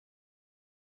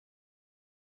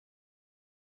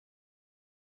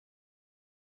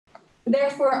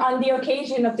Therefore, on the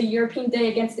occasion of the European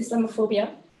Day Against Islamophobia,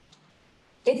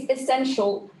 it's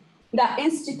essential that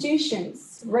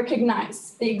institutions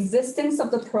recognize the existence of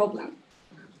the problem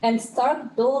and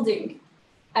start building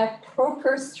a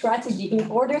proper strategy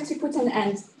in order to put an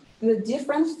end to the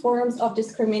different forms of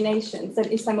discrimination and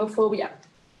Islamophobia,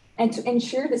 and to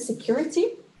ensure the security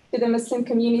to the Muslim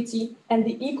community and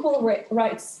the equal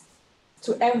rights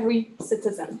to every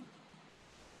citizen.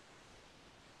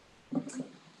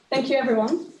 Thank you,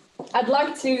 everyone. I'd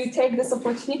like to take this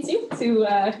opportunity to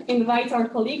invite our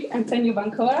colleague, Antonio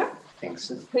Bancora,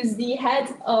 who's the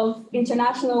head of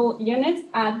international unit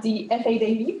at the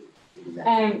FADV,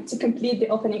 to complete the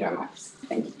opening remarks.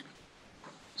 Thank you.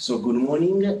 So good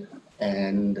morning,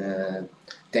 and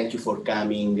thank you for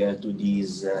coming to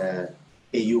these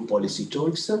EU policy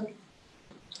talks.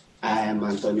 I am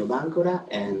Antonio Bancora,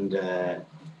 and I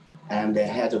am the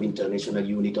head of international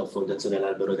unit of Fondazione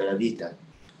L'Albero della Vita,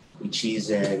 which is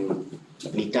an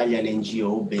Italian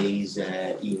NGO based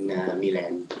in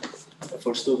Milan.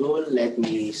 First of all, let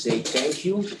me say thank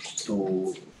you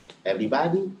to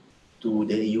everybody, to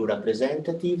the EU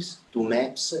representatives, to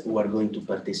MEPs who are going to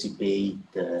participate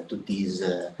to this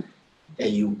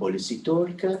EU policy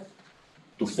talk, to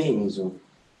FEMYSO,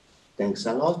 thanks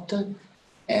a lot,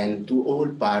 and to all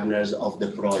partners of the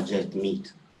project MIT.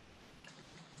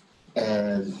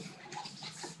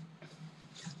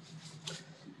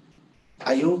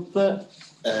 I hope that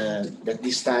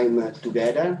this time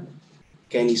together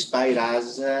can inspire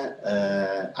us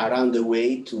around the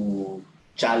way to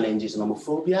challenge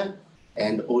Islamophobia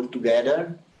and all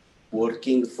together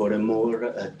working for a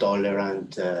more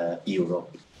tolerant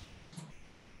Europe.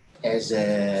 As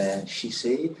she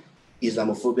said,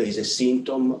 Islamophobia is a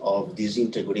symptom of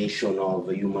disintegration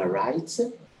of human rights.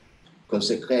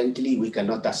 Consequently, we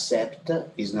cannot accept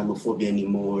Islamophobia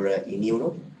anymore in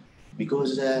Europe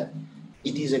because it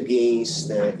is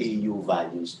against EU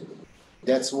values.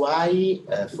 That's why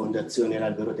Fondazione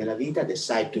L'Albero della Vita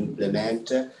decided to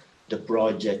implement the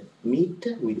project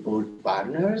MIT with all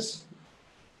partners.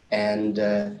 And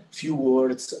a few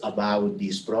words about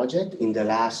this project. In the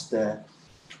last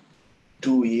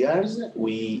 2 years,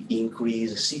 we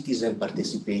increased citizen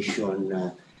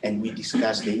participation and we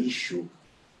discussed the issue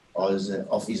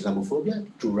of Islamophobia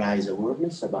to raise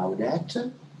awareness about that.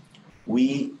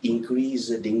 We increase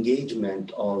the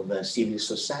engagement of civil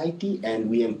society and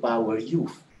we empower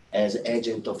youth as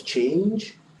agent of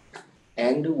change.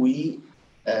 And we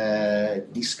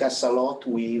discuss a lot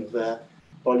with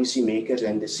policymakers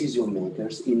and decision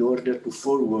makers in order to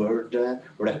forward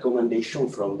recommendation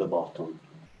from the bottom.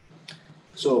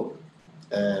 So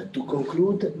to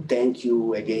conclude, thank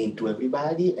you again to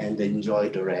everybody and enjoy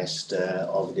the rest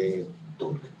of the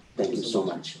talk. Thank you so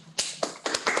much.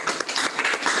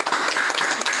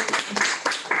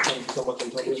 So much,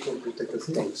 Antonio. Take a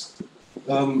seat. Thanks.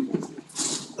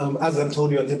 As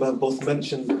Antonio and Hiba have both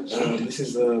mentioned, this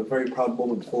is a very proud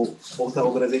moment for both our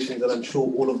organizations and I'm sure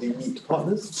all of the MIT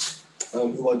partners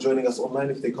who are joining us online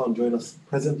if they can't join us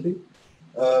presently.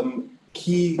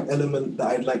 Key element that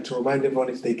I'd like to remind everyone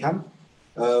if they can,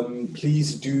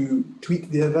 please do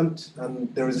tweet the event, and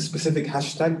there is a specific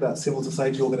hashtag that civil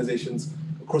society organizations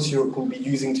across Europe will be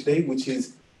using today, which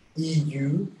is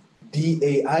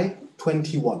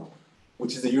EUDAI21.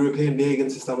 Which is the European Day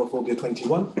Against Islamophobia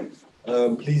 21.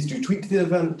 Please do tweet the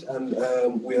event, and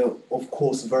we're of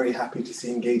course very happy to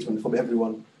see engagement from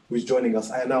everyone who is joining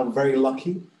us. I am now very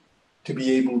lucky to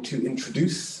be able to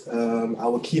introduce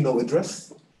our keynote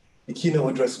address. The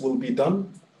keynote address will be done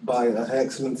by Her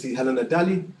Excellency Helena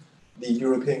Dalli, the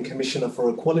European Commissioner for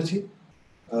Equality.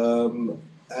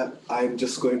 I'm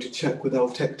just going to check with our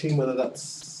tech team whether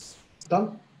that's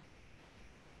done.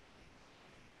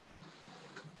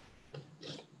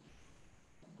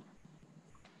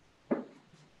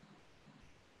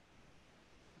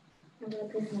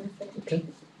 Okay.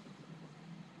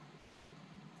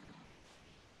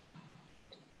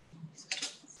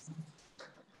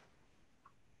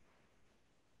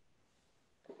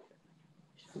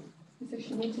 So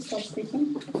she needs to start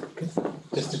speaking. Okay.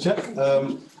 Just to check.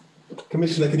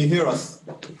 Commissioner, can you hear us?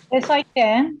 Yes, I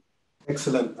can.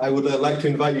 Excellent. I would like to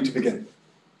invite you to begin.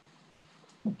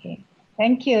 Okay.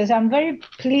 Thank you. So I'm very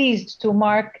pleased to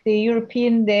mark the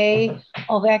European Day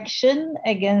of Action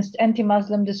Against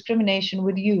Anti-Muslim Discrimination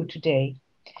with you today.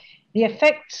 The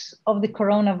effects of the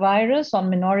coronavirus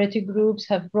on minority groups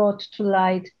have brought to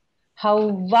light how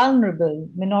vulnerable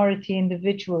minority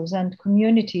individuals and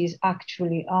communities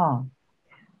actually are.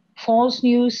 False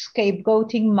news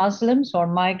scapegoating Muslims or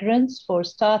migrants for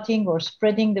starting or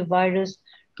spreading the virus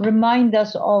remind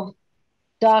us of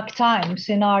dark times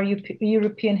in our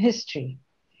European history.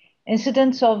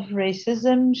 Incidents of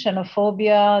racism,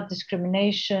 xenophobia,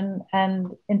 discrimination, and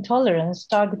intolerance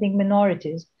targeting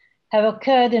minorities have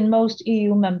occurred in most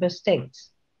EU member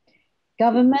states.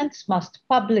 Governments must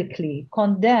publicly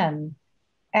condemn,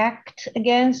 act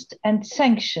against, and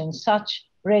sanction such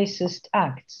racist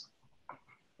acts.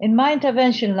 In my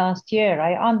intervention last year,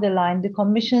 I underlined the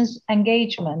Commission's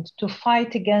engagement to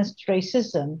fight against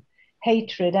racism,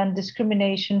 hatred, and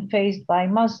discrimination faced by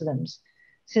Muslims,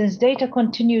 since data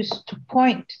continues to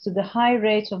point to the high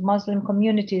rates of Muslim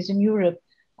communities in Europe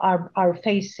are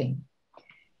facing.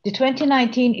 The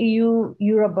 2019 EU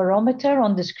Eurobarometer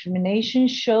on discrimination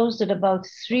shows that about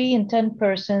 3 in 10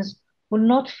 persons will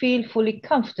not feel fully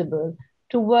comfortable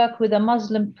to work with a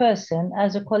Muslim person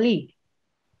as a colleague.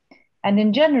 And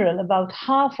in general, about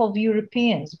half of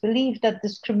Europeans believe that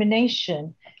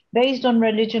discrimination based on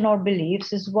religion or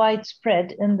beliefs is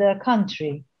widespread in their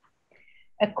country.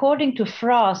 According to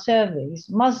FRA surveys,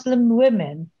 Muslim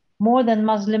women, more than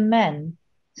Muslim men,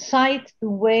 cite the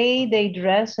way they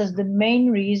dress as the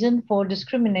main reason for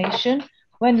discrimination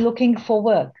when looking for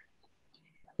work.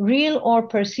 Real or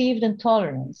perceived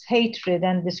intolerance, hatred,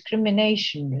 and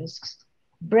discrimination risk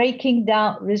breaking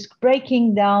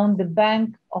down the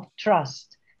bank of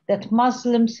trust that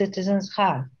Muslim citizens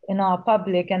have in our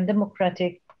public and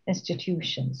democratic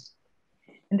institutions.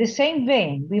 In the same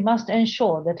vein, we must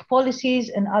ensure that policies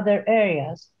in other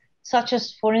areas, such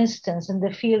as, for instance, in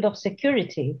the field of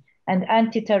security and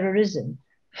anti-terrorism,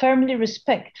 firmly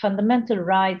respect fundamental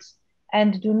rights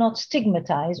and do not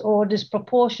stigmatize or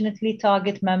disproportionately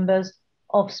target members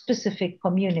of specific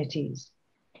communities.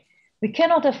 We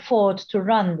cannot afford to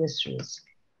run this risk.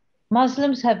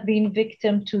 Muslims have been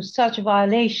victim to such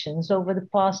violations over the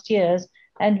past years,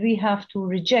 and we have to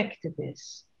reject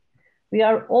this. We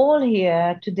are all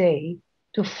here today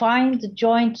to find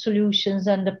joint solutions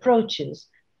and approaches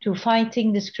to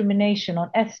fighting discrimination on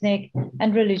ethnic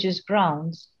and religious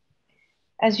grounds.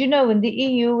 As you know, in the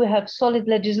EU, we have solid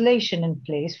legislation in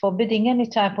place forbidding any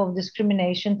type of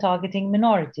discrimination targeting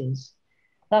minorities.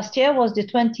 Last year was the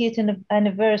 20th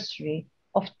anniversary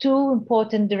of 2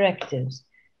 important directives.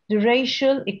 The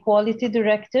Racial Equality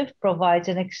Directive provides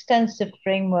an extensive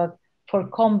framework for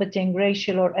combating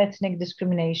racial or ethnic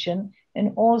discrimination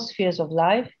in all spheres of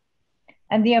life.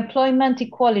 And the Employment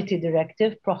Equality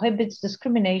Directive prohibits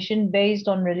discrimination based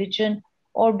on religion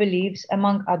or beliefs,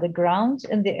 among other grounds,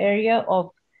 in the area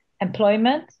of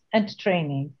employment and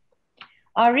training.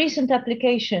 Our recent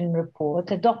application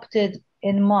report, adopted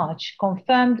in March,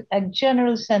 confirmed a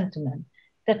general sentiment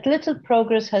that little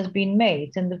progress has been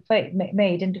made in the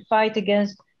fight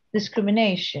against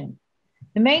discrimination.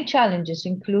 The main challenges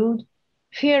include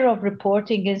fear of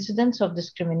reporting incidents of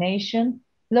discrimination,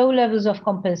 low levels of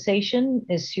compensation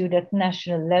issued at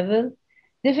national level,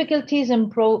 difficulties in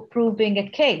proving a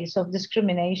case of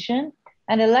discrimination,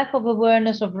 and a lack of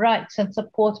awareness of rights and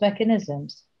support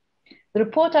mechanisms. The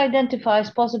report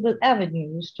identifies possible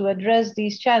avenues to address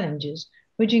these challenges,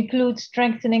 which include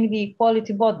strengthening the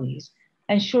equality bodies,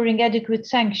 ensuring adequate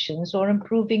sanctions, or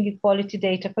improving equality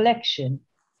data collection.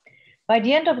 By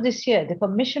the end of this year, the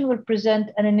Commission will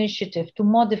present an initiative to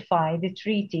modify the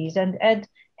treaties and add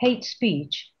hate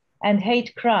speech and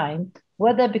hate crime,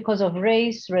 whether because of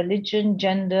race, religion,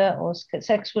 gender, or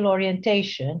sexual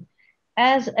orientation,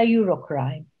 as a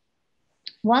Eurocrime.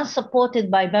 Once supported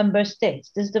by member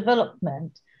states, this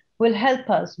development will help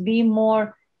us be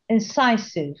more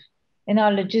incisive in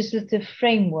our legislative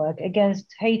framework against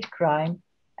hate crime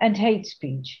and hate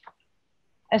speech.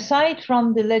 Aside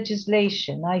from the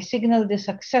legislation, I signal the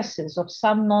successes of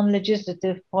some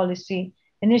non-legislative policy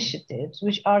initiatives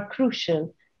which are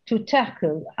crucial to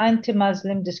tackle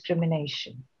anti-Muslim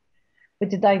discrimination.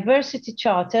 With the diversity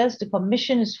charters, the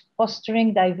Commission is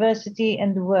fostering diversity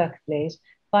in the workplace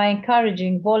by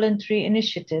encouraging voluntary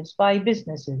initiatives by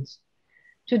businesses.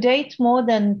 To date, more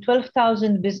than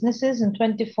 12,000 businesses in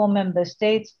 24 member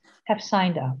states have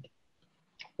signed up.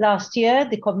 Last year,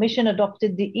 the Commission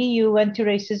adopted the EU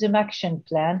Anti-Racism Action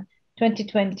Plan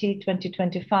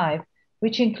 2020-2025,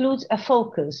 which includes a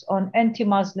focus on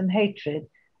anti-Muslim hatred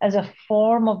as a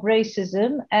form of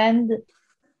racism and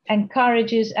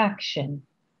encourages action.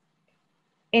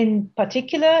 In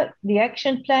particular, the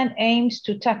action plan aims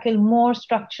to tackle more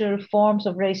structural forms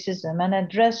of racism and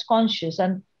address conscious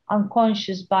and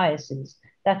unconscious biases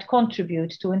that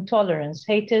contribute to intolerance,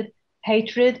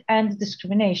 hatred, and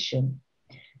discrimination.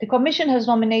 The Commission has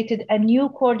nominated a new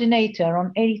coordinator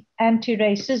on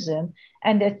anti-racism,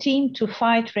 and a team to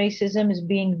fight racism is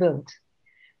being built.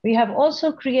 We have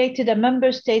also created a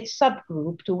member state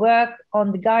subgroup to work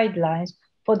on the guidelines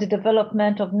for the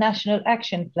development of national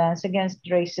action plans against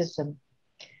racism.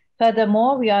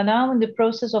 Furthermore, we are now in the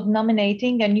process of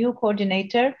nominating a new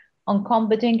coordinator on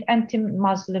combating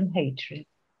anti-Muslim hatred.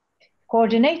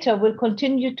 Coordinator will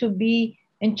continue to be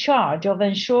in charge of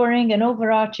ensuring an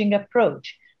overarching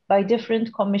approach by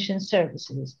different Commission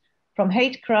services, from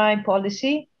hate crime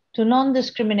policy to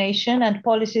non-discrimination and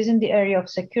policies in the area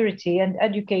of security and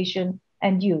education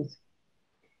and youth.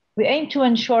 We aim to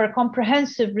ensure a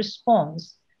comprehensive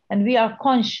response, and we are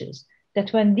conscious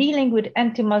that when dealing with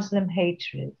anti-Muslim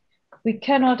hatred, we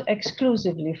cannot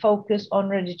exclusively focus on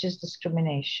religious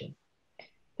discrimination.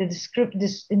 This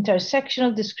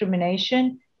intersectional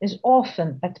discrimination is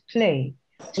often at play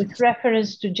with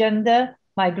reference to gender,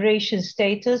 migration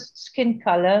status, skin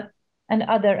color, and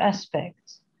other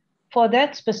aspects. For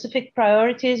that, specific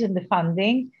priorities in the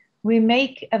funding we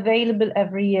make available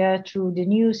every year through the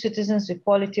new Citizens'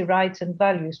 Equality, Rights and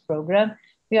Values program.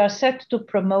 We are set to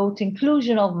promote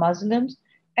inclusion of Muslims,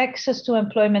 access to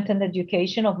employment and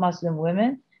education of Muslim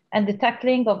women, and the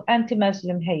tackling of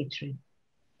anti-Muslim hatred.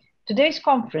 Today's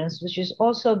conference, which is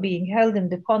also being held in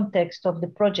the context of the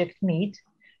Project Meet,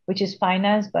 which is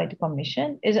financed by the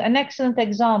Commission, is an excellent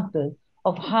example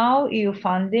of how EU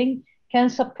funding can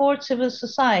support civil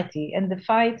society in the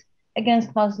fight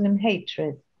against Muslim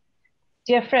hatred.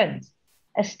 Dear friends,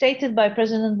 as stated by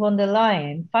President von der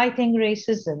Leyen, fighting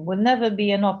racism will never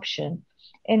be an option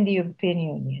in the European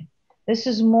Union. This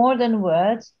is more than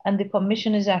words, and the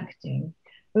Commission is acting.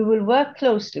 We will work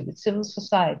closely with civil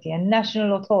society and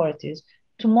national authorities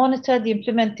to monitor the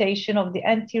implementation of the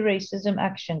Anti-Racism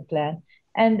Action Plan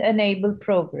and enable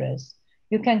progress.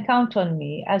 You can count on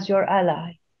me as your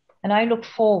ally, and I look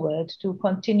forward to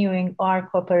continuing our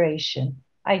cooperation.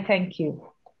 I thank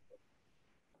you.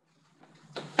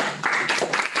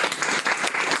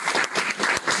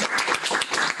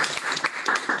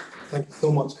 Thank you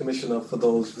so much, Commissioner, for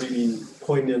those really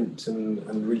poignant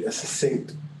and really a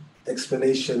succinct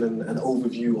explanation and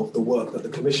overview of the work that the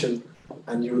Commission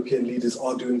and European leaders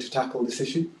are doing to tackle this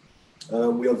issue.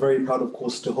 We are very proud, of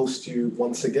course, to host you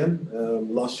once again.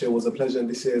 Last year was a pleasure, and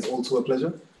this year is also a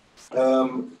pleasure.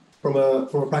 From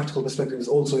a practical perspective, it's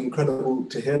also incredible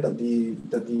to hear that the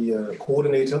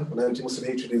coordinator on anti-Muslim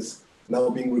hatred is now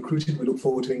being recruited. We look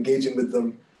forward to engaging with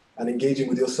them and engaging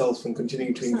with yourself and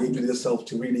continuing to engage with yourself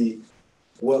to really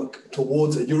work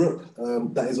towards a Europe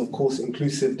that is, of course,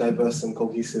 inclusive, diverse, and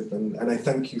cohesive. And I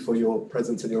thank you for your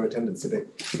presence and your attendance today.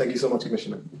 Thank you so much,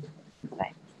 Commissioner.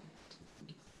 Bye.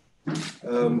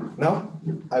 Now,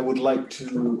 I would like to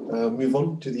move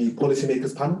on to the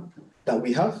policymakers panel that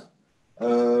we have.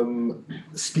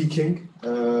 Speaking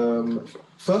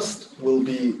first will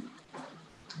be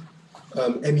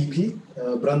MEP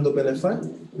Brando Benefai,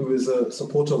 who is a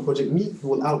supporter of Project Me, who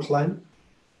will outline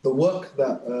the work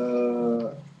that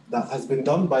has been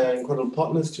done by our incredible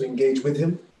partners to engage with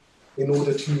him in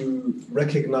order to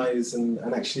recognize and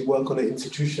actually work on an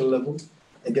institutional level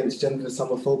against gender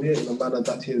Islamophobia in a manner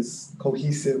that is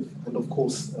cohesive and, of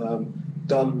course,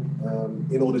 done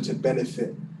in order to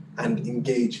benefit and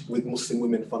engage with Muslim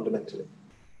women fundamentally.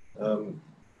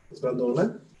 Is Brando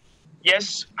online?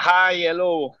 Yes. Hi.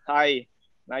 Hello. Hi.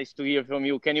 Nice to hear from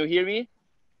you. Can you hear me?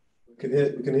 We can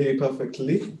hear you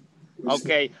perfectly.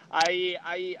 Okay.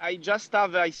 I just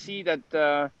have. I see that.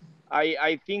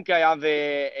 I think I have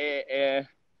a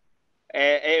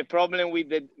problem with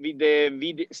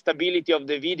the stability of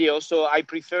the video, so I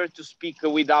prefer to speak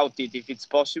without it if it's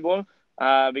possible,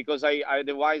 because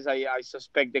otherwise I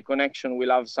suspect the connection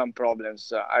will have some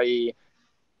problems. Of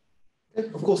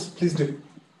course, please do.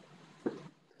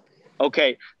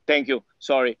 Okay, thank you.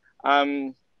 Sorry.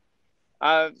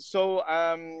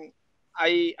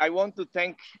 I want to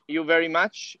thank you very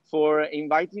much for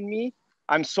inviting me.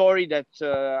 I'm sorry that,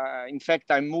 in fact,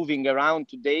 I'm moving around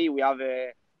today. We have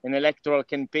an electoral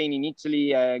campaign in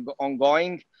Italy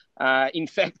ongoing, in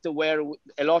fact, where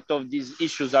a lot of these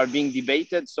issues are being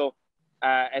debated. So,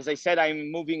 as I said,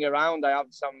 I'm moving around. I have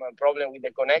some problem with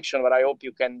the connection, but I hope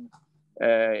you can.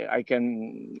 I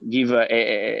can give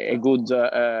a good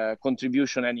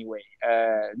contribution anyway.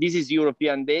 This is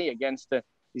European Day against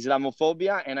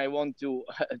Islamophobia, and I want to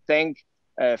thank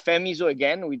FEMYSO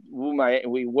again, with whom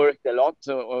we worked a lot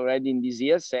already in these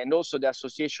years, and also the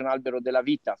Association Albero della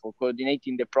Vita for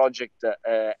coordinating the project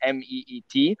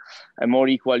MEET, a More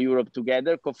Equal Europe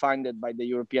Together, co-funded by the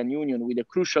European Union with a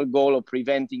crucial goal of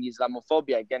preventing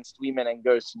Islamophobia against women and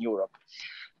girls in Europe.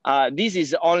 This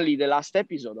is only the last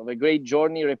episode of a great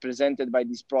journey represented by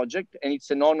this project, and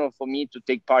it's an honor for me to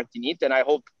take part in it, and I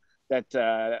hope that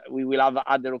we will have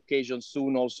other occasions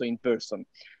soon also in person.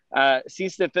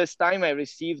 Since the first time I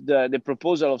received the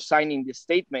proposal of signing the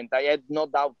statement, I had no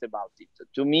doubt about it.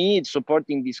 To me,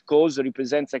 supporting this cause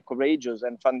represents a courageous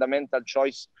and fundamental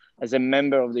choice as a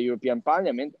member of the European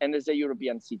Parliament and as a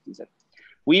European citizen.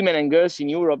 Women and girls in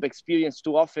Europe experience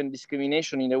too often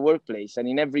discrimination in the workplace and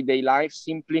in everyday life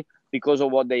simply because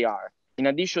of what they are. In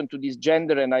addition to this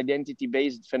gender and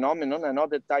identity-based phenomenon,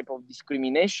 another type of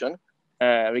discrimination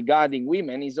regarding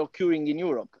women is occurring in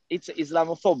Europe. It's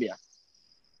Islamophobia.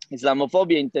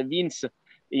 Islamophobia intervenes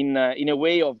in a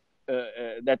way of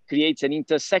that creates an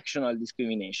intersectional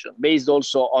discrimination based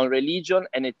also on religion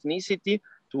and ethnicity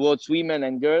towards women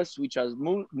and girls which are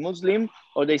Muslim,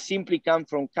 or they simply come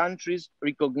from countries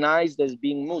recognized as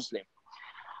being Muslim.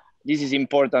 This is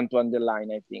important to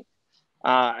underline, I think.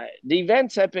 The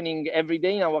events happening every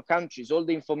day in our countries, all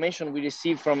the information we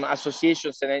receive from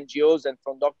associations and NGOs and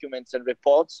from documents and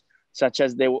reports, such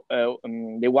as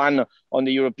the one on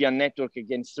the European Network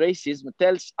Against Racism,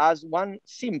 tells us one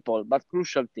simple but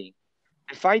crucial thing.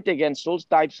 The fight against all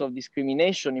types of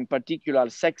discrimination, in particular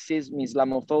sexism,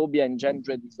 Islamophobia, and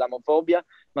gendered Islamophobia,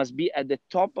 must be at the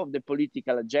top of the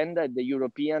political agenda at the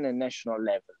European and national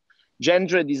level.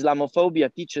 Gendered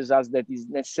Islamophobia teaches us that it is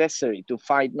necessary to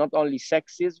fight not only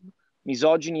sexism,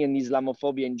 misogyny, and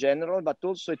Islamophobia in general, but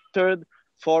also a third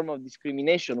form of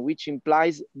discrimination, which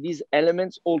implies these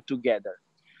elements all together.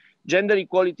 Gender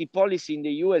equality policy in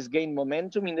the EU has gained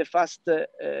momentum in the past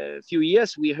few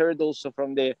years. We heard also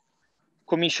from the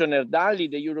Commissioner Dalli,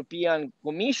 the European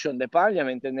Commission, the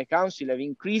Parliament and the Council have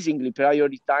increasingly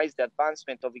prioritized the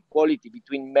advancement of equality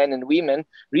between men and women,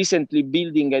 recently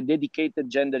building a dedicated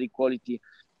gender equality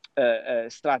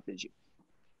strategy.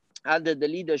 Under the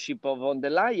leadership of von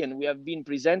der Leyen, we have been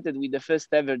presented with the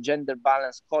first ever gender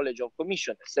balanced college of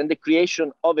commissioners and the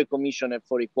creation of a commissioner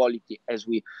for equality, as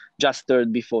we just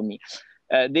heard before me.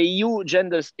 The EU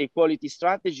Gender Equality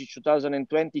Strategy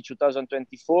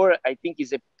 2020-2024, I think,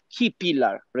 is a key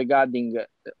pillar regarding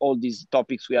all these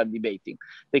topics we are debating.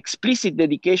 The explicit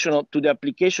dedication to the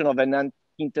application of an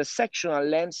intersectional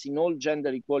lens in all gender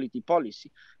equality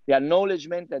policy, the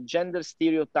acknowledgement that gender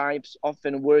stereotypes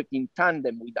often work in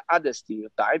tandem with other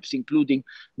stereotypes, including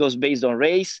those based on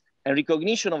race, and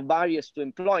recognition of barriers to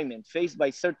employment faced by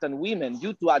certain women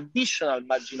due to additional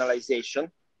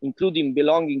marginalization, including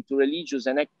belonging to religious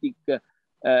and ethnic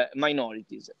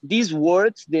minorities. These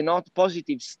words denote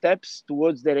positive steps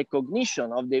towards the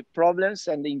recognition of the problems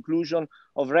and the inclusion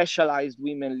of racialized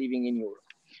women living in Europe.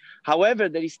 However,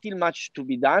 there is still much to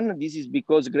be done. This is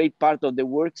because a great part of the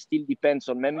work still depends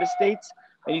on member states,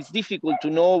 and it's difficult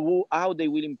to know how they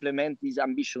will implement this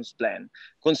ambitious plan,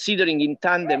 considering in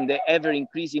tandem the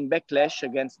ever-increasing backlash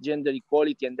against gender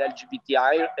equality and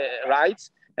LGBTI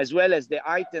rights, as well as the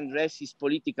heightened racist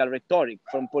political rhetoric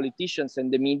from politicians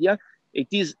and the media. It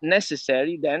is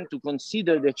necessary then to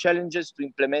consider the challenges to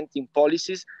implementing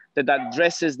policies that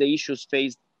addresses the issues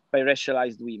faced by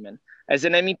racialized women. As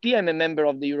an MEP, I'm a member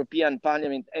of the European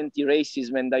Parliament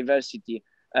Anti-Racism and Diversity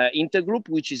Intergroup,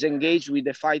 which is engaged with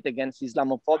the fight against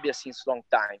Islamophobia since a long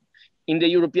time. In the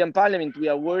European Parliament, we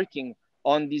are working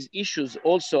on these issues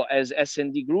also as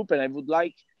S&D Group, and I would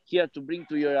like here to bring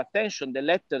to your attention the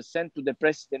letter sent to the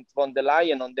President von der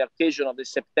Leyen on the occasion of the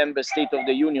September State of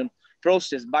the Union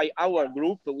process by our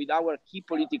group with our key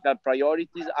political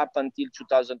priorities up until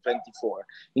 2024.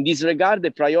 In this regard,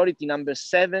 the priority number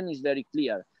 7 is very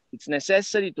clear. It's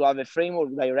necessary to have a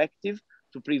framework directive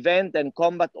to prevent and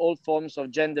combat all forms of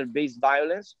gender-based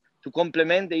violence, to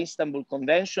complement the Istanbul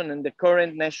Convention and the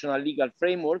current national legal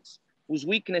frameworks, whose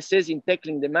weaknesses in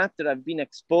tackling the matter have been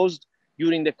exposed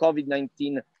during the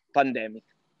COVID-19 pandemic.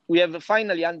 We have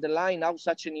finally underlined how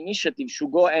such an initiative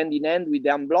should go hand in hand with the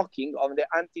unblocking of the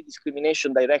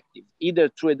anti-discrimination directive, either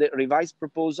through a revised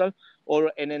proposal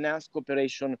or an enhanced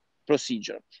cooperation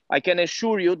procedure. I can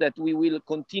assure you that we will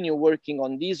continue working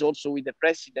on this also with the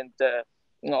President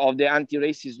of the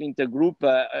Anti-Racism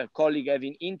Intergroup, colleague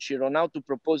Evin Incir, on how to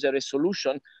propose a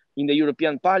resolution in the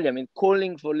European Parliament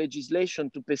calling for legislation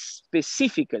to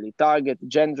specifically target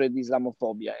gendered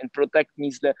Islamophobia and protect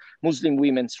Muslim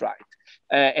women's rights.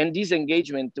 And this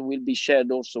engagement will be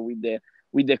shared also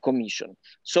with the Commission.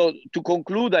 So to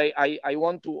conclude, I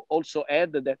want to also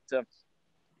add that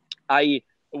I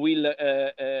will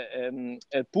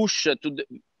push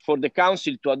for the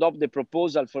Council to adopt the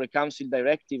proposal for a Council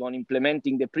directive on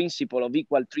implementing the principle of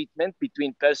equal treatment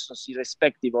between persons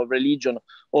irrespective of religion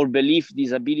or belief,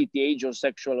 disability, age, or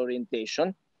sexual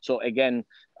orientation. So again,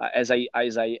 as I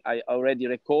already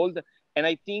recalled, and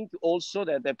I think also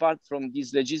that apart from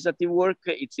this legislative work,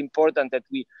 it's important that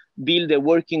we build a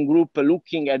working group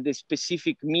looking at the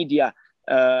specific media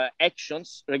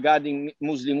actions regarding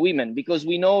Muslim women, because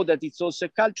we know that it's also a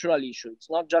cultural issue. It's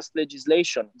not just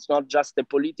legislation. It's not just a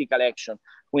political action.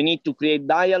 We need to create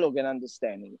dialogue and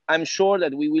understanding. I'm sure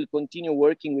that we will continue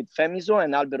working with FEMYSO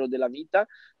and Albero de la Vita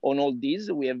on all this.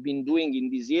 We have been doing in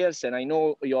these years, and I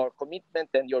know your commitment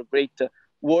and your great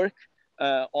work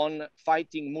on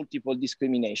fighting multiple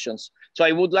discriminations. So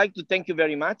I would like to thank you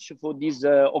very much for this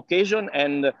occasion,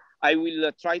 and I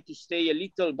will try to stay a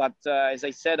little, but as I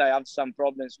said, I have some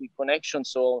problems with connection,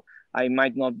 so I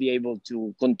might not be able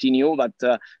to continue, but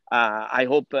I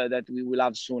hope that we will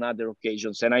have soon other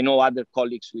occasions, and I know other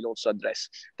colleagues will also address.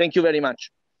 Thank you very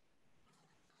much.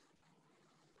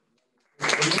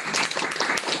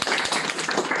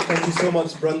 Thank you so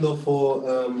much, Brando, for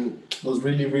those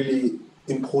really, really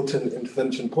important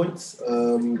intervention points.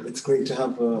 It's great to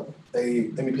have a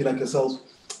MEP like yourself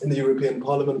in the European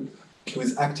Parliament who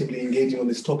is actively engaging on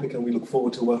this topic, and we look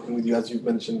forward to working with you, as you've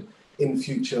mentioned, in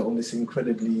future on this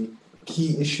incredibly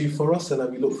key issue for us,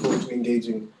 and we look forward to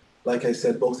engaging, like I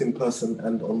said, both in person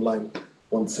and online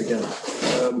once again.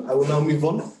 I will now move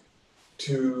on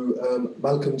to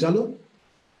Malcolm Jallow.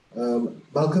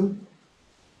 Malcolm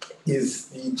is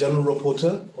the General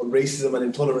Rapporteur on Racism and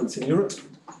Intolerance in Europe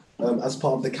as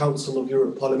part of the Council of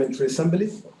Europe Parliamentary Assembly.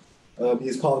 He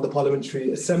is part of the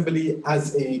Parliamentary Assembly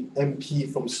as a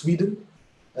MP from Sweden,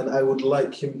 and I would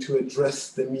like him to address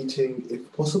the meeting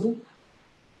if possible.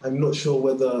 I'm not sure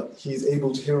whether he's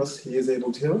able to hear us. He is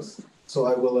able to hear us, so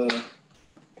I will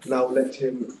now let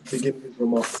him begin his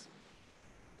remarks.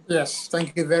 Yes,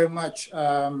 thank you very much.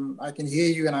 I can hear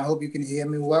you, and I hope you can hear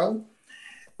me well.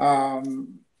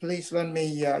 Please let me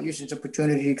use this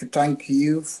opportunity to thank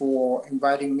you for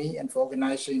inviting me and for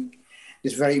organizing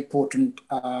this very important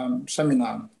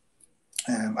seminar.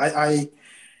 I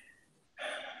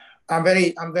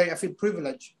feel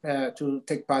privileged to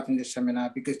take part in this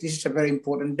seminar because this is a very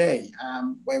important day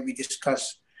where we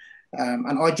discuss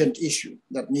an urgent issue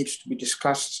that needs to be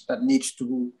discussed, that needs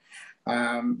to,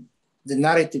 the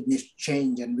narrative needs to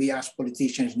change, and we as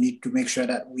politicians need to make sure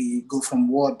that we go from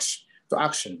words to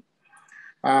action.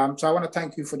 So I want to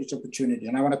thank you for this opportunity,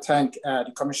 and I want to thank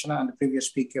the Commissioner and the previous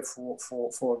speaker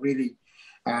for really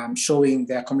showing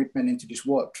their commitment into this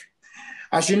work.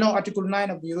 As you know, Article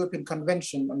 9 of the European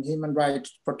Convention on Human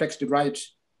Rights protects the right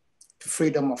to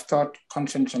freedom of thought,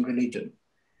 conscience, and religion.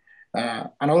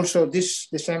 And also the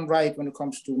same right when it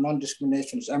comes to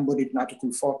non-discrimination is embodied in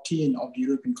Article 14 of the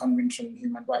European Convention on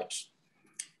Human Rights.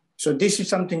 So this is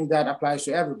something that applies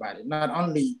to everybody, not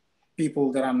only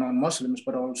people that are non-Muslims,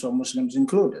 but also Muslims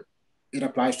included. It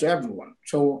applies to everyone.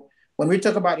 So when we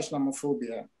talk about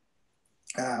Islamophobia,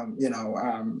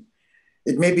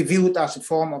 it may be viewed as a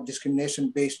form of discrimination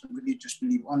based on religious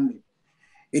belief only.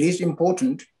 It is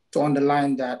important to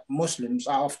underline that Muslims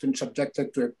are often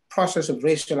subjected to a process of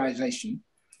racialization,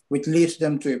 which leads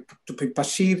them to be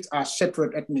perceived as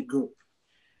separate ethnic group.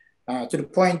 To the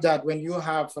point that when you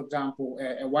have, for example,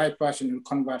 a white person who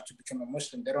converts to become a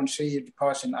Muslim, they don't see the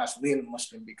person as real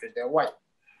Muslim because they're white.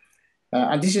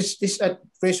 And this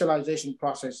racialization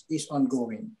process is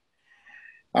ongoing.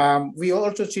 We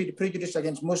also see the prejudice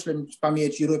against Muslims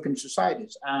permeates European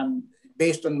societies, and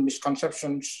based on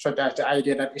misconceptions such as the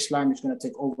idea that Islam is going to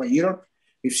take over Europe.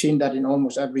 We've seen that in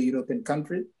almost every European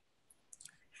country.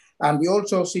 And we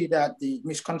also see that the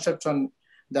misconception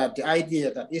that the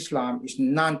idea that Islam is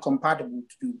non-compatible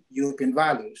to European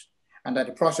values and that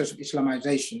the process of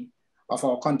Islamization of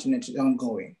our continent is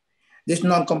ongoing. This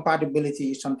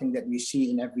non-compatibility is something that we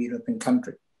see in every European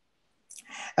country.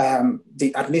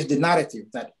 At least the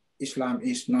narrative that Islam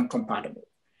is non-compatible.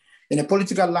 In a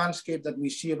political landscape that we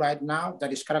see right now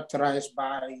that is characterized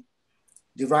by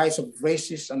the rise of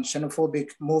racist and xenophobic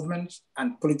movements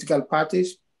and political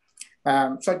parties,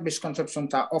 such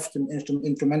misconceptions are often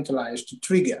instrumentalized to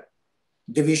trigger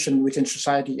division within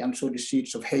society and sow the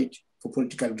seeds of hate for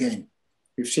political gain.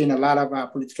 We've seen a lot of our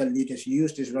political leaders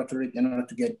use this rhetoric in order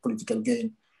to get political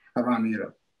gain around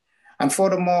Europe. And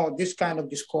furthermore, this kind of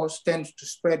discourse tends to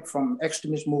spread from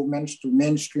extremist movements to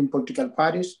mainstream political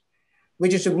parties,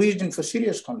 which is a reason for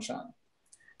serious concern,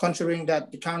 considering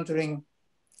that countering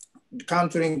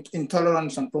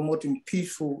intolerance and promoting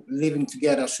peaceful living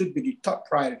together should be the top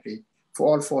priority for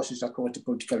all forces across the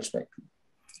political spectrum.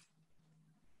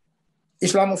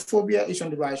 Islamophobia is on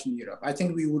the rise in Europe. I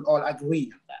think we would all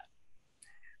agree on that.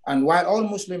 And while all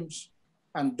Muslims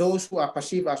and those who are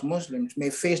perceived as Muslims may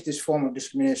face this form of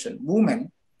discrimination,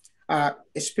 women are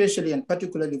especially and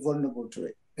particularly vulnerable to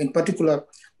it. In particular,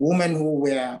 women who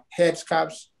wear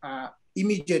headscarves are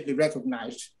immediately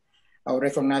recognized or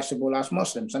recognizable as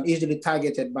Muslims and easily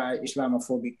targeted by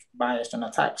Islamophobic bias and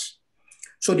attacks.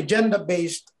 So the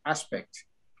gender-based aspect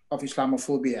of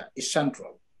Islamophobia is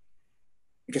central.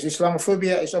 Because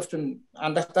Islamophobia is often,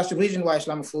 and that's the reason why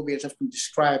Islamophobia is often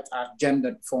described as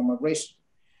gendered form of racism,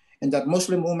 and that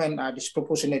Muslim women are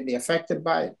disproportionately affected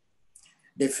by it.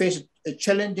 They face a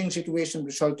challenging situation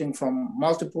resulting from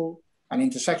multiple and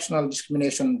intersectional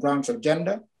discrimination on grounds of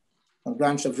gender, on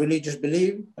grounds of religious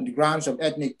belief, on the grounds of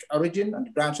ethnic origin, on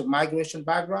the grounds of migration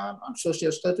background, on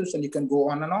social status, and you can go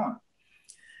on and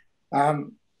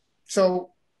on.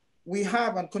 So we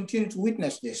have and continue to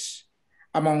witness this.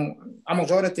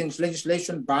 Amongst other things,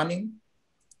 legislation banning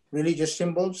religious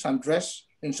symbols and dress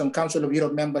in some Council of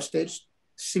Europe member states,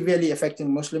 severely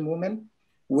affecting Muslim women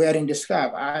wearing the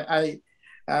scarf.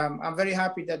 I'm very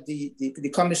happy that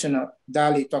the Commissioner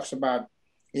Dali talks about,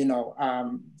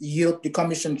 Europe, the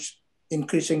Commission's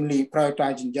increasingly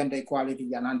prioritizing gender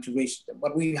equality and anti-racism.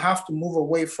 But we have to move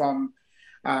away from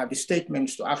the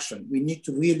statements to action. We need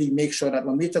to really make sure that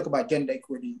when we talk about gender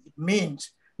equality, it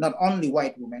means not only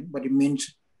white women, but it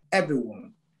means every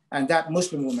woman, and that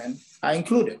Muslim women are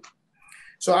included.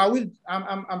 So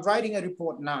I'm writing a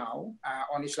report now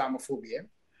on Islamophobia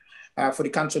for the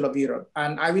Council of Europe,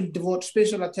 and I will devote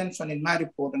special attention in my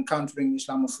report on countering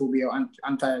Islamophobia and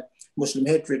anti-Muslim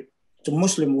hatred to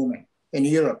Muslim women in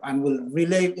Europe, and will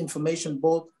relay information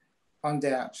both on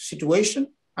their situation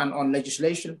and on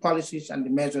legislation, policies, and the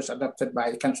measures adopted by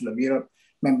the Council of Europe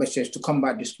member states to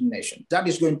combat discrimination. That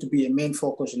is going to be a main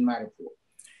focus in my report.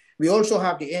 We also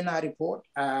have the ENA report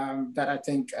that I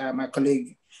think my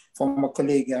former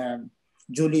colleague,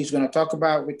 Julie is going to talk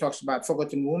about, which talks about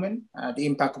forgotten women, the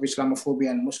impact of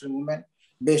Islamophobia on Muslim women,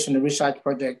 based on a research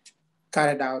project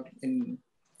carried out in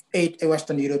 8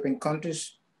 Western European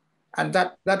countries. And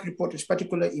that report is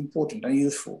particularly important and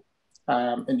useful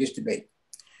in this debate.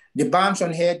 The bans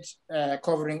on head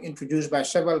covering introduced by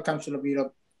several Council of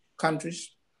Europe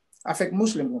countries affect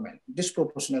Muslim women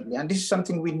disproportionately. And this is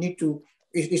something we need to,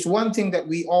 it's one thing that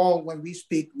we all, when we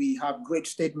speak, we have great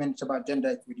statements about gender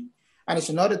equity. And it's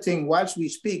another thing, whilst we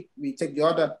speak, we take the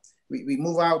other, we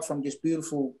move out from these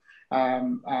beautiful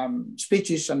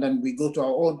speeches, and then we go to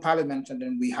our own parliament, and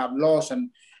then we have laws and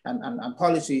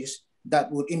policies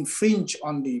that would infringe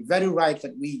on the very rights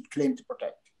that we claim to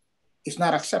protect. It's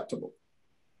not acceptable.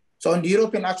 So on the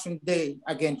European Action Day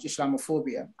against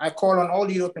Islamophobia, I call on all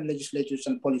European legislators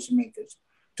and policymakers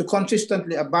to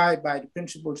consistently abide by the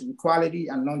principles of equality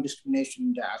and non-discrimination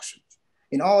in their actions,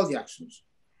 in all the actions,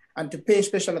 and to pay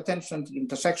special attention to the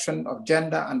intersection of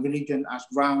gender and religion as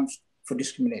grounds for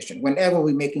discrimination. Whenever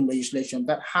we're making legislation,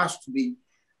 that has to be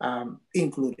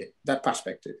included, that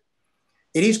perspective.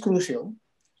 It is crucial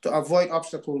to avoid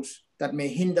obstacles that may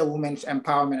hinder women's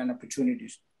empowerment and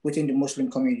opportunities within the Muslim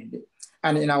community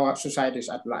and in our societies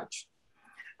at large.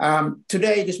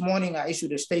 Today, this morning, I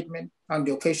issued a statement on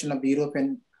the occasion of the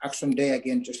European Action Day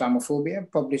against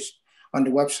Islamophobia, published on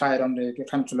the website on the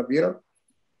Council of Europe.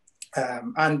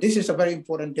 And this is a very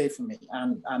important day for me,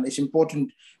 and it's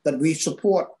important that we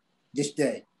support this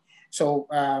day. So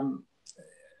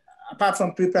apart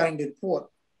from preparing the report,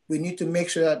 we need to make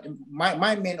sure that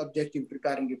my main objective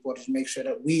preparing the report is make sure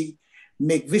that we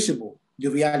make visible the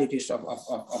realities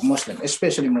of Muslims,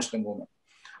 especially Muslim women.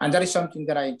 And that is something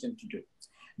that I intend to do.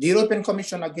 The European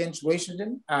Commission Against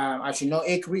Racism, as you know,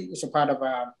 ECRI is a part of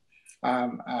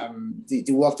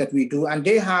the work that we do. And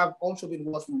they have also been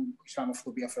working with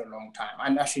Islamophobia for a long time.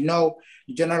 And as you know,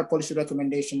 the General Policy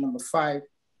Recommendation number 5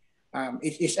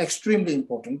 is extremely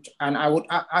important. And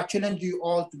I challenge you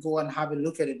all to go and have a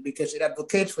look at it, because it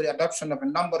advocates for the adoption of a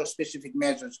number of specific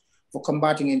measures for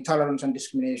combating intolerance and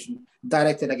discrimination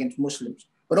directed against Muslims,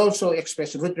 but also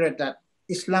express regret that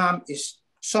Islam is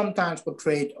sometimes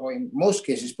portrayed, or in most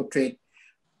cases portrayed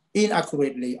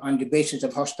inaccurately on the basis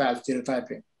of hostile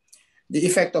stereotyping, the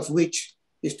effect of which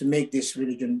is to make this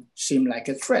religion seem like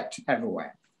a threat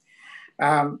everywhere.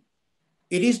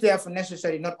 It is therefore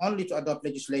necessary not only to adopt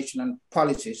legislation and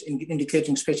policies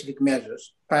indicating specific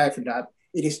measures. Prior to that,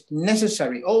 it is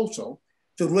necessary also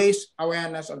to raise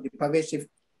awareness of the pervasive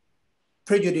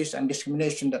prejudice and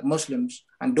discrimination that Muslims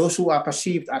and those who are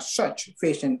perceived as such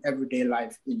face in everyday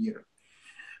life in Europe.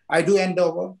 I do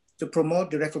endeavor to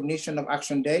promote the recognition of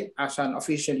Action Day as an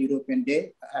official European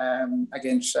day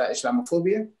against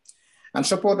Islamophobia, and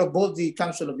support of both the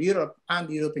Council of Europe and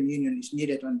the European Union is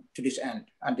needed to this end.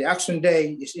 And the Action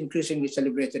Day is increasingly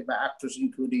celebrated by actors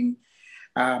including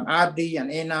ARDI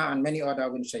and ENA and many other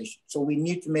organizations. So we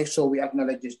need to make sure we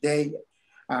acknowledge this day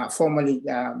formally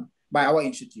by our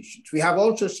institutions. We have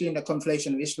also seen the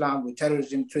conflation of Islam with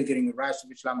terrorism triggering the rise of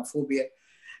Islamophobia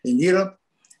in Europe.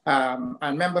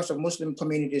 And members of Muslim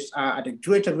communities are at a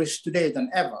greater risk today than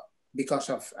ever because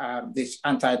of this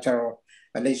anti-terror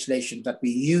legislation that we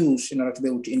use in order to be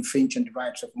able to infringe on the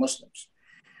rights of Muslims.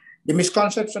 The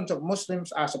misconceptions of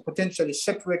Muslims as a potentially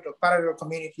separate or parallel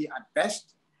community at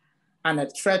best and a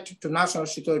threat to national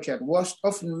security at worst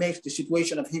often makes the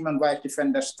situation of human rights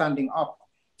defenders standing up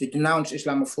to denounce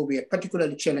Islamophobia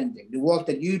particularly challenging. The work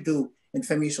that you do in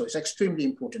FEMYSO is extremely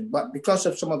important, but because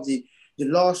of some of the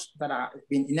laws that have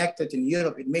been enacted in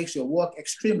Europe, it makes your work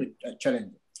extremely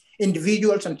challenging.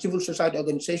 Individuals and civil society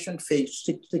organizations face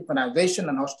stigmatization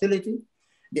and hostility.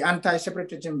 The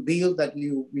anti-separatism bill that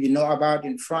you know about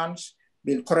in France,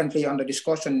 bill currently under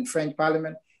discussion in French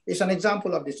Parliament, is an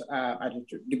example of this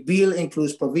attitude. The bill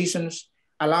includes provisions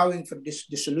allowing for this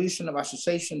dissolution of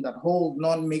associations that hold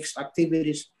non-mixed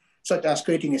activities, such as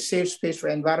creating a safe space for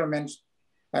environments,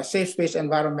 a safe space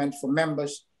environment for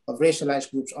members of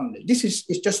racialized groups only. This is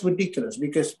just ridiculous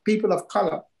because people of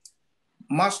color,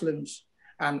 Muslims,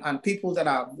 and people that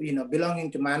are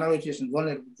belonging to minorities and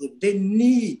vulnerable groups, they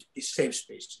need these safe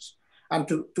spaces. And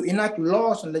to enact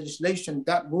laws and legislation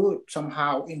that would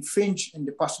somehow infringe in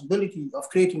the possibility of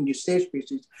creating these safe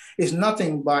spaces is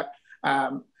nothing but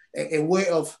a way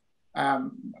of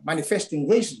manifesting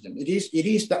racism. It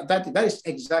is that is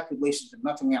exactly racism,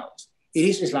 nothing else. It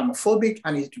is Islamophobic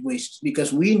and it's racist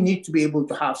because we need to be able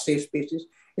to have safe spaces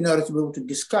in order to be able to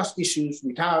discuss issues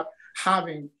without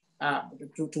having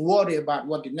to worry about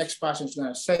what the next person is going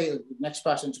to say, or the next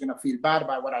person is going to feel bad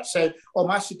about what I say, or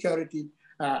my security.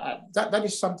 That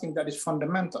is something that is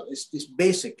fundamental. It's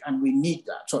basic, and we need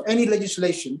that. So any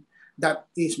legislation that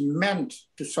is meant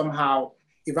to somehow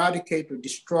eradicate or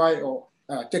destroy or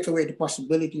take away the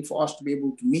possibility for us to be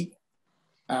able to meet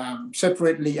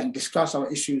separately and discuss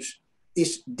our issues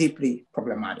is deeply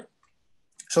problematic.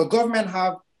 So government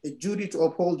have a duty to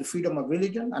uphold the freedom of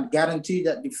religion and guarantee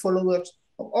that the followers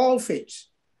of all faiths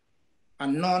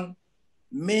and none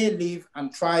may live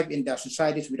and thrive in their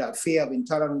societies without fear of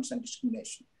intolerance and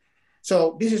discrimination.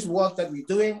 So this is work that we're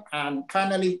doing. And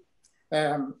finally,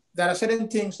 there are certain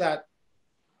things that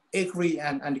ICRI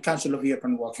and the Council of Europe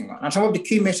are working on. And some of the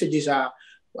key messages are,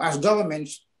 as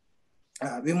governments,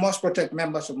 we must protect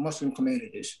members of Muslim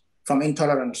communities from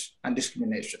intolerance and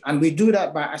discrimination. And we do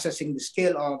that by assessing the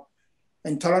scale of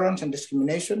intolerance and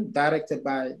discrimination directed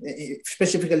by,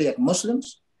 specifically at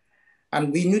Muslims.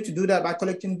 And we need to do that by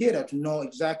collecting data to know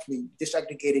exactly,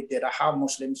 disaggregated data, how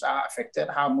Muslims are affected,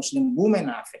 how Muslim women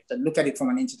are affected, look at it from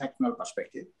an intersectional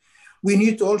perspective. We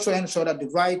need to also ensure that the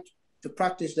right to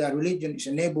practice their religion is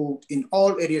enabled in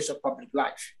all areas of public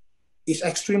life. It's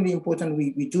extremely important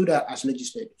we do that as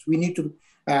legislators. We need to,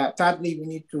 thirdly, we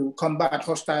need to combat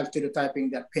hostile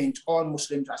stereotyping that paints all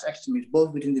Muslims as extremists,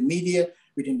 both within the media,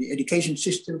 within the education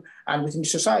system, and within the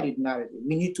society narrative.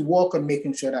 We need to work on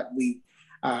making sure that we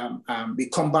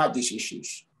combat these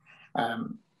issues.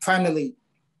 Finally,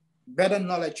 better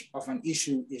knowledge of an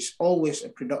issue is always a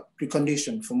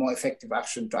precondition for more effective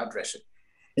action to address it.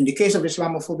 In the case of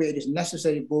Islamophobia, it is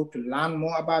necessary both to learn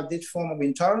more about this form of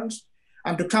intolerance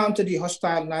and to counter the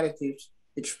hostile narratives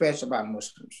it spreads about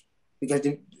Muslims. Because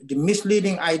the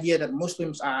misleading idea that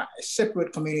Muslims are a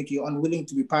separate community unwilling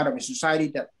to be part of a society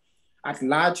that at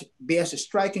large bears a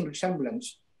striking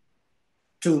resemblance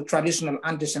to traditional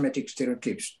anti-Semitic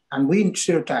stereotypes. And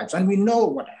we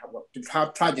know how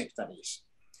tragic that is.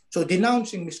 So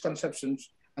denouncing misconceptions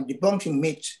and debunking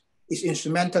myths is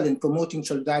instrumental in promoting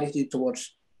solidarity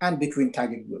towards and between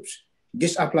target groups.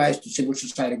 This applies to civil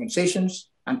society organizations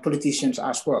and politicians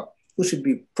as well, who should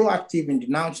be proactive in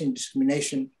denouncing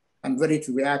discrimination and ready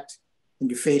to react in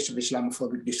the face of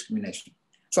Islamophobic discrimination.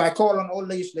 So I call on all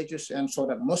legislators to ensure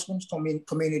that Muslim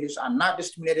communities are not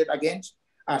discriminated against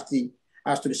as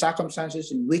to the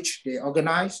circumstances in which they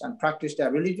organize and practice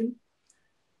their religion.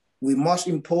 We must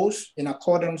impose, in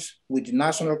accordance with the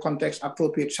national context,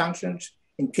 appropriate sanctions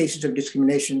in cases of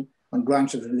discrimination on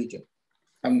grounds of religion.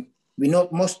 And we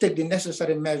must take the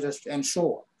necessary measures to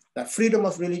ensure that freedom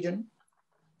of religion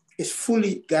is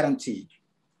fully guaranteed.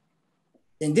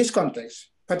 In this context,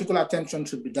 particular attention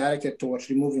should be directed towards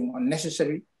removing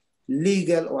unnecessary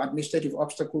legal or administrative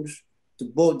obstacles to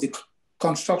both the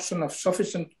construction of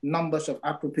sufficient numbers of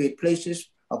appropriate places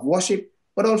of worship,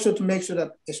 but also to make sure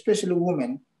that especially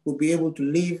women will be able to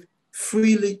live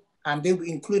freely, and they'll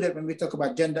be included when we talk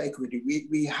about gender equity.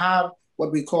 We have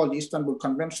what we call the Istanbul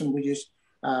Convention, which is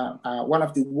one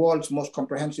of the world's most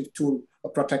comprehensive tools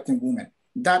of protecting women.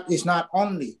 That is not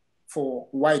only for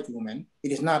white women,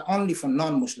 it is not only for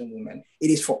non-Muslim women, it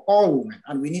is for all women.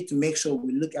 And we need to make sure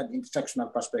we look at the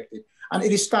intersectional perspective. And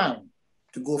it is time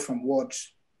to go from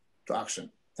words to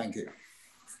action. Thank you.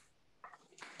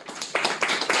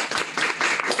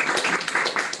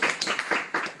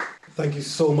 Thank you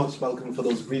so much, Malcolm, for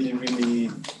those really,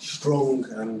 really strong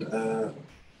and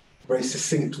very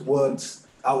succinct words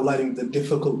outlining the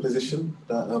difficult position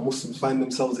that Muslims find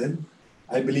themselves in.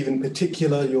 I believe in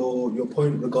particular your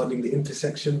point regarding the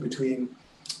intersection between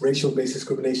racial-based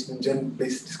discrimination and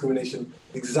gender-based discrimination,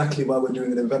 exactly why we're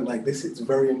doing an event like this. It's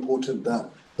very important that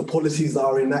the policies that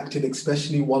are enacted,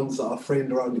 especially ones that are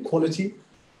framed around equality,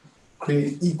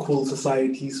 create equal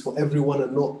societies for everyone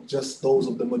and not just those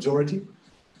of the majority.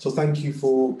 So thank you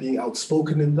for being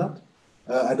outspoken in that.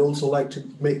 I'd also like to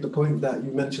make the point that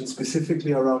you mentioned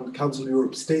specifically around Council of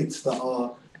Europe states that are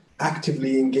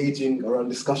actively engaging around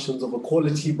discussions of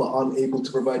equality but aren't able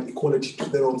to provide equality to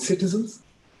their own citizens.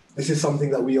 This is something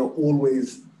that we are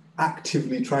always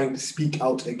actively trying to speak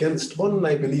out against. One, and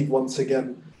I believe once again,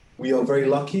 we are very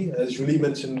lucky, as Julie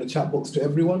mentioned in the chat box to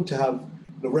everyone, to have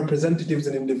the representatives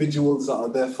and individuals that are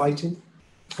there fighting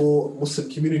for Muslim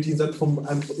communities and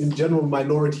in general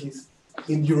minorities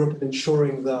in Europe,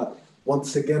 ensuring that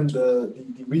once again the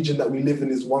region that we live in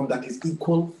is one that is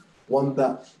equal, one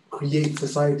that creates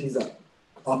societies that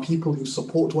are people who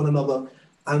support one another,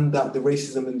 and that the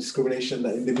racism and discrimination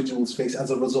that individuals face as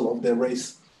a result of their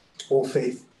race or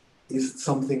faith is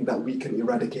something that we can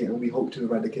eradicate and we hope to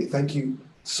eradicate. Thank you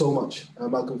so much,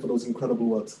 Malcolm, for those incredible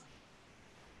words.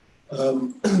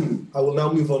 I will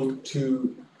now move on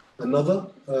to another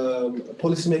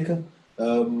policymaker.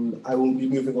 I will be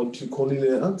moving on to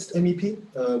Cornelia Ernst, MEP,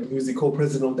 who is the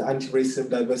co-president of the Anti-Racism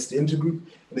Diversity Intergroup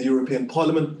in the European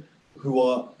Parliament, who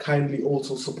are kindly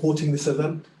also supporting this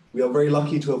event. We are very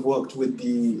lucky to have worked with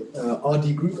the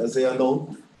RD group, as they are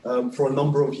known, for a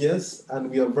number of years, and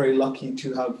we are very lucky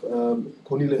to have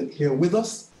Cornelia here with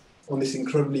us on this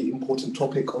incredibly important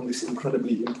topic, on this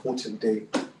incredibly important day.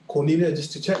 Cornelia,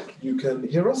 just to check, you can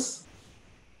hear us?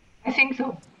 I think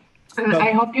so.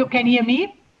 I hope you can hear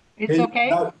me. It's okay?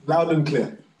 Loud and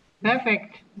clear.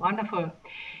 Perfect. Wonderful.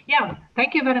 Yeah,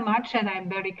 thank you very much. And I'm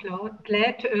very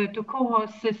glad to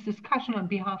co-host this discussion on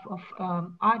behalf of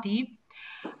RD.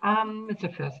 It's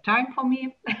the first time for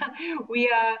me. We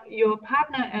are your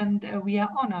partner, and we are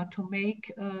honored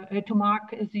to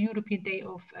mark the European Day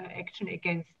of Action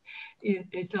Against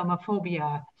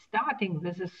Islamophobia. Starting,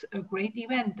 this is a great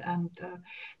event, and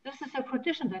this is a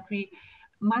tradition that we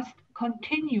must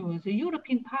continue. The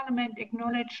European Parliament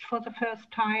acknowledged for the first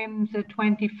time the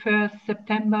 21st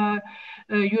September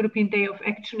European Day of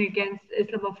Action Against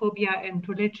Islamophobia and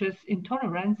Religious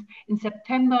Intolerance in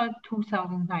September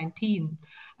 2019.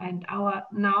 And our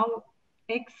now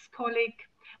ex-colleague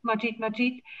Majid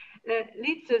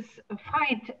leads this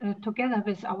fight together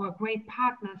with our great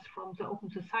partners from the Open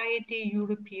Society,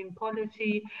 European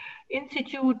Policy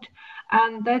Institute,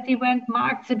 and that event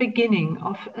marks the beginning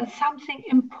of something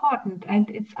important, and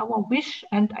it's our wish,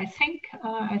 and I think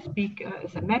I speak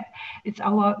as a MEP, it's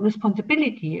our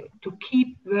responsibility to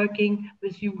keep working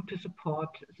with you to support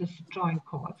this joint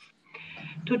cause.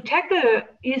 To tackle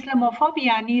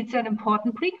Islamophobia needs an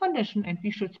important precondition, and we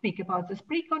should speak about this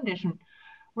precondition.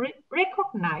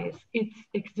 Recognize its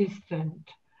existence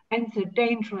and the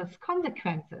dangerous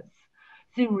consequences.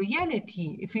 The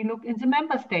reality, if we look in the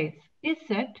member states, is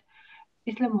that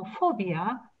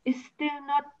Islamophobia is still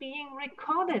not being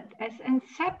recorded as a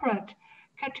separate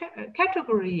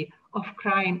category of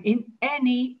crime in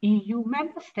any EU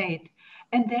member state.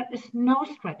 And there is no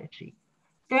strategy,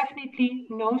 definitely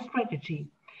no strategy.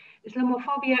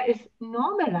 Islamophobia is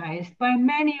normalized by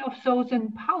many of those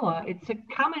in power. It's a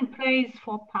commonplace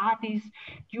for parties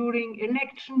during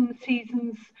election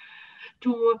seasons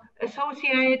to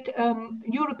associate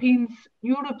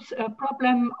Europe's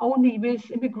problem only with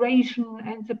immigration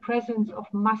and the presence of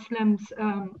Muslims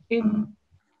in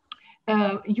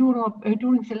Europe.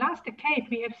 During the last decade,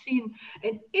 we have seen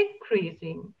an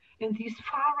increasing in these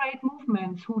far-right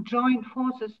movements who joined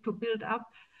forces to build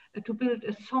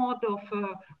a sort of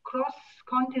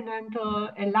cross-continental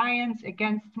alliance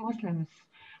against Muslims.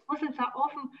 Muslims are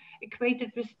often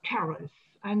equated with terrorists,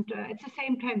 and at the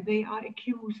same time they are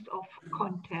accused of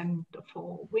contempt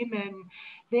for women.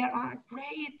 There are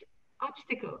great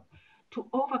obstacles to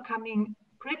overcoming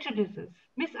prejudices,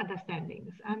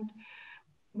 misunderstandings, and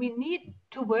we need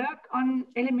to work on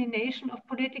elimination of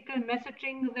political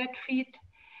messaging that feed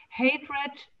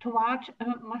hatred toward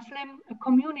Muslim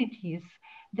communities.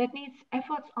 That needs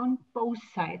efforts on both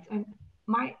sides. And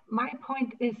my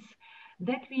point is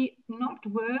that we not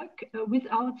work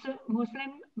without the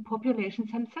Muslim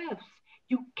populations themselves.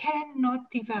 You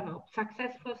cannot develop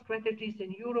successful strategies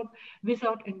in Europe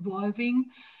without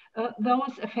involving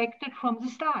those affected from the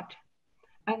start.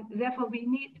 And therefore we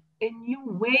need a new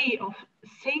way of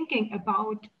thinking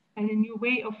about and a new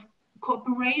way of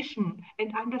cooperation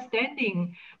and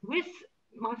understanding with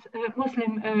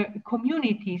Muslim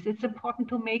communities, it's important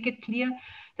to make it clear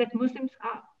that Muslims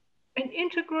are an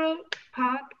integral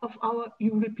part of our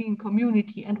European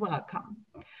community and welcome.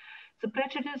 The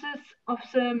prejudices of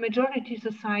the majority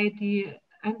society,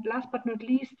 and last but not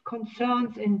least,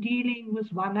 concerns in dealing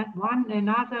with one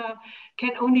another,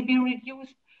 can only be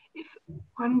reduced if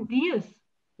one deals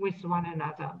with one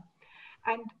another.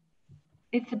 And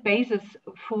it's a basis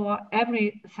for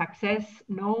every success,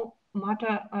 no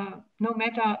matter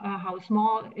how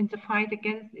small, in the fight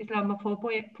against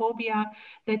Islamophobia,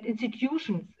 that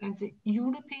institutions and the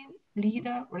European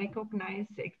leader recognize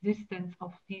the existence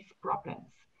of these problems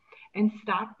and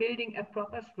start building a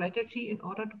proper strategy in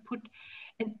order to put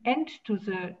an end to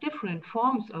the different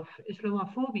forms of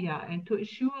Islamophobia and to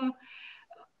assure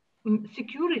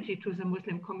security to the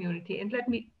Muslim community. And let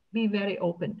me be very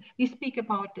open. We speak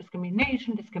about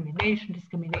discrimination,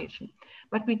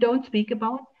 but we don't speak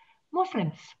about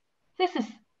Muslims. This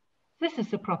is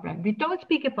the problem. We don't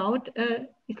speak about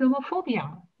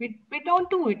Islamophobia. We don't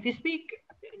do it. We speak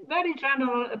very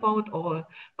general about all,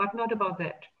 but not about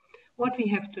that. What we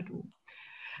have to do.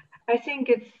 I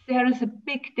think there is a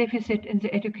big deficit in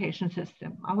the education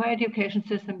system. Our education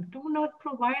system do not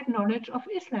provide knowledge of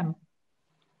Islam.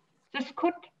 This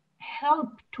could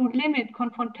help to limit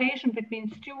confrontation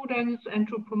between students and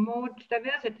to promote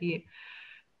diversity.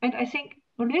 And I think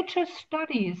religious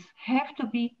studies have to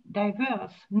be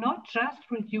diverse, not just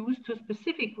reduced to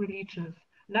specific religions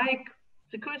like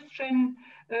the Christian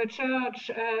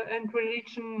church and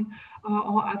religion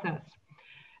or others.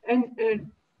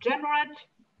 And general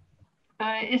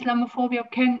Islamophobia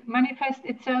can manifest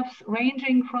itself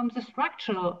ranging from the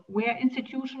structural, where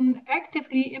institutions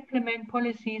actively implement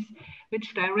policies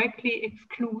which directly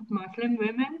exclude Muslim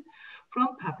women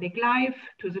from public life,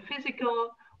 to the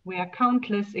physical, where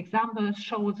countless examples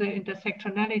show the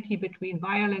intersectionality between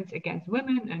violence against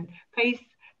women and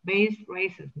faith-based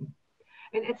racism.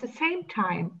 And at the same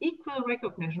time, equal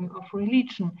recognition of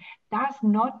religion does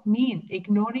not mean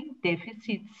ignoring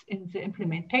deficits in the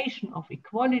implementation of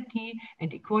equality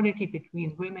and equality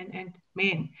between women and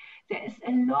men. There is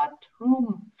a lot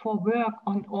room for work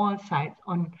on all sides,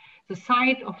 on the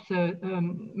side of the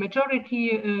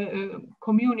majority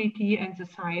community and the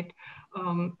side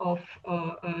of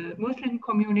Muslim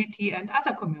community and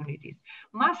other communities.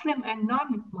 Muslim and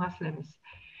non-Muslims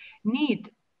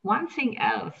need one thing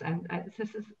else, and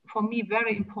this is for me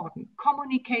very important: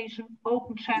 communication,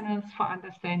 open channels for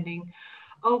understanding,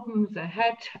 open the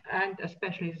head and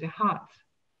especially the hearts.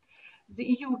 The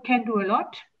EU can do a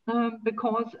lot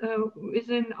because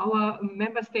within our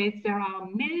member states there are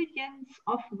millions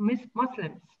of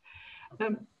Muslims,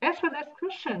 as well as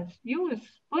Christians, Jews,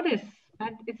 Buddhists.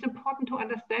 And it's important to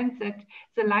understand that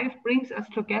the life brings us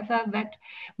together, that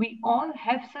we all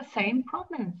have the same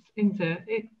problems in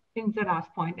the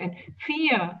last point, and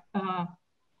fear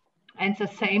and the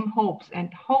same hopes.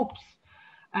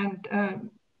 And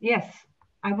yes,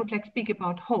 I would like to speak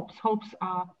about hopes. Hopes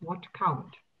are what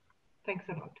count. Thanks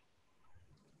a lot.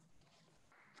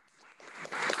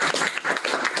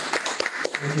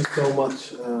 Thank you so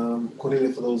much,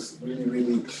 Cornelia, for those really,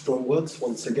 really strong words.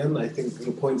 Once again, I think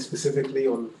your point specifically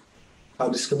on how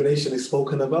discrimination is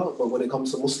spoken about, but when it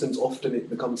comes to Muslims, often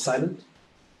it becomes silent.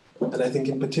 And I think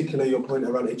in particular your point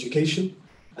around education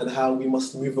and how we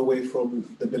must move away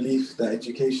from the belief that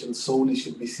education solely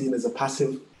should be seen as a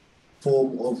passive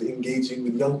form of engaging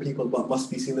with young people, but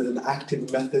must be seen as an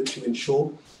active method to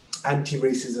ensure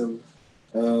anti-racism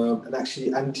and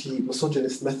actually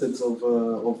anti-misogynist methods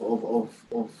of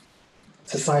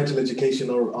societal education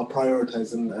are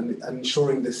prioritized, and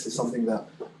ensuring this is something that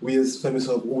we as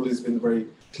FEMYSO have always been very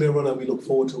clear on, and we look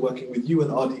forward to working with you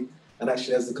and Adi. And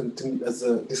actually, as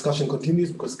the discussion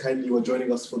continues, because kindly you are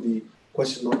joining us for the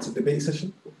question and answer debate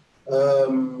session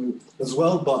as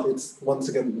well. But it's once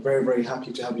again very, very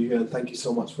happy to have you here, and thank you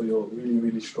so much for your really,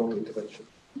 really strong intervention.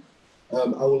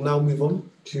 I will now move on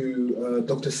to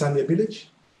Dr. Sanya Bilic,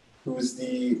 who is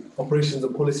the Operations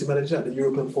and Policy Manager at the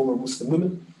European Forum of Muslim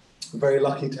Women. I'm very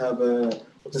lucky to have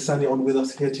Dr. Sanya on with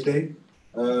us here today,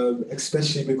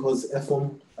 especially because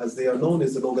FOM, as they are known,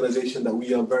 is an organization that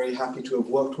we are very happy to have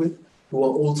worked with, who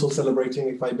are also celebrating,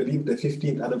 if I believe, their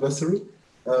 15th anniversary.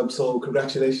 So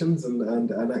congratulations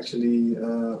and actually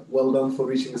well done for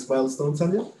reaching this milestone,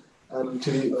 Sanya, and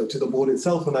to the board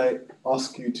itself. And I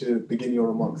ask you to begin your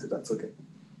remarks, if that's okay.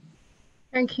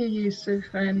 Thank you, Yusuf,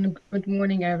 and good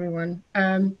morning, everyone.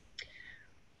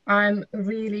 I'm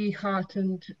really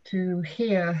heartened to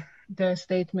hear the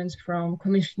statements from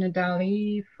Commissioner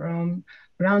Dalli, from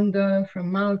Brando,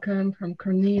 from Malcolm, from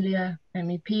Cornelia,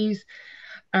 MEPs,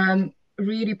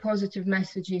 really positive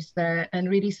messages there, and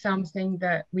really something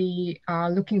that we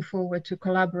are looking forward to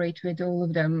collaborate with all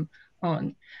of them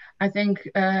on. I think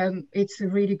it's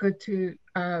really good to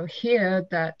hear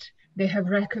that they have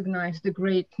recognized the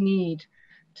great need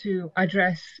to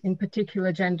address, in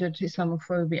particular, gendered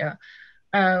Islamophobia,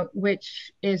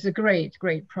 which is a great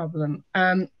problem.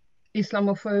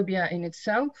 Islamophobia in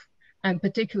itself, and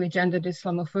particularly gendered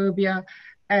Islamophobia,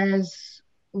 as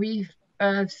we've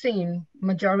seen,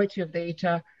 majority of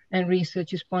data and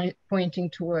research is pointing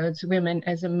towards women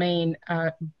as a main,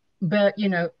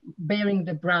 bearing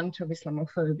the brunt of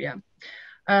Islamophobia.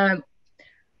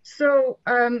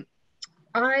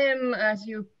 I am, as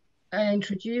you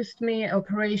introduced me,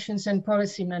 Operations and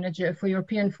Policy Manager for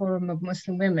European Forum of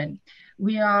Muslim Women.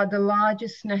 We are the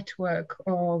largest network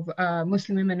of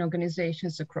Muslim women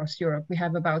organizations across Europe. We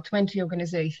have about 20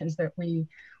 organizations that we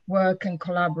work and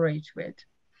collaborate with.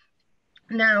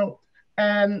 Now,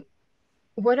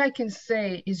 what I can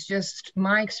say is just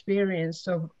my experience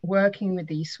of working with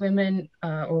these women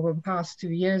over the past 2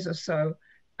 years or so,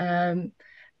 and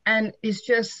it's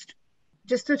just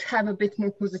to have a bit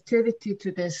more positivity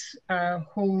to this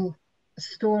whole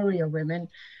story of women.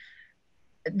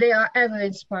 They are ever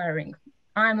inspiring.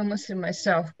 I'm a Muslim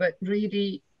myself, but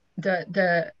really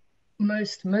the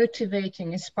most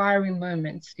motivating, inspiring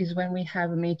moments is when we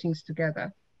have meetings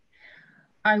together.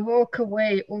 I walk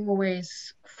away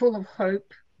always full of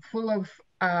hope, full of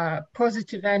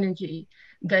positive energy,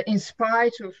 that in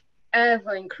spite of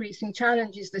ever increasing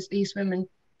challenges that these women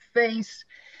face,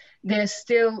 they're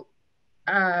still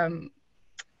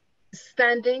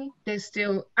standing, they're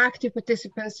still active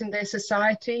participants in their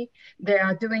society. They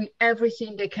are doing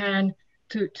everything they can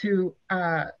to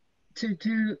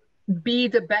be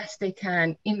the best they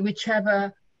can in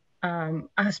whichever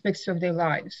aspects of their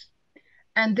lives.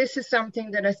 And this is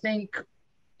something that I think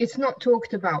it's not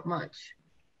talked about much.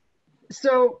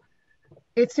 So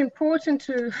it's important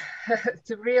to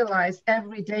realize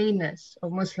everydayness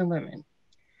of Muslim women.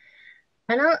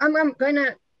 And I'm going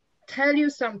to tell you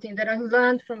something that I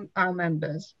learned from our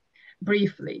members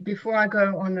briefly before I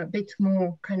go on a bit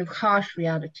more kind of harsh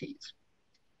realities.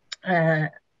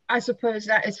 I suppose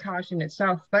that is harsh in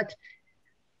itself, but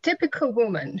typical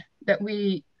woman that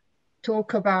we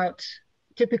talk about,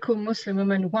 typical Muslim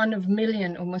woman, 1 of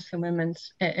million of Muslim women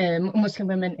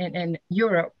in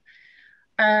Europe,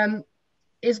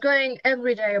 is going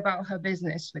every day about her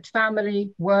business with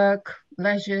family, work,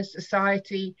 leisure,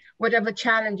 society, whatever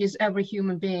challenges every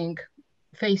human being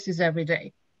faces every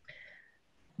day.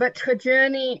 But her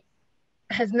journey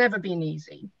has never been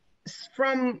easy.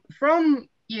 From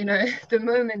the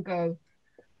moment go,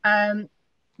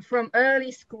 from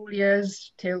early school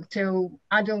years till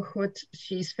adulthood,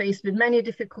 she's faced with many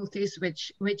difficulties,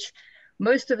 which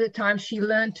most of the time she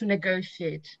learned to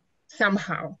negotiate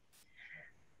somehow.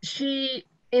 She,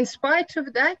 in spite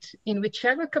of that, in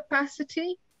whichever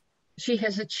capacity, she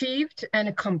has achieved and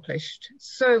accomplished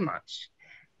so much.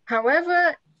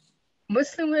 However,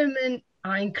 Muslim women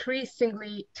are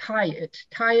increasingly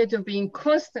tired of being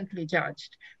constantly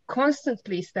judged,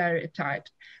 constantly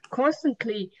stereotyped,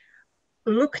 constantly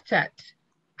looked at,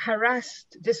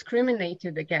 harassed,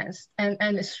 discriminated against,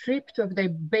 and stripped of their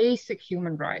basic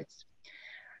human rights.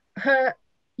 Her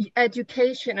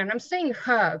education, and I'm saying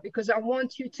her because I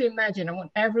want you to imagine, I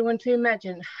want everyone to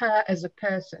imagine her as a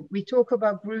person. We talk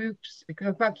about groups, we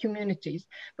talk about communities,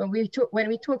 but when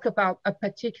we talk about a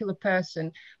particular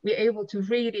person, we're able to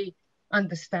really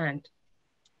understand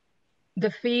the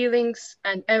feelings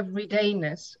and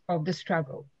everydayness of the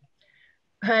struggle.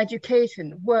 Her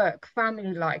education, work,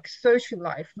 family life, social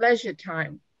life, leisure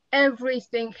time,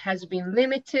 everything has been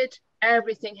limited,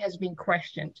 everything has been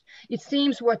questioned. It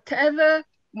seems whatever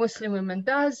Muslim woman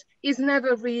does is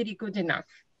never really good enough.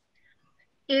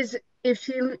 If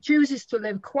she chooses to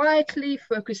live quietly,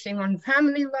 focusing on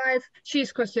family life,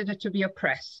 she's considered to be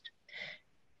oppressed.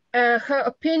 Her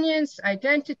opinions,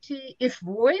 identity, if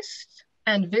voiced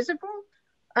and visible,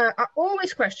 are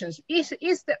always questions.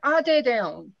 Are they their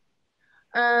own?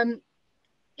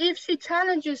 If she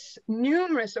challenges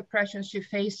numerous oppressions she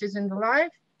faces in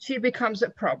life, she becomes a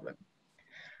problem.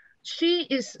 She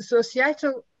is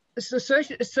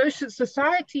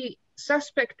society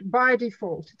suspect by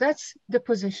default. That's the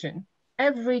position,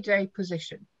 everyday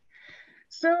position.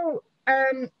 So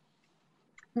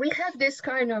we have this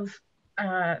kind of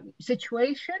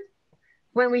situation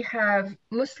when we have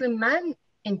Muslim men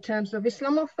in terms of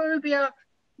Islamophobia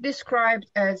described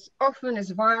as often as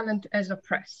violent as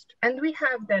oppressed. And we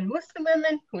have then Muslim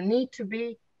women who need to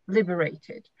be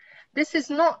liberated. This is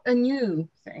not a new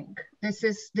thing. This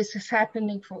has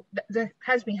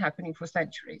been happening for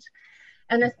centuries.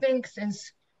 And I think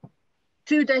since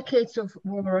 2 decades of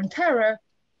war on terror,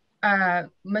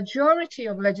 majority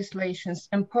of legislations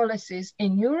and policies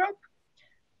in Europe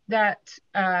that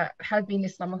have been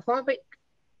Islamophobic,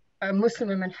 Muslim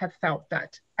women have felt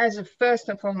that as a first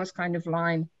and foremost kind of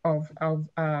line of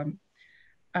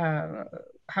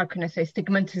how can I say,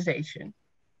 stigmatization.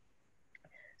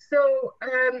 So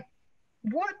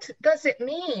what does it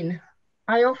mean?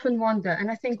 I often wonder, and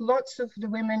I think lots of the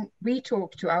women we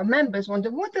talk to, our members, wonder,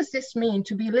 what does this mean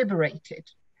to be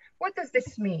liberated? What does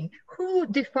this mean? Who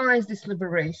defines this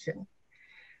liberation?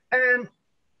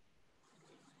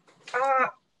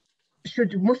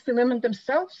 Should Muslim women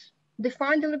themselves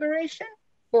define the liberation,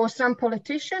 or some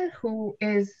politician who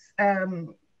is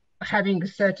having a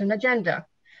certain agenda?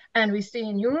 And we see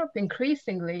in Europe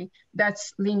increasingly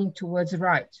that's leaning towards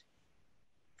right.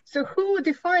 So who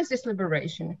defines this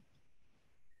liberation?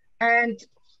 And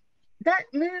that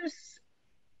moves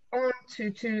on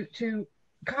to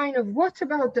kind of, what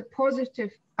about the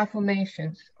positive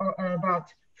affirmations or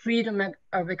about freedom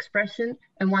of expression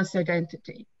and one's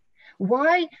identity?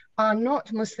 Why are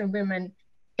not Muslim women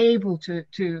able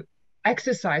to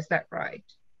exercise that right?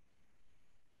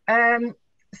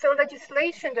 So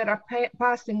legislation that are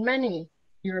passed in many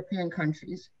European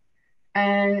countries,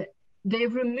 they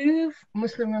remove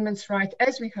Muslim women's right,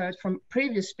 as we heard from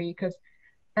previous speakers,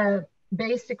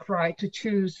 basic right to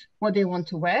choose what they want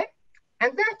to wear.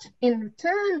 And that in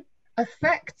return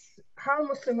affects how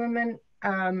Muslim women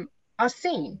are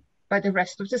seen by the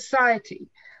rest of society,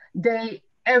 their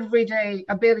everyday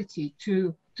ability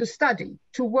to study,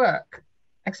 to work,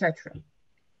 etc.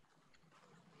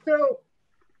 So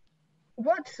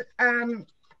what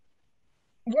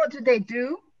do they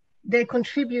do? They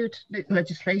contribute the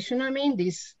legislation,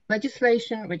 this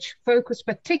legislation which focus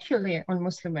particularly on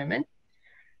Muslim women,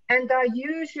 and are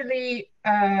usually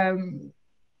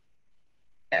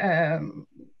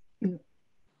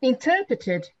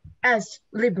interpreted as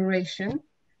liberation,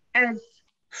 as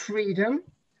freedom,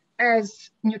 as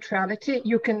neutrality.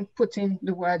 You can put in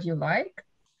the word you like.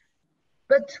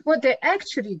 But what they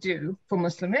actually do for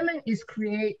Muslim women is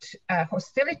create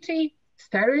hostility,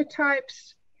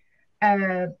 stereotypes,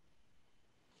 and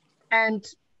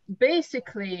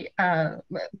basically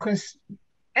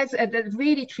as a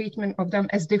really treatment of them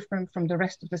as different from the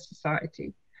rest of the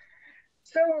society.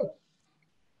 So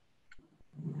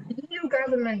EU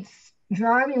governments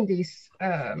driving these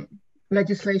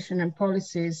legislation and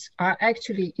policies are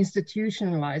actually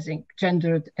institutionalizing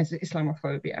gendered as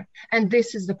Islamophobia. And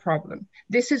this is the problem.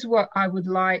 This is what I would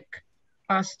like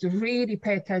us to really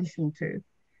pay attention to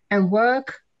and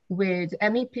work with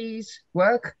MEPs,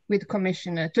 work with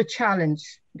Commissioner to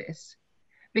challenge this,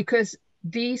 because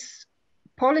these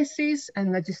policies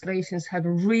and legislations have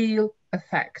real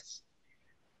effects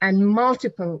and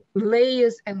multiple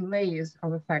layers and layers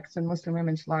of effects on Muslim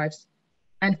women's lives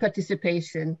and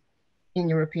participation in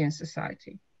European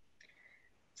society.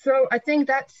 So I think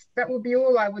that would be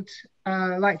all I would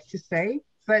like to say,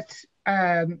 but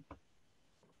I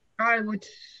would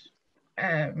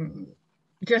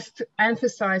just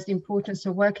emphasize the importance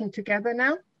of working together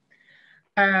now.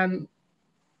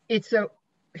 It's a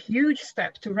huge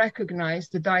step to recognize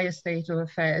the dire state of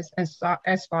affairs as far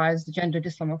as the gender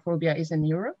Islamophobia is in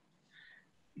Europe.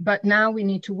 But now we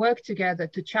need to work together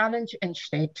to challenge and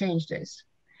change this.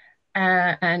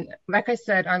 And like I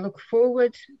said, I look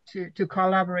forward to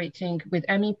collaborating with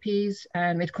MEPs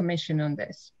and with Commission on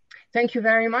this. Thank you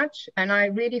very much. And I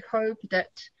really hope that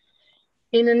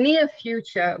in the near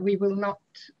future, we will not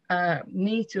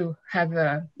need to have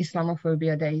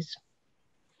Islamophobia days.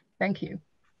 Thank you.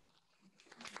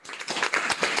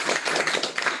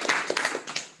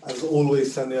 As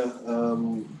always,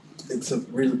 Sanya, it's a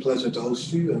real pleasure to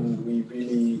host you, and we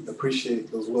really appreciate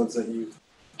those words that you've,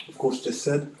 of course, just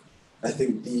said. I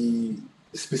think the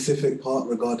specific part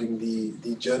regarding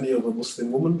the journey of a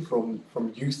Muslim woman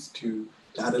from youth to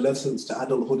adolescence to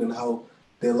adulthood and how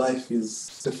their life is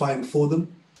defined for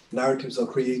them, narratives are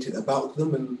created about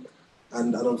them,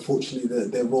 and unfortunately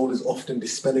their role is often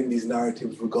dispelling these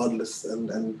narratives regardless,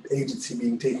 and agency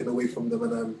being taken away from them.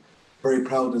 And I'm very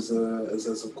proud as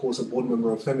of course a board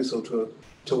member of FEMYSO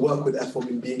to work with FOM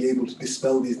in being able to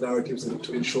dispel these narratives and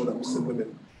to ensure that Muslim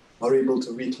women are able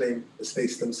to reclaim the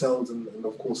space themselves and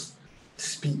of course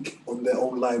speak on their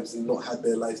own lives and not have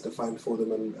their lives defined for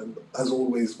them. And as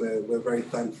always, we're very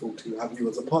thankful to have you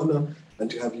as a partner and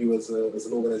to have you as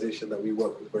an organization that we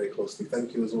work with very closely.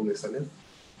 Thank you as always, Sanya.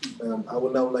 I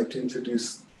would now like to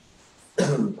introduce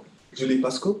Julie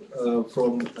Pasco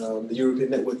from the European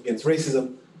Network Against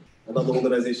Racism, another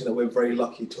organization that we're very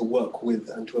lucky to work with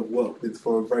and to have worked with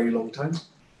for a very long time.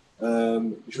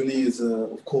 Julie is,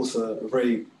 of course, a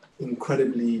very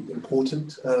incredibly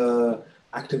important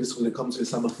activist when it comes to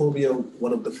Islamophobia,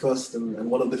 one of the first and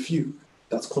one of the few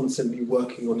that's constantly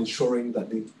working on ensuring that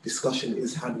the discussion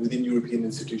is had within European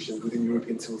institutions, within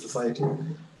European civil society.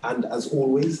 And as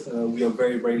always, we are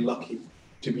very, very lucky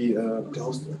to be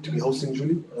hosting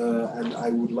Julie. And I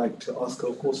would like to ask her,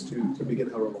 of course, to begin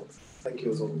her remarks. Thank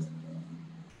you as always.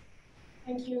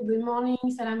 Thank you. Good morning.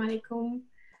 Salam alaikum.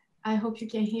 I hope you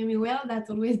can hear me well. That's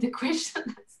always the question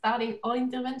starting all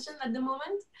intervention at the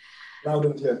moment. Loud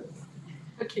and clear.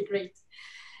 Okay, great.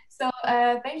 So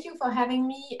thank you for having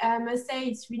me. I must say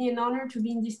it's really an honor to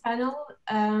be in this panel.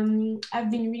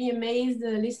 I've been really amazed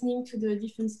listening to the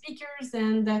different speakers,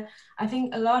 and I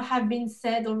think a lot have been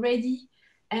said already.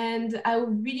 And I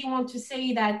really want to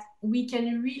say that we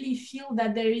can really feel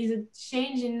that there is a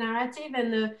change in narrative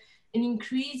and an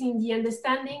increase in the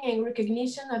understanding and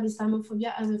recognition of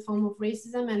Islamophobia as a form of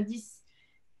racism. And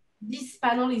this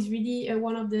panel is really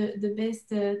one of the best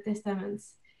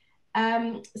testaments.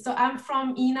 So I'm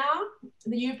from INA,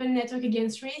 the European Network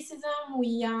Against Racism.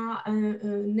 We are a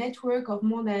network of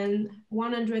more than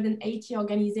 180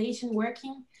 organizations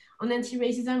working on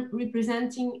anti-racism,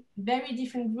 representing very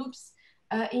different groups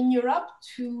in Europe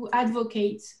to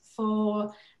advocate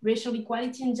for racial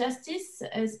equality and justice,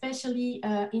 especially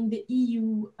in the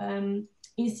EU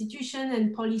institution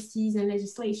and policies and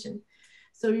legislation.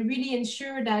 So we really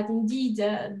ensure that indeed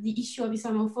the issue of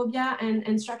Islamophobia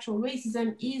and structural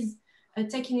racism is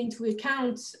taken into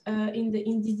account in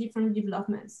these different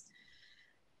developments.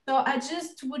 So I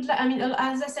just would,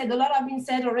 as I said, a lot have been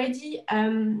said already.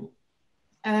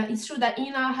 It's true that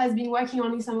INA has been working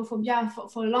on Islamophobia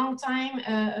for a long time.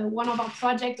 One of our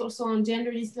projects also on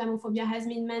gender Islamophobia has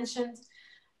been mentioned.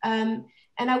 And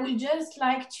I would just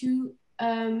like to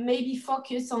maybe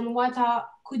focus on what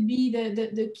could be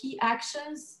the key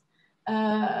actions,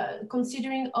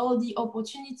 considering all the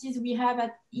opportunities we have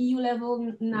at EU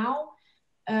level now,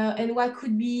 and what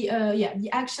could be the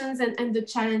actions and the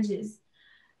challenges.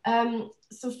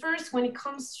 So first, when it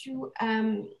comes to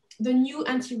the new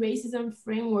anti-racism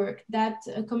framework that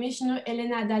Commissioner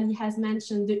Elena Dali has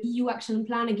mentioned, the EU Action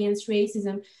Plan Against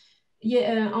Racism,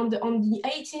 on the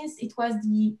 18th, it was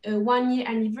the 1-year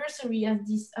anniversary of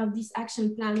this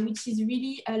action plan, which is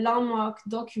really a landmark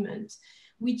document,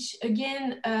 which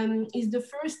again is the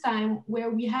first time where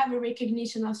we have a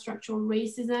recognition of structural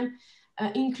racism,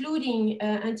 including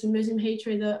anti-Muslim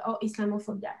hatred or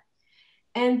Islamophobia.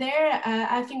 And there,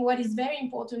 I think what is very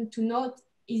important to note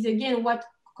is again what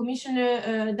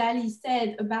Commissioner Dali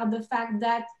said about the fact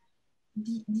that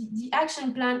the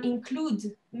action plan includes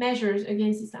measures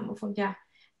against Islamophobia,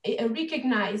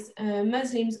 recognize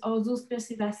Muslims or those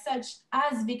perceived as such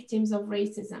as victims of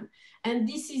racism. And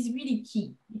this is really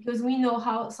key because we know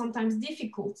how sometimes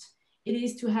difficult it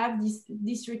is to have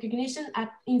this recognition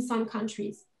in some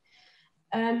countries.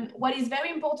 What is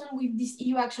very important with this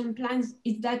EU action plan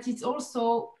is that it's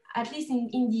also, at least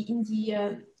in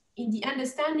the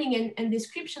understanding and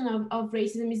description of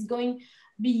racism, is going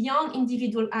beyond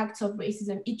individual acts of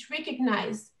racism. It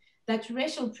recognizes that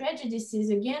racial prejudices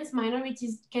against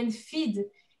minorities can feed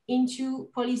into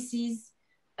policies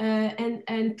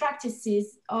and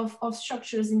practices of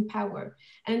structures in power.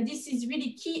 And this is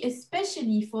really key,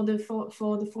 especially for the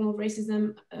form of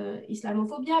racism,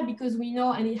 Islamophobia, because we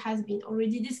know, and it has been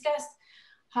already discussed,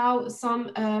 how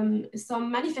some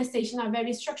manifestations are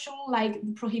very structural, like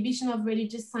the prohibition of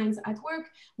religious signs at work.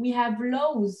 We have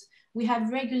laws, we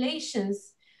have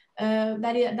regulations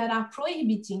that are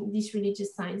prohibiting these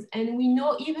religious signs. And we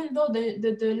know, even though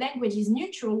the language is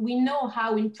neutral, we know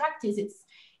how in practice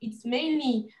it's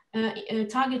mainly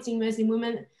targeting Muslim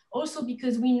women, also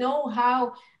because we know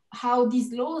how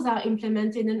these laws are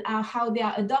implemented and how they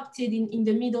are adopted in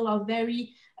the middle of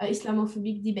very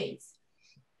Islamophobic debates.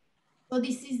 So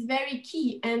this is very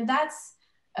key, and that's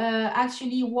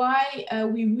actually why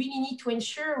we really need to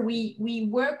ensure we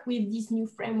work with this new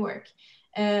framework,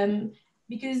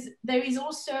 because there is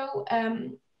also,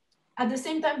 at the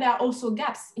same time, there are also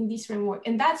gaps in this framework,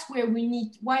 and that's where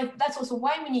that's also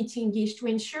why we need to engage to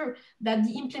ensure that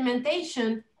the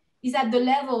implementation is at the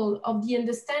level of the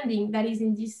understanding that is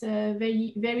in this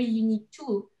very, very unique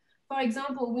tool. For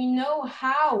example, we know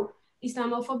how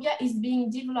Islamophobia is being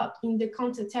developed in the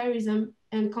counterterrorism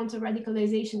and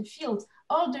counter-radicalization fields.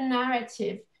 All the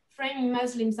narrative framing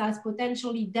Muslims as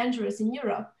potentially dangerous in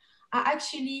Europe are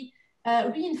actually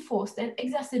reinforced and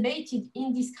exacerbated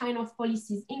in these kind of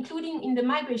policies, including in the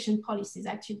migration policies,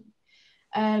 actually.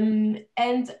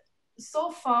 And so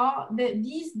far,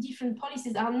 these different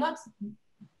policies are not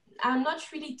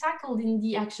really tackled in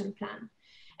the action plan.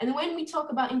 And when we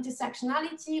talk about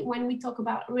intersectionality, when we talk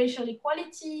about racial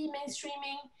equality,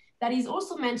 mainstreaming, that is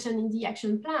also mentioned in the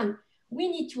action plan, we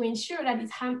need to ensure that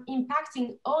it's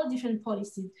impacting all different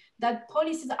policies, that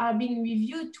policies are being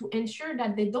reviewed to ensure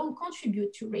that they don't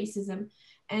contribute to racism.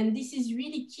 And this is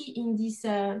really key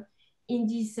in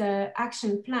this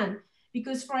action plan.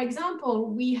 Because, for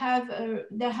example, we have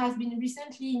there has been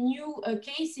recently new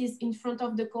cases in front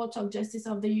of the Court of Justice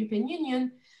of the European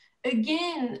Union,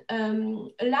 again,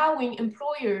 allowing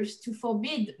employers to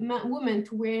forbid women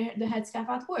to wear the headscarf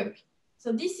at work.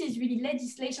 So this is really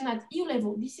legislation at EU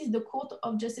level. This is the Court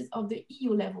of Justice of the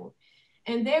EU level.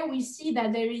 And there we see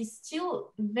that there is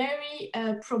still very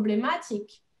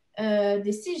problematic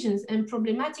decisions and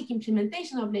problematic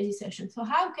implementation of legislation. So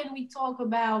how can we talk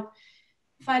about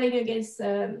fighting against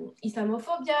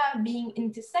Islamophobia, being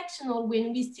intersectional,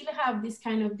 when we still have this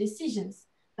kind of decisions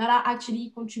that are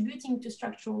actually contributing to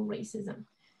structural racism?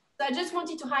 So I just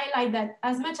wanted to highlight that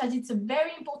as much as it's a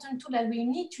very important tool that we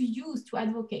need to use to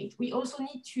advocate, we also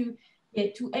need to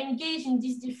engage in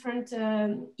these different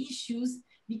issues,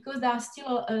 because there are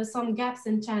still some gaps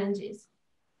and challenges.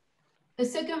 The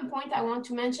second point I want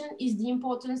to mention is the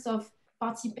importance of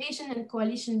participation and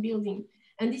coalition building.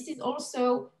 And this is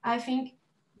also, I think,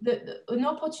 an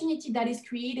opportunity that is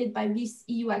created by this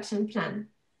EU action plan.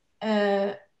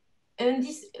 And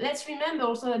this, let's remember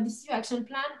also that this EU action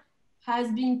plan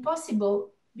has been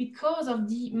possible because of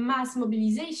the mass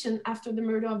mobilization after the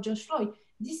murder of George Floyd.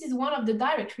 This is one of the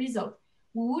direct results.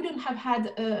 We wouldn't have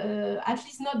had, at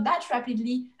least not that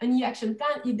rapidly, a new action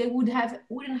plan if there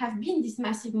wouldn't have been this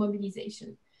massive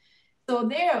mobilization. So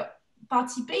their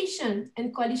participation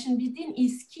and coalition building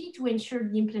is key to ensure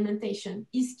the implementation.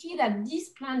 It's key that this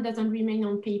plan doesn't remain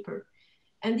on paper.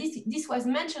 And this was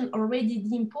mentioned already,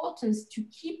 the importance to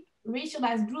keep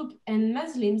racialized groups and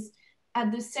Muslims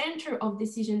at the center of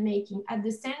decision-making, at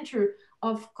the center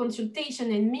of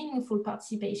consultation and meaningful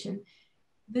participation.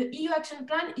 The EU action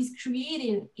plan is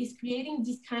creating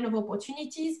these kind of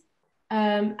opportunities.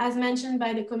 As mentioned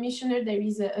by the commissioner, there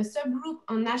is a subgroup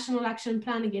on national action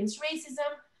plan against racism,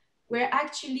 where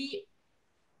actually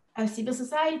civil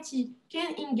society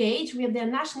can engage with their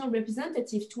national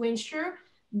representatives to ensure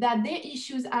that their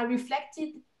issues are reflected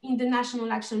in the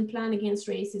national action plan against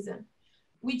racism,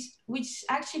 which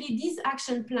actually this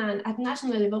action plan at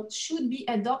national level should be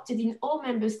adopted in all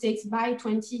member states by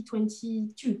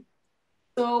 2022.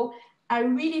 So I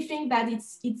really think that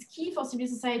it's key for civil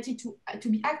society to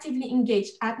be actively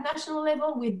engaged at national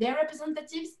level with their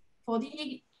representatives for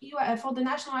the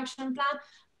national action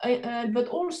plan, but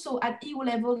also at EU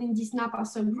level in this NAPA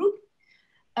subgroup.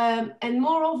 And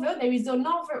moreover, there is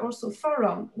another also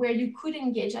forum where you could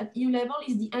engage at EU level,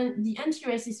 is the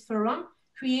anti-racist forum,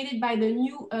 created by the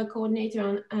new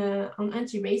coordinator on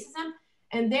anti-racism.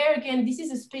 And there again, this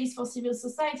is a space for civil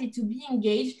society to be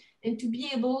engaged and to be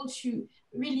able to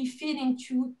really fit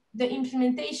into the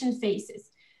implementation phases.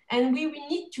 And we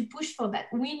need to push for that.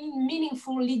 We need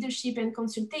meaningful leadership and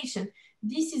consultation.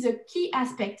 This is a key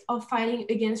aspect of fighting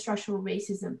against structural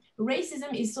racism.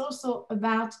 Racism is also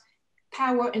about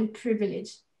power and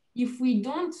privilege. If we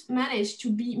don't manage to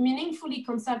be meaningfully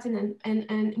consulted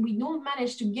and we don't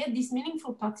manage to get this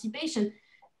meaningful participation,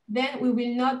 then we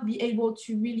will not be able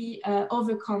to really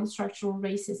overcome structural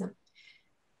racism.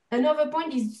 Another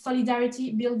point is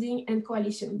solidarity, building, and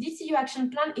coalition. This EU action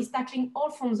plan is tackling all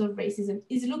forms of racism,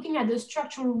 is looking at the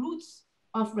structural roots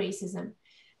of racism.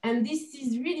 And this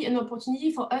is really an opportunity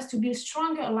for us to build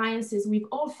stronger alliances with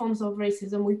all forms of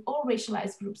racism, with all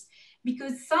racialized groups,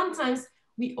 because sometimes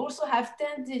we also have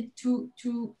tended to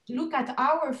look at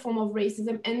our form of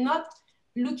racism and not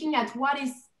looking at what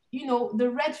is,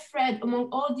 the red thread among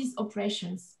all these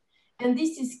oppressions. And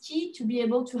this is key to be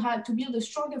able to build a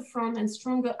stronger front and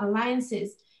stronger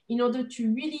alliances in order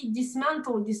to really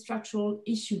dismantle these structural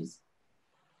issues.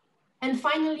 And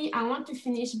finally, I want to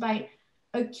finish by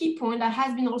a key point that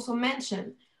has been also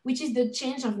mentioned, which is the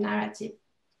change of narrative.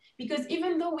 Because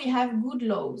even though we have good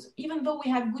laws, even though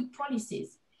we have good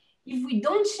policies, if we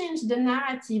don't change the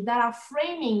narrative that are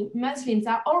framing Muslims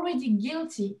are already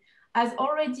guilty as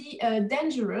already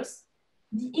dangerous,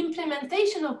 the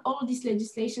implementation of all this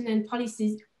legislation and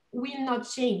policies will not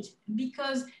change,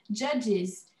 because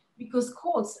judges, because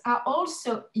courts are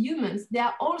also humans. They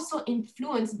are also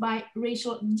influenced by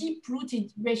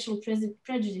deep-rooted racial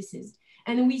prejudices.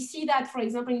 And we see that, for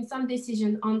example, in some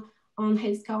decisions on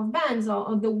headscarf bans, or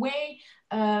on the way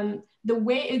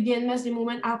again Muslim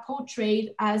women are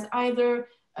portrayed as either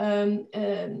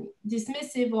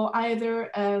dismissive or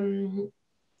either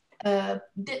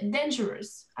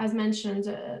dangerous, as mentioned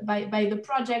by the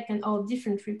project and all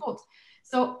different reports.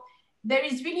 So there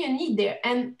is really a need there.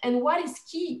 And what is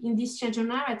key in this change of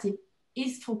narrative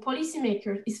is for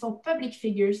policymakers, is for public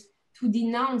figures to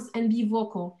denounce and be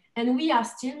vocal. And we are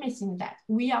still missing that.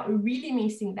 We are really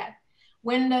missing that.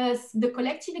 When the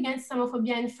collective against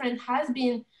Islamophobia in France has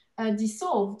been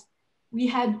dissolved, we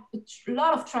had a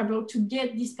lot of trouble to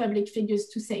get these public figures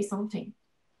to say something.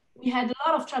 We had a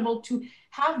lot of trouble to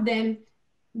have them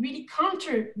really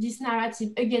counter this narrative,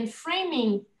 again,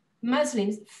 framing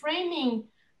Muslims, framing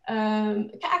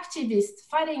activists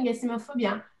fighting against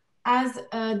Islamophobia as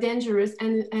dangerous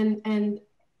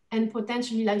and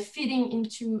potentially like feeding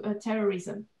into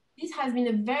terrorism. This has been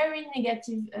a very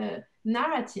negative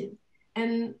narrative,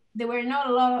 and there were not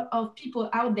a lot of people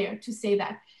out there to say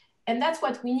that. And that's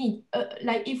what we need.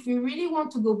 Like, if we really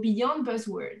want to go beyond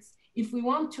buzzwords, if we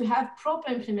want to have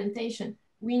proper implementation,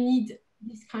 we need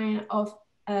this kind of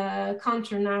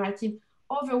counter narrative.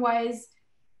 Otherwise,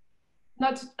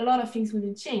 not a lot of things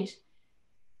will change.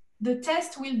 The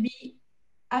test will be,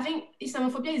 I think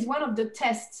Islamophobia is one of the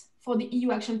tests for the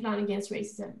EU Action Plan against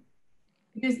racism.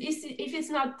 Because if it's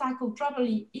not tackled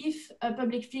properly, if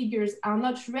public figures are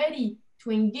not ready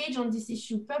to engage on this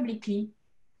issue publicly,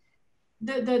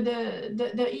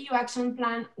 the EU Action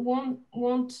Plan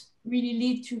won't really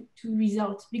lead to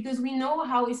results. Because we know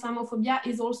how Islamophobia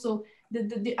is also,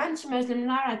 the anti-Muslim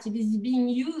narrative is being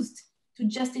used to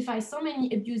justify so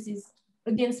many abuses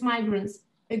against migrants,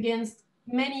 against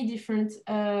many different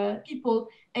people,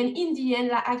 and in the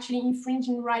end, are actually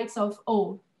infringing rights of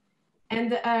all.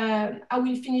 And I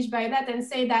will finish by that and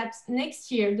say that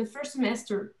next year, the first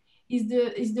semester, is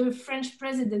the French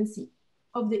presidency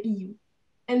of the EU.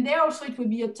 And there also it will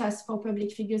be a test for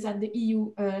public figures at the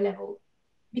EU level,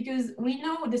 because we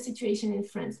know the situation in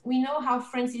France. We know how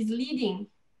France is leading.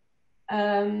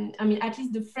 I mean, at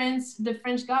least the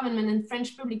French government and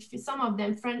French public, some of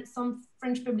them, some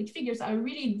French public figures are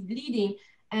really leading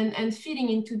and feeding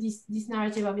into this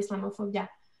narrative of Islamophobia.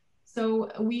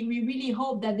 So we really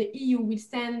hope that the EU will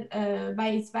stand by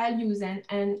its values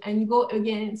and go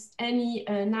against any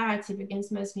narrative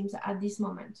against Muslims at this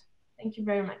moment. Thank you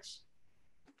very much.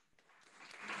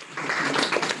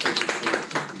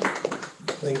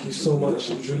 Thank you so much,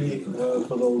 Julie,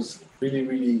 for those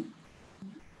really,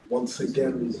 once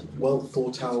again, well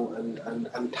thought out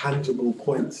and tangible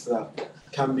points that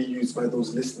can be used by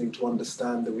those listening to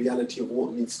understand the reality of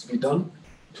what needs to be done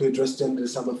to address gender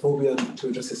Islamophobia and to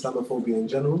address Islamophobia in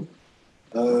general.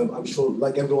 I'm sure,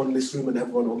 like everyone in this room and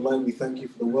everyone online, we thank you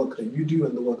for the work that you do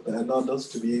and the work that ENA does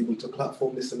to be able to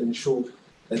platform this and ensure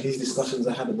that these discussions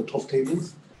are had at the top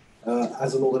tables.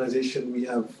 As an organization, we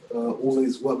have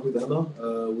always worked with ENA.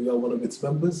 We are one of its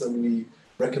members, and we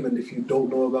recommend, if you don't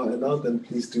know about ENA, then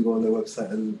please do go on their website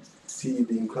and see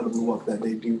the incredible work that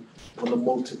they do on a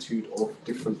multitude of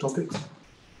different topics.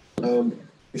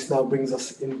 This now brings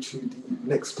us into the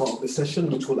next part of the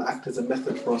session, which will act as a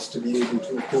method for us to be able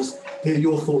to, of course, hear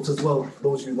your thoughts as well,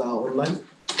 those of you that are online.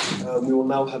 We will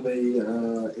now have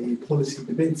a policy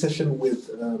debate session with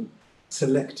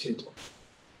selected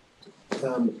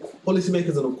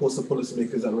policymakers and, of course, the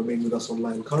policymakers that remain with us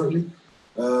online currently.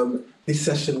 This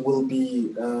session will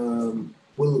be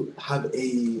will have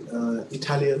a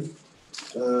Italian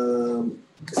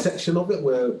section of it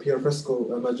where Pierfresco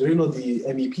Maggiorino, the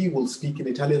MEP, will speak in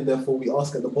Italian. Therefore, we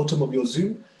ask at the bottom of your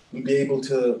Zoom, you'll be able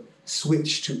to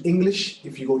switch to English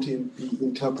if you go to the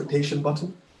interpretation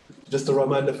button. Just a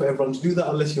reminder for everyone to do that,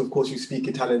 unless you, of course, you speak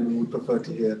Italian and would prefer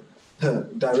to hear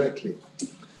directly.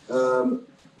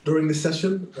 During this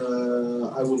session,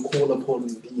 I will call upon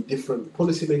the different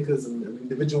policymakers and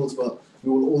individuals, but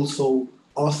we will also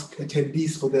ask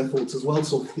attendees for their thoughts as well.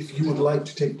 So if you would like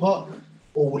to take part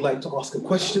or would like to ask a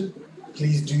question,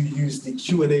 please do use the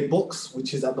Q&A box,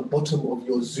 which is at the bottom of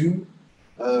your Zoom,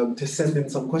 to send in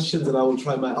some questions, and I will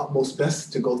try my utmost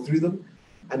best to go through them.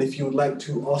 And if you would like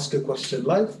to ask a question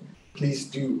live, please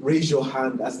do raise your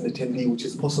hand as an attendee, which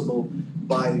is possible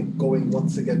by going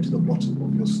once again to the bottom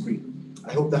of your screen.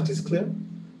 I hope that is clear.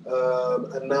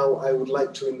 And now I would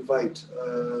like to invite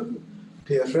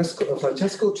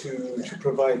Francesco to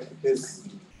provide his...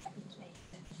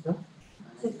 Yeah?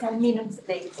 10 minutes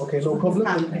late. Okay, no problem.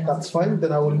 That's fine.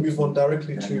 Then I will move on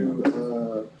directly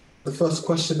to the first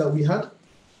question that we had,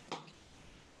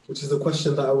 which is a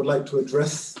question that I would like to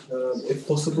address, if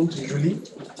possible, to Julie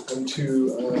and to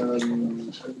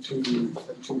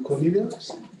Cornelia,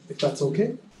 if that's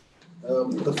okay.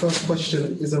 The first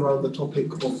question is around the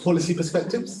topic of policy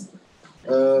perspectives.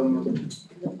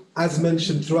 As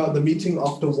mentioned throughout the meeting,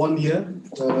 after 1 year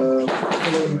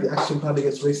following the Action Plan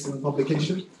Against Racism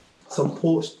publication, some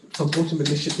Symposium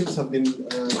initiatives have been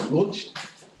launched.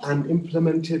 and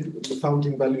implemented the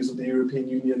founding values of the European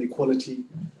Union, equality,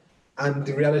 and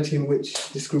the reality in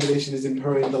which discrimination is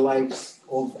impairing the lives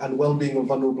of and well-being of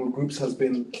vulnerable groups has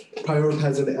been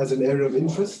prioritized as an area of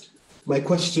interest. My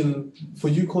question for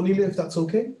you, Cornelia, if that's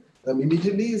okay,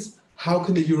 immediately is, how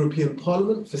can the European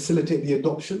Parliament facilitate the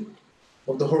adoption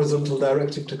of the horizontal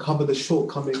directive to cover the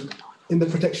shortcoming in the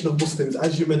protection of Muslims?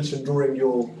 As you mentioned during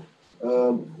your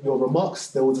remarks,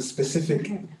 there was a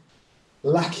specific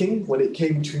lacking when it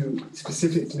came to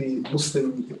specifically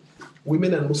Muslim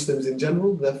women and Muslims in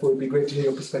general. Therefore, it'd be great to hear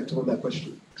your perspective on that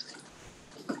question.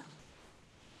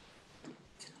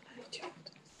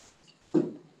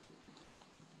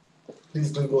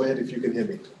 Please do go ahead if you can hear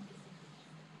me.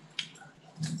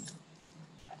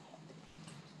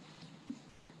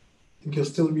 I think you're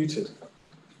still muted.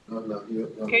 Oh, no,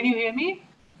 Can you hear me?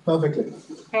 Perfectly.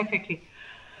 Perfectly.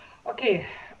 Okay.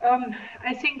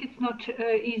 I think it's not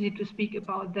easy to speak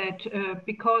about that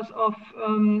because of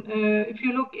if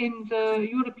you look in the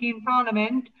European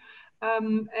Parliament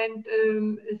and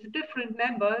the different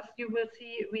members, you will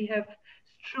see we have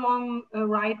strong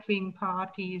right-wing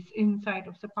parties inside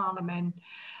of the Parliament.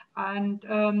 And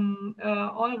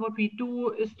all what we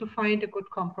do is to find a good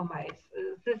compromise.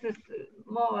 This is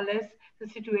more or less the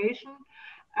situation.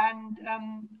 And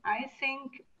I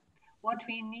think what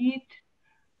we need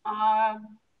are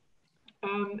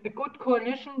a good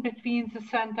coalition between the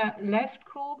center-left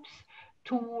groups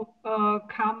to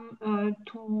come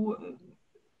to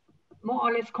more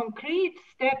or less concrete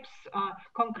steps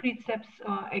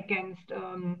against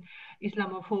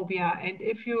Islamophobia. And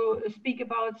if you speak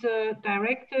about the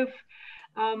directive,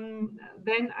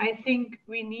 then I think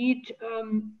we need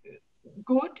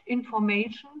good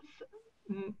informations,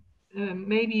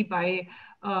 maybe by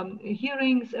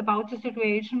hearings about the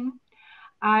situation,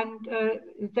 and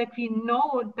that we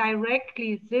know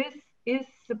directly this is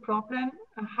the problem,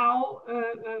 how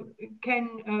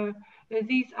can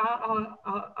these are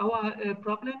our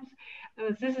problems.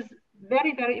 This is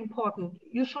very, very important.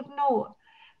 You should know,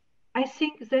 I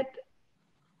think that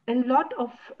a lot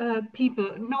of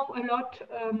people know a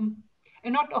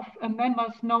lot of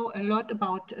members know a lot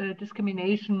about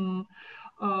discrimination,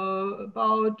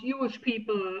 about Jewish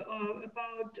people,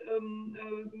 about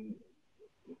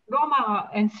Roma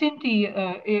and Sinti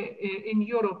in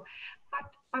Europe,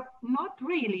 but not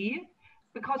really,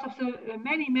 because of the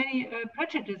many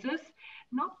prejudices.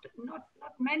 Not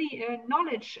many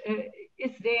knowledge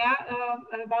is there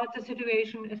about the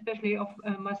situation, especially of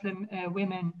Muslim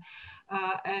women,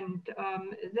 and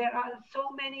there are so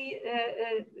many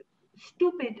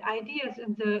stupid ideas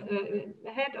in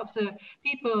the head of the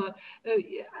people.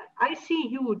 I see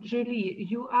you, Julie.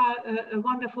 You are a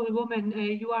wonderful woman.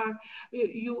 You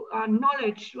are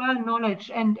knowledge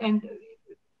and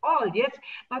all, yes.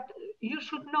 But you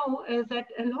should know that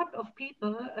a lot of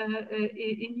people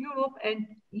in Europe and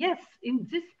yes, in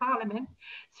this parliament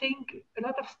think a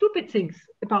lot of stupid things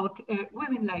about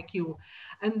women like you,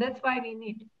 and that's why we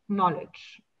need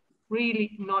knowledge,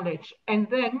 really knowledge, and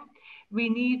then we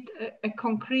need a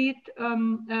concrete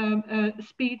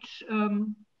speech,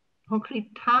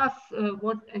 concrete tasks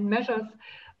and measures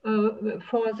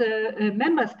for the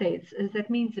member states. That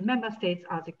means the member states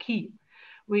are the key.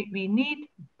 We need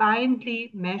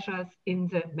binding measures in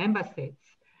the member states.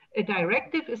 A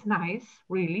directive is nice,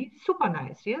 really, super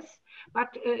nice, yes,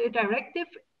 but a directive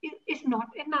is not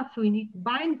enough. We need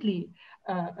binding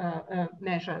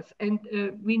measures, and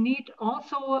we need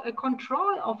also a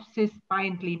control of these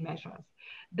binding measures,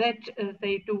 that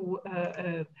they do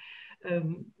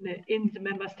in the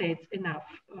member states enough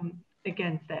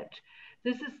against that.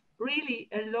 This is really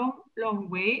a long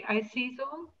way, I see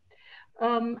so.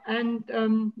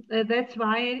 That's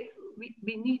why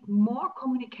we need more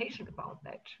communication about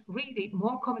that, really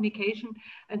more communication,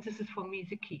 and this is for me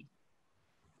the key.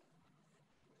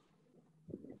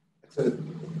 Excellent.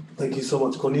 Thank you so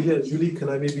much, Cornelia. Julie, can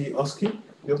I maybe ask you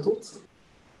your thoughts?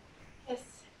 Yes,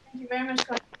 thank you very much,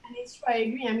 Cornelia. And it's true, I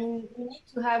agree. I mean, we need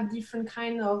to have different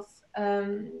kind of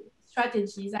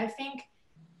strategies. I think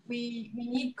we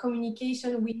need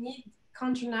communication, we need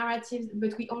counter-narratives,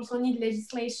 but we also need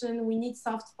legislation, we need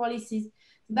soft policies.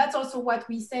 That's also what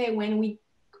we say when we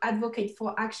advocate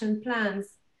for action plans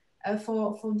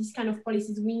for this kind of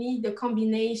policies. We need a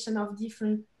combination of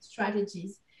different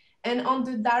strategies. And on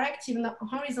the directive,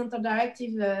 horizontal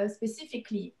directive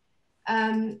specifically,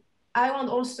 I want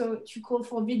also to call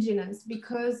for vigilance,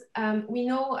 because we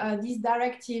know this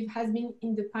directive has been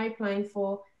in the pipeline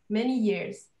for many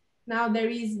years. Now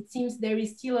it seems there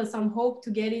is still some hope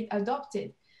to get it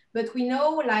adopted. But we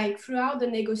know, like, throughout the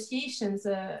negotiations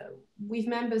with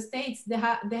member states, there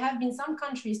have been some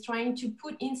countries trying to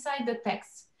put inside the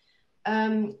text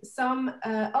some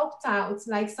opt-outs,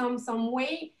 like some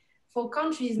way for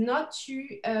countries not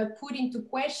to put into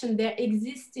question their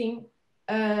existing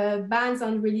bans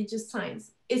on religious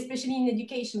signs, especially in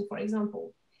education, for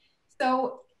example.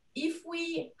 So if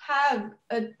we have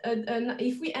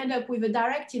if we end up with a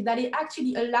directive that is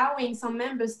actually allowing some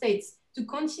member states to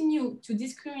continue to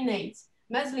discriminate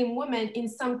Muslim women in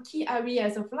some key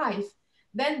areas of life,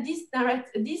 then this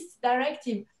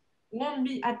directive won't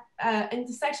be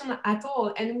intersectional at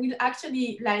all, and will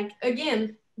actually, like,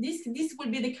 again, this will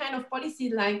be the kind of policy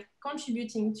like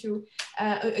contributing to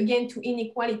again to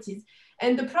inequalities.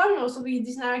 And the problem also with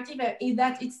this narrative is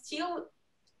that it's still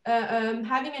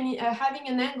having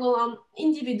an angle on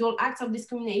individual acts of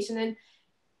discrimination and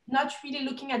not really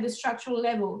looking at the structural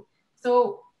level.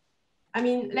 So, I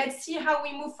mean, let's see how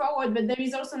we move forward, but there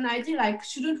is also an idea, like,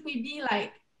 shouldn't we be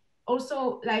like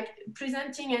also like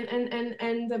presenting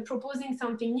and proposing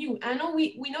something new? I know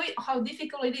we know how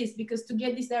difficult it is, because to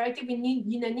get this directive we need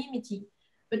unanimity,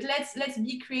 but let's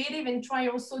be creative and try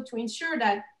also to ensure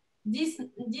that this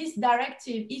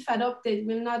directive, if adopted,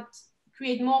 will not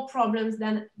create more problems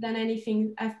than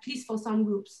anything, at least for some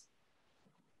groups.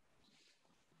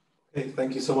 Okay,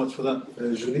 thank you so much for that,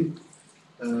 Julie.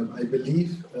 I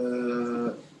believe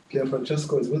Pier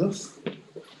Francesco is with us.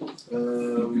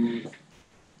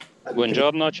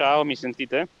 Buongiorno, ciao, mi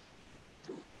sentite?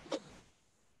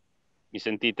 Mi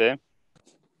sentite?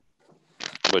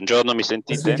 Buongiorno, mi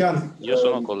sentite? Io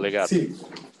sono collegato. Sì.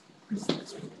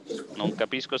 Non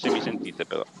capisco se mi sentite,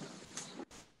 però.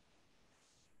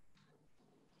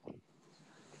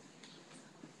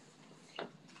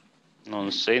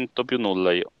 Non sento più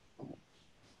nulla io.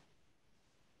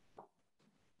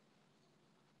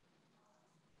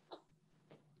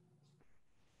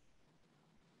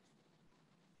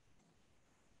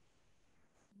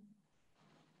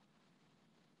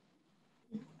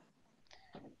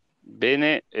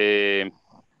 Bene,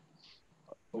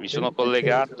 mi sono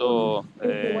collegato,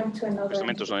 in questo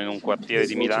momento sono in un quartiere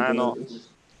di Milano, il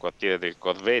quartiere del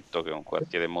Corvetto, che è un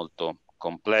quartiere molto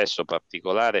complesso,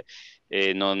 particolare,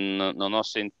 e non ho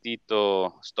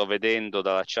sentito, sto vedendo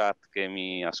dalla chat che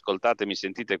mi ascoltate, mi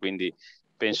sentite, quindi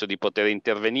penso di poter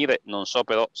intervenire. Non so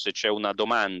però se c'è una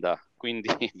domanda, quindi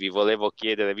vi volevo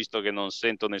chiedere, visto che non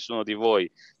sento nessuno di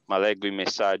voi, ma leggo i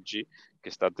messaggi che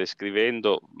state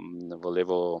scrivendo,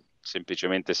 volevo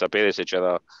semplicemente sapere se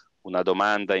c'era una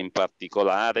domanda in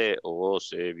particolare o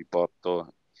se vi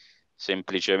porto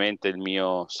semplicemente il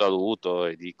mio saluto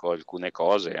e dico alcune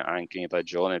cose anche in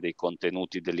ragione dei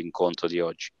contenuti dell'incontro di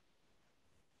oggi.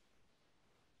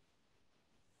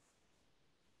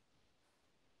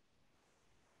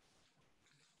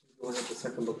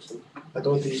 I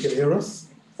don't think you can hear us.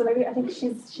 So maybe I think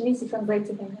she needs to translate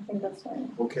to him. I think that's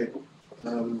fine. Okay.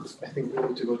 I think we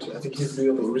need to go to. I think he's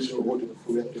doing the original audio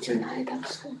before we have to change.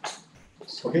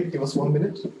 Okay, give us 1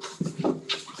 minute.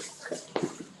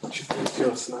 She can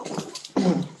hear us now.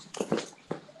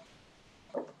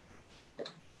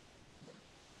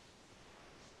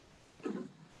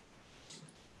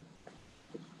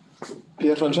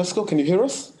 Pier Francesco, can you hear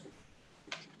us?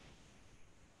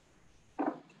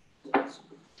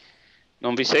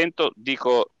 Non vi sento,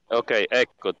 dico ok,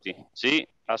 eccoti. Sì,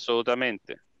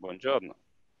 assolutamente. Buongiorno.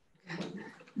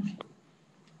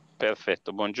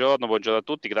 Perfetto, buongiorno a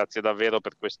tutti, grazie davvero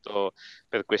per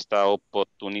questa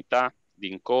opportunità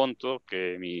di incontro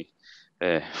che mi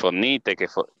fornite, che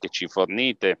ci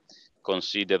fornite.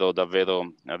 Considero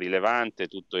davvero rilevante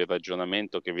tutto il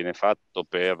ragionamento che viene fatto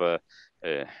per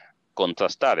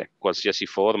contrastare qualsiasi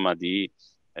forma di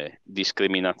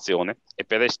discriminazione e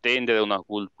per estendere una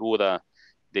cultura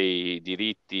dei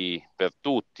diritti per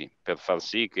tutti, per far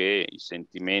sì che i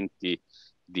sentimenti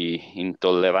di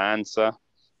intolleranza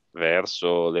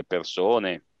verso le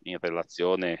persone in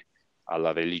relazione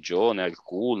alla religione, al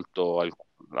culto,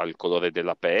 al colore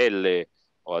della pelle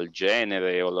o al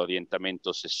genere o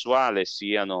all'orientamento sessuale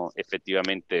siano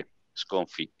effettivamente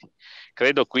sconfitti.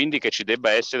 Credo quindi che ci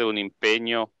debba essere un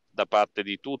impegno da parte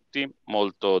di tutti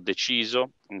molto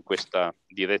deciso in questa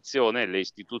direzione. Le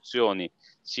istituzioni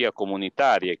sia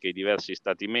comunitarie che i diversi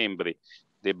Stati membri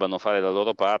debbano fare la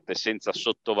loro parte senza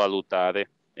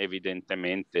sottovalutare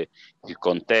evidentemente il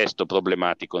contesto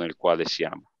problematico nel quale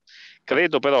siamo.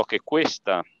 Credo però che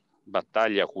questa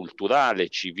battaglia culturale,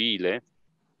 civile,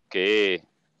 che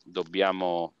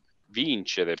dobbiamo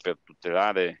vincere per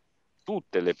tutelare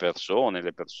tutte le persone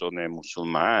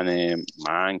musulmane,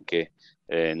 ma anche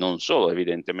non solo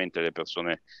evidentemente le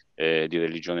persone di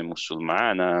religione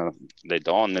musulmana, le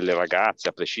donne, le ragazze,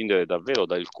 a prescindere davvero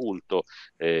dal culto,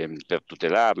 per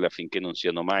tutelarle affinché non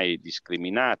siano mai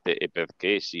discriminate e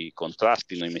perché si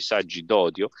contrastino i messaggi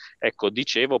d'odio. Ecco,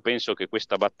 dicevo, penso che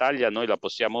questa battaglia noi la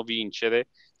possiamo vincere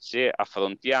se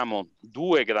affrontiamo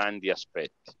due grandi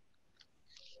aspetti.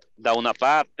 Da una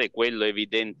parte quello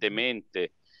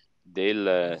evidentemente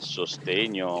del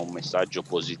sostegno a un messaggio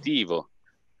positivo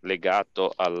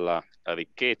legato alla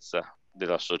ricchezza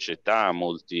della società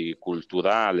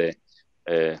multiculturale,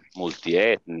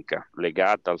 multietnica,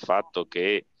 legata al fatto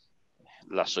che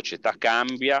la società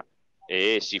cambia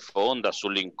e si fonda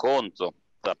sull'incontro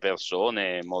tra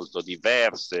persone molto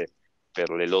diverse per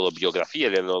le loro biografie,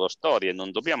 le loro storie.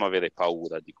 Non dobbiamo avere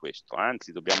paura di questo,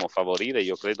 anzi dobbiamo favorire,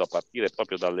 io credo, a partire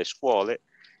proprio dalle scuole,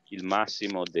 il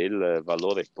massimo del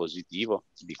valore positivo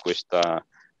di questa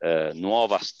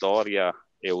nuova storia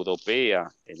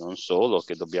europea e non solo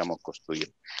che dobbiamo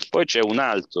costruire. Poi c'è un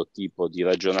altro tipo di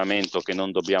ragionamento che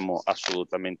non dobbiamo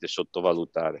assolutamente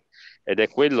sottovalutare ed è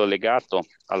quello legato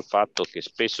al fatto che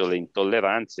spesso le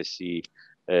intolleranze si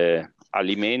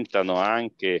alimentano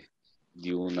anche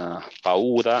di una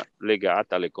paura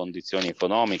legata alle condizioni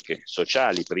economiche,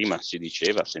 sociali. Prima si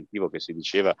diceva, sentivo che si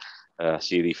diceva,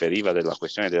 si riferiva della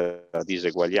questione della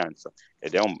diseguaglianza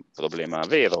ed è un problema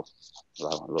vero.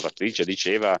 L'oratrice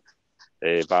diceva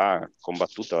va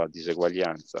combattuta la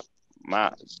diseguaglianza,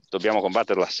 ma dobbiamo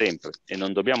combatterla sempre e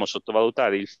non dobbiamo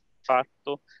sottovalutare il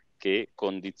fatto che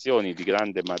condizioni di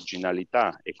grande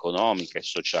marginalità economica e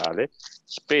sociale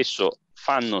spesso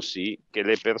fanno sì che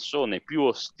le persone più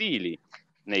ostili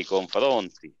nei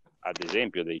confronti, ad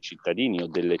esempio, dei cittadini o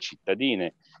delle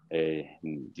cittadine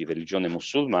di religione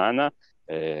musulmana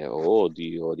o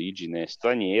di origine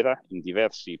straniera in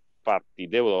diverse parti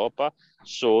d'Europa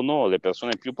sono le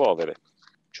persone più povere,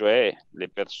 cioè le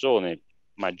persone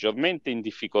maggiormente in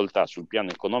difficoltà sul piano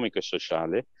economico e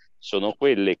sociale sono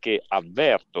quelle che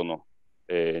avvertono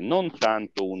non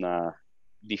tanto una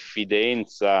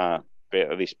diffidenza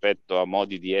rispetto a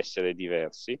modi di essere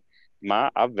diversi, ma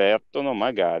avvertono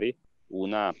magari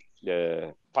una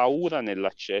paura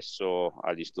nell'accesso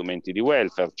agli strumenti di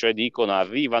welfare, cioè dicono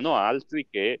arrivano altri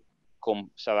che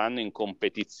saranno in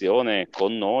competizione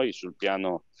con noi sul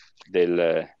piano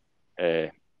del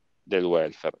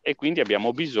welfare. E quindi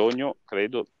abbiamo bisogno,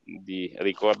 credo, di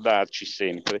ricordarci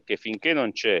sempre che finché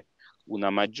non c'è una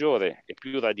maggiore e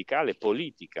più radicale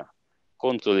politica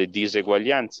contro le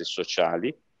diseguaglianze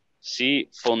sociali, si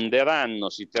fonderanno,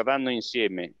 si terranno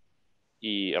insieme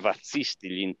i razzisti,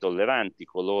 gli intolleranti,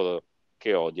 coloro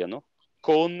che odiano,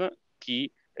 con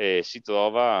chi si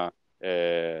trova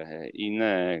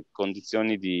in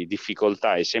condizioni di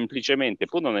difficoltà e semplicemente,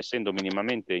 pur non essendo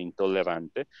minimamente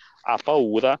intollerante, ha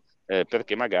paura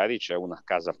perché magari c'è una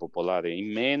casa popolare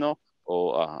in meno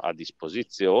o a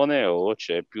disposizione o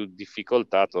c'è più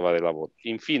difficoltà a trovare lavoro.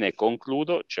 Infine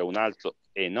concludo, c'è un altro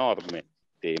enorme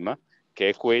tema che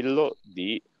è quello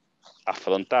di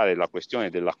affrontare la questione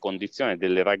della condizione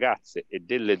delle ragazze e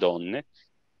delle donne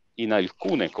in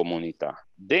alcune comunità,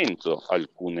 dentro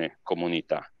alcune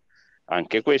comunità.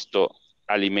 Anche questo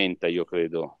alimenta, io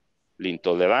credo,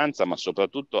 l'intolleranza, ma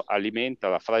soprattutto alimenta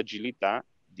la fragilità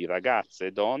di ragazze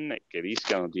e donne che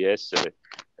rischiano di essere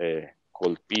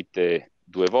colpite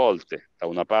due volte. Da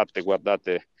una parte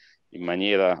guardate in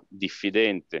maniera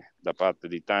diffidente da parte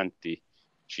di tanti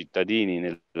cittadini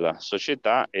nella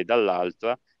società e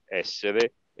dall'altra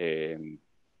essere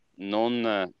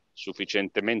non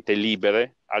sufficientemente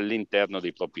libere all'interno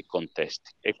dei propri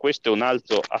contesti. E questo è un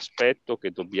altro aspetto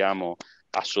che dobbiamo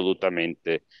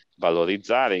assolutamente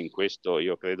valorizzare. In questo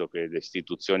io credo che le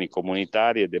istituzioni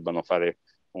comunitarie debbano fare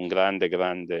un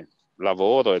grande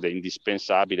lavoro ed è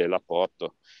indispensabile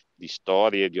l'apporto di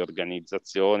storie, di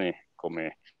organizzazioni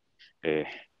come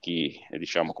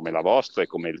come la vostra e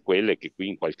come quelle che qui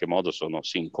in qualche modo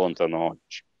si incontrano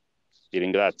oggi. Vi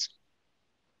ringrazio.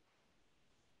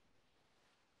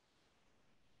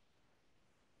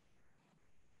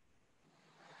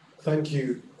 Thank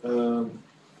you,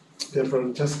 Pier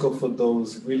Francesco, for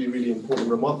those really important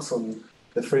remarks on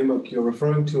the framework you're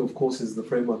referring to. Of course, is the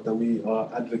framework that we are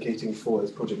advocating for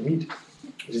as Project Meet,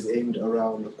 which is aimed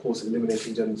around, of course,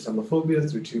 eliminating gender Islamophobia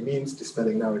through two means: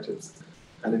 dispelling narratives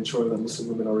and ensuring that Muslim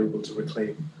women are able to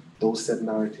reclaim those said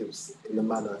narratives in the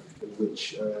manner in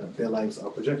which their lives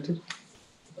are projected.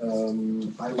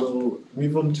 I will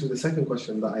move on to the second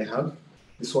question that I have,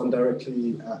 this one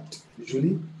directly at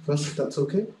Julie first, if that's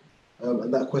okay.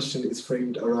 And that question is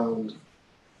framed around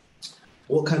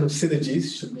what kind of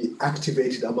synergies should be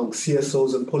activated among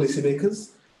CSOs and policymakers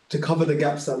to cover the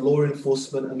gaps that law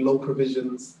enforcement and law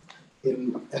provisions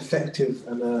in effective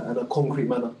and a concrete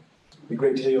manner? It'd be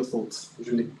great to hear your thoughts,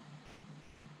 Julie.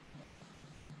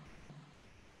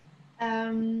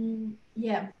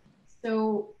 Yeah,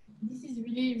 so this is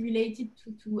really related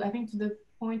to I think to the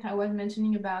point I was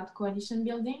mentioning about coalition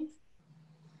building.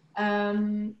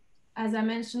 As I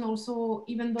mentioned also,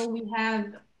 even though we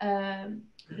have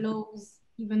laws,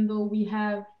 even though we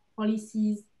have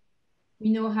policies, we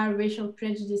know how racial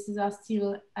prejudices are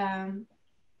still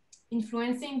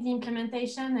influencing the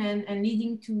implementation and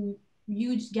leading to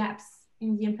huge gaps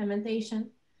in the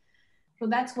implementation. So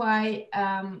that's why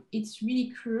it's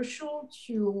really crucial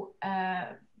to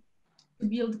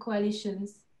build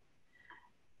coalitions,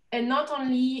 and not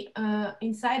only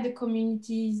inside the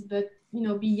communities, but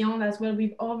beyond as well,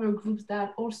 with other groups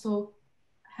that also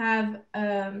have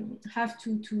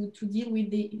to deal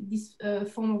with this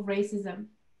form of racism.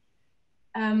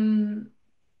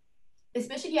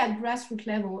 Especially at grassroots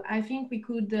level, I think we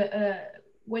could.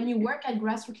 When you work at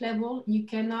grassroots level, you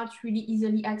cannot really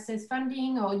easily access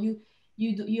funding, or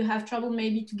you have trouble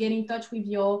maybe to get in touch with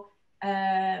your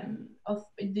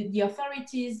the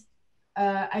authorities.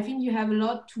 I think you have a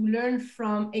lot to learn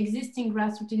from existing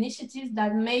grassroots initiatives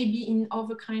that may be in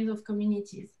other kinds of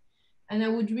communities. And I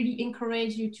would really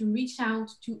encourage you to reach out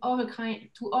to other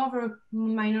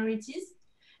minorities,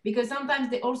 because sometimes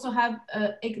they also have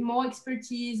more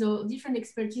expertise or different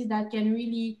expertise that can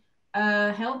really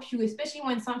help you, especially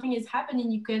when something is happening.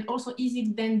 You can also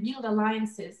easily then build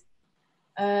alliances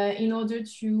in order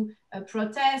to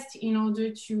protest, in order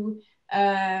to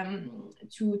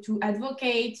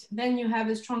advocate. Then you have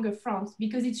a stronger front,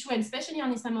 because it's true, and especially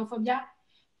on Islamophobia,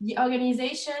 the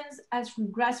organizations at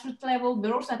grassroots level,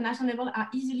 but also at national level, are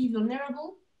easily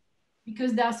vulnerable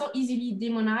because they are so easily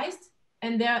demonized,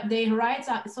 and their rights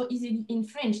are so easily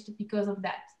infringed because of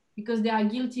that, because they are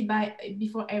guilty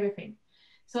before everything.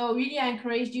 So really, I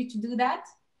encourage you to do that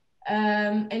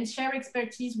and share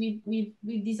expertise with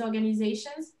these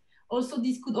organizations. Also,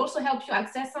 this could also help you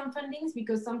access some fundings,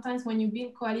 because sometimes when you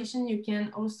build coalition, you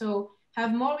can also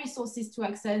have more resources to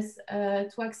access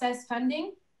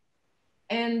funding.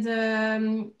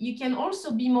 And you can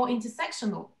also be more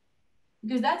intersectional,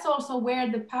 because that's also where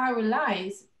the power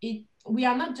lies. We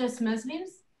are not just Muslims.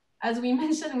 As we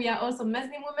mentioned, we are also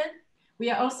Muslim women.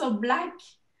 We are also Black.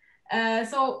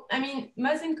 So, I mean,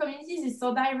 Muslim communities is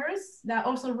so diverse. There are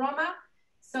also Roma.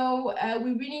 So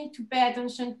we really need to pay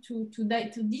attention to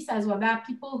this as well. There are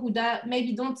people who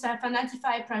maybe don't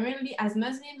self-identify primarily as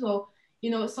Muslims, or,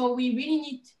 so we really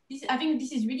need this. I think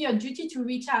this is really a duty to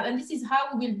reach out, and this is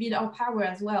how we will build our power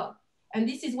as well. And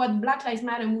this is what Black Lives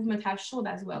Matter movement has showed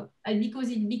as well, because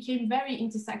it became very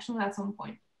intersectional at some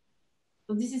point.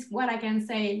 So this is what I can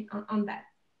say on that.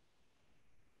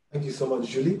 Thank you so much,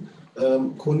 Julie.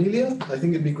 Cornelia, I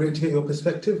think it'd be great to hear your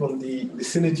perspective on the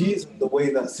synergies, the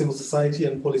way that civil society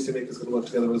and policymakers can work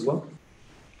together as well.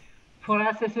 For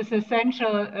us, this is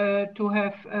essential to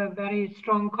have very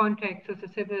strong contacts with the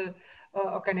civil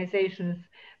organizations.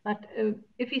 But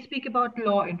if we speak about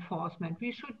law enforcement,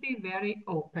 we should be very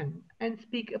open and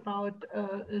speak about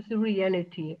the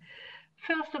reality.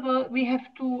 First of all, we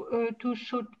have to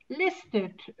should list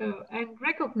it and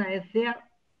recognize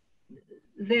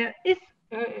there is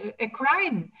a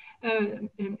crime,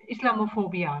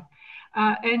 Islamophobia.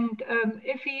 And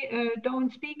if we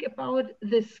don't speak about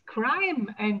this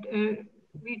crime, and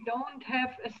we don't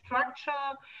have a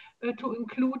structure to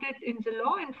include it in the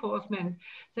law enforcement,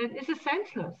 then it is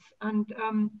senseless. And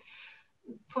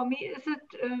for me, is it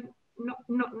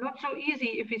not so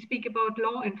easy if we speak about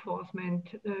law enforcement.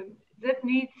 That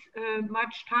needs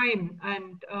much time,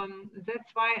 and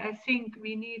that's why I think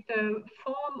we need a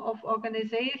form of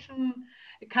organization,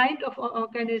 a kind of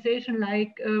organization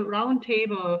like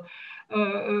roundtable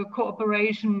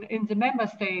cooperation in the member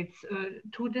states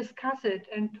to discuss it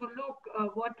and to look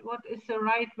what is the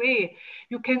right way.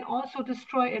 You can also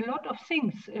destroy a lot of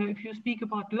things if you speak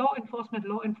about law enforcement.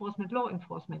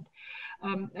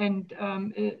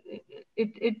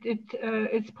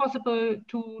 It's possible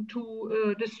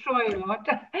to destroy a lot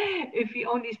if we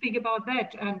only speak about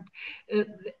that, and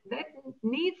that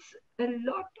needs a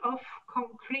lot of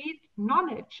concrete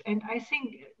knowledge. And I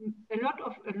think a lot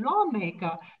of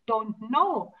lawmakers don't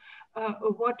know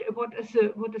what is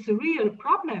a real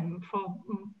problem for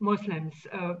Muslims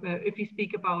if we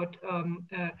speak about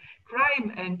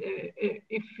crime, and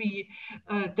if we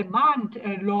demand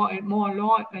more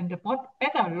law and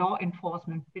better law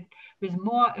enforcement with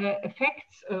more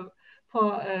effects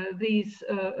for these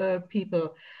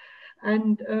people.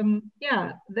 And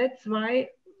yeah, that's why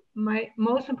my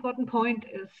most important point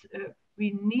is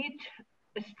we need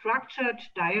a structured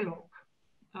dialogue.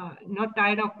 not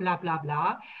dialogue, blah, blah,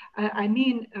 blah. I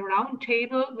mean a round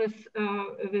table with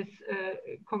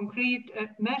concrete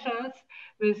measures,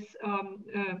 with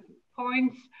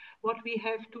points, what we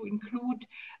have to include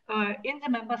in the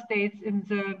member states, in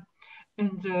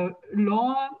the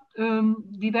law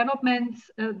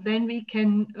developments, then we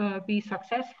can be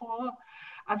successful.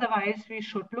 Otherwise, we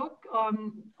should look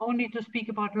only to speak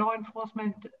about law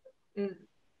enforcement.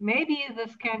 Maybe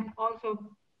this can also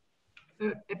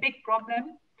a big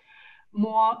problem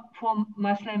more for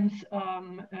Muslims.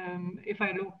 If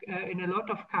I look in a lot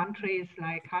of countries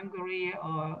like Hungary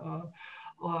or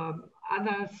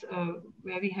others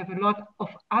where we have a lot of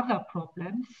other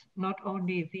problems, not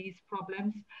only these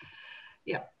problems.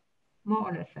 Yeah, more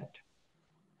or less that.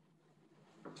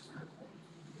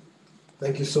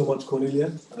 Thank you so much,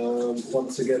 Cornelia.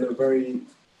 Once again, a very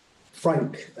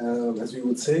frank, as we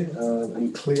would say,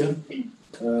 and clear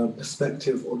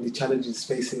perspective on the challenges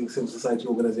facing civil society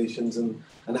organizations and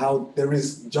how there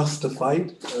is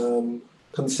justified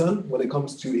concern when it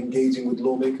comes to engaging with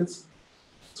lawmakers.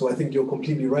 So I think you're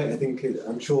completely right.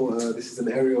 I'm sure this is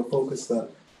an area of focus that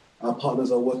our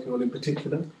partners are working on in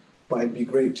particular, but it'd be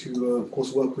great to, of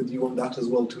course, work with you on that as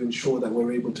well to ensure that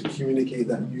we're able to communicate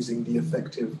that using the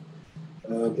effective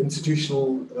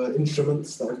institutional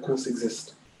instruments that, of course,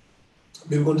 exist.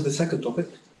 Moving on to the second topic,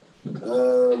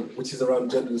 which is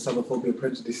around gender, Islamophobia,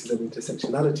 prejudices and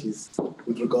intersectionalities.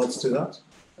 With regards to that,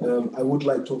 I would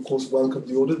like to, of course, welcome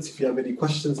the audience. If you have any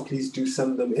questions, please do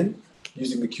send them in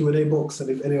using the Q&A box. And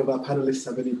if any of our panelists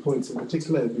have any points in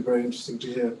particular, it'd be very interesting to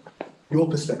hear your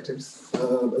perspectives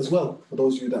as well, for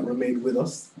those of you that remain with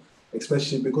us,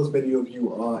 especially because many of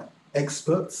you are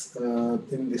experts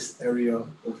in this area of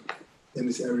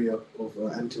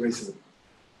anti-racism.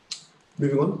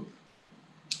 Moving on.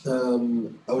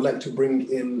 I would like to bring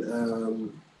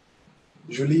in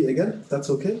Julie again, if that's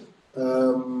okay.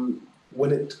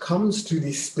 When it comes to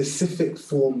the specific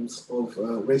forms of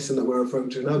racism that we're referring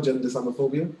to now, gender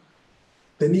Islamophobia,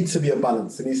 there needs to be a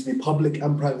balance. There needs to be public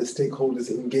and private stakeholders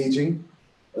engaging,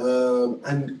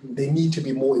 and they need to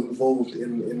be more involved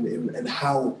in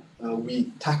how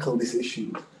we tackle this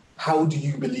issue. How do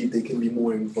you believe they can be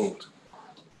more involved?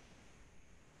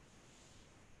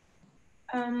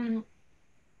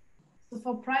 So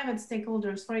for private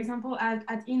stakeholders, for example, at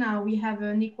INA, we have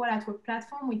an Equal at Work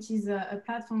platform, which is a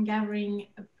platform gathering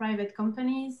private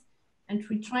companies, and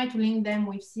we try to link them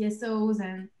with CSOs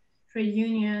and trade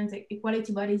unions,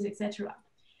 equality bodies, etc.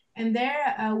 And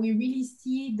there we really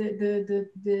see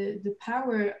the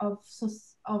power of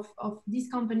these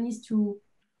companies to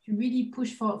really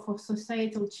push for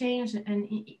societal change,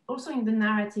 and also in the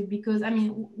narrative, because I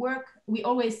mean, work, we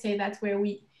always say that's where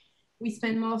we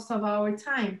spend most of our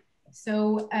time.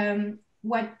 So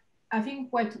what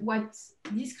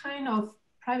these kind of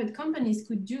private companies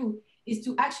could do is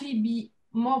to actually be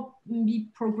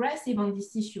progressive on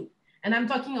this issue. And I'm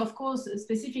talking, of course,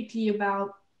 specifically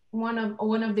about one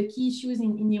of the key issues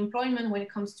in the employment when it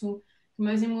comes to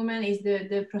Muslim women is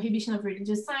the prohibition of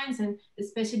religious signs, and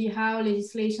especially how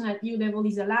legislation at EU level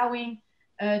is allowing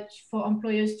for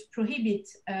employers to prohibit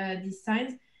these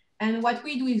signs. And what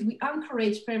we do is we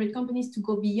encourage private companies to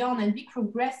go beyond and be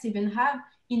progressive and have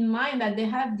in mind that they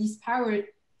have this power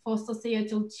for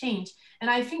societal change. And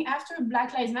I think after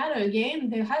Black Lives Matter, again,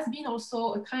 there has been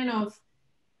also a kind of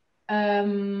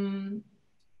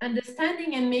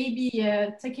understanding and maybe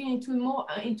taking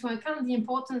into account the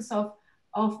importance of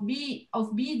be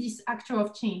this actor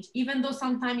of change, even though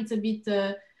sometimes it's a bit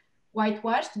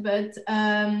whitewashed, but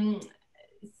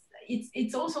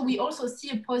it's also, we also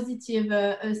see a positive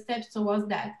step towards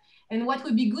that. And what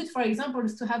would be good, for example,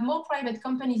 is to have more private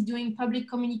companies doing public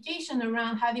communication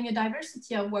around having a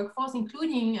diversity of workforce,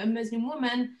 including a Muslim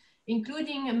woman,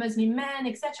 including a Muslim man,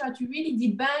 etc., to really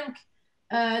debunk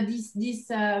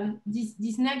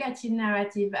this negative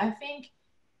narrative. I think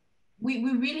we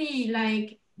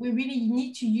really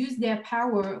need to use their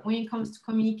power when it comes to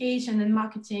communication and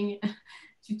marketing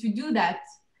to do that.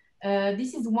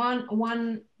 This is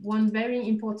one very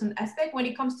important aspect. When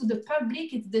it comes to the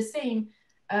public, it's the same.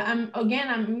 I'm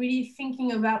really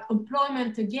thinking about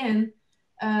employment again.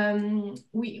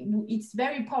 It's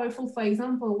very powerful, for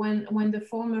example, when the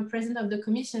former president of the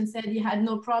commission said he had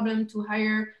no problem to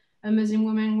hire a Muslim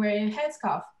woman wearing a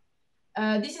headscarf.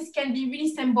 This can be really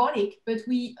symbolic, but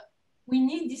we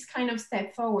need this kind of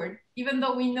step forward, even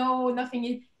though we know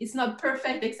nothing is not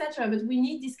perfect, etc. But we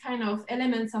need this kind of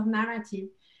elements of narrative.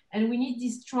 And we need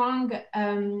this strong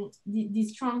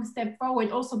step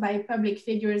forward also by public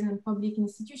figures and public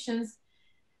institutions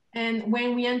And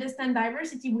when we understand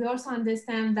diversity, we also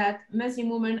understand that Muslim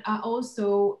women are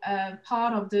also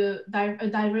part of a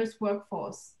diverse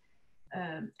workforce,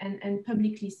 and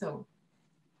publicly so.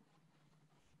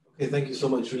 Okay, thank you so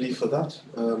much, Julie, for that.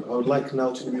 I would like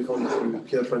now to move on to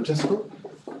Pier Francesco.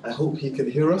 I hope he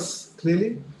can hear us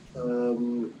clearly.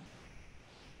 To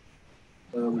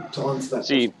answer that.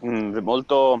 Sì,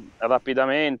 molto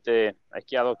rapidamente è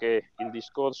chiaro che il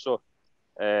discorso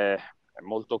è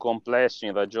molto complesso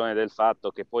in ragione del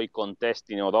fatto che poi i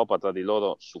contesti in Europa tra di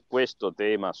loro su questo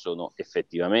tema sono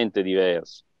effettivamente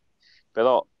diversi.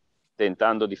 Però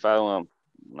tentando di fare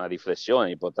una riflessione,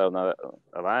 di portare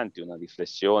avanti una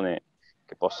riflessione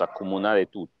che possa accomunare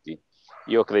tutti,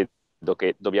 io credo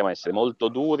che dobbiamo essere molto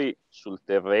duri sul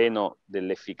terreno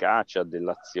dell'efficacia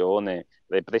dell'azione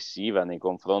repressiva nei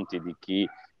confronti di chi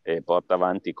porta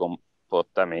avanti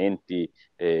comportamenti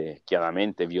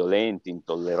chiaramente violenti,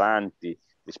 intolleranti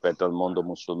rispetto al mondo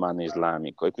musulmano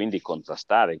islamico, e quindi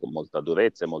contrastare con molta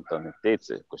durezza e molta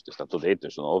nettezza. Questo è stato detto e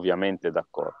sono ovviamente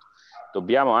d'accordo.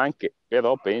 Dobbiamo anche,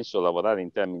 però, penso, lavorare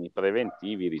in termini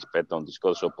preventivi rispetto a un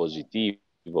discorso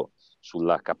positivo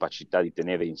sulla capacità di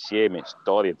tenere insieme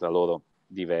storie tra loro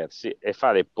diverse e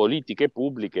fare politiche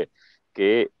pubbliche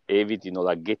che evitino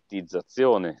la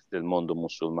ghettizzazione del mondo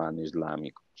musulmano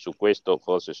islamico. Su questo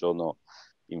forse sono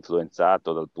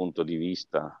influenzato dal punto di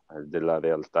vista della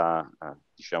realtà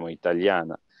diciamo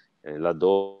italiana,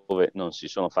 laddove non si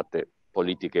sono fatte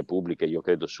politiche pubbliche, io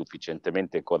credo,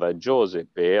 sufficientemente coraggiose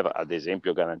per, ad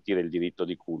esempio, garantire il diritto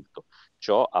di culto.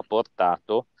 Ciò ha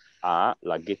portato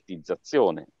alla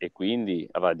ghettizzazione e quindi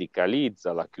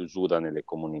radicalizza la chiusura nelle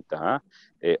comunità,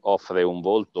 offre un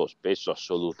volto spesso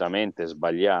assolutamente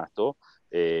sbagliato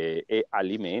e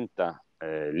alimenta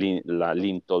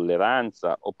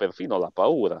l'intolleranza o perfino la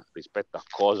paura rispetto a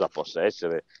cosa possa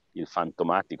essere il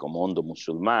fantomatico mondo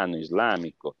musulmano,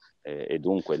 islamico, e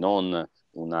dunque non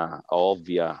una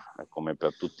ovvia, come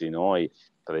per tutti noi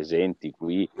presenti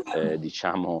qui,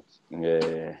 diciamo,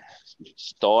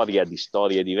 storia di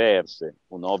storie diverse,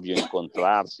 un ovvio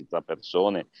incontrarsi tra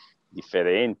persone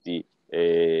differenti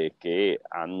che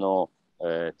hanno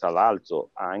tra l'altro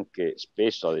anche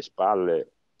spesso alle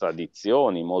spalle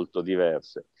tradizioni molto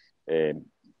diverse,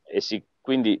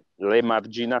 quindi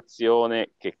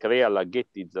l'emarginazione che crea la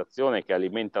ghettizzazione, che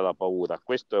alimenta la paura.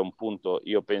 Questo è un punto,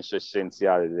 io penso,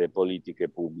 essenziale delle politiche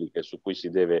pubbliche su cui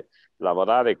si deve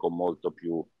lavorare con molto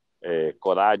più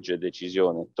coraggio e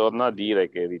decisione. Torno a dire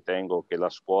che ritengo che la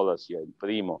scuola sia il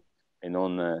primo e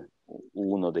non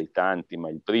uno dei tanti,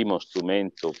 ma il primo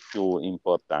strumento più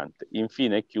importante.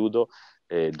 Infine chiudo,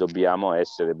 dobbiamo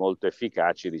essere molto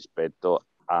efficaci rispetto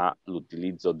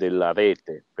all'utilizzo della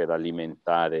rete per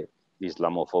alimentare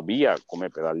l'islamofobia, come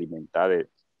per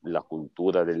alimentare la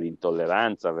cultura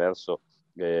dell'intolleranza verso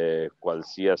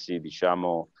qualsiasi,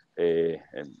 diciamo,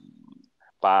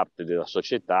 parte della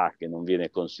società che non viene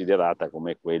considerata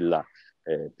come quella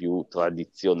più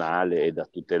tradizionale e da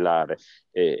tutelare.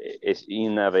 E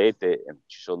in rete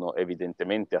ci sono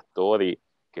evidentemente attori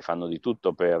che fanno di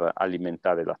tutto per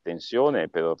alimentare la tensione e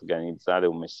per organizzare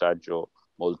un messaggio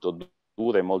molto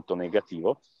duro e molto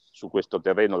negativo. Su questo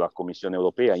terreno la Commissione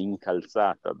europea,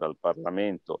 incalzata dal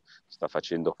Parlamento, sta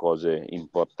facendo cose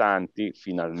importanti,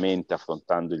 finalmente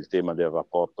affrontando il tema del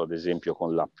rapporto, ad esempio,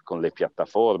 con le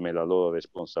piattaforme, la loro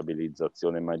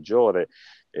responsabilizzazione maggiore,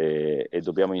 e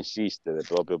dobbiamo insistere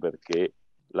proprio perché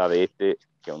la rete,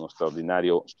 che è uno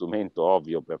straordinario strumento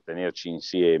ovvio per tenerci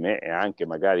insieme e anche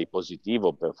magari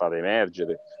positivo per far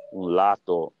emergere un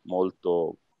lato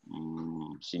molto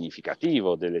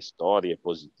significativo delle storie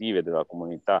positive della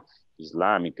comunità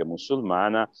islamica e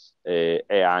musulmana,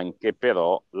 è anche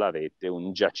però la rete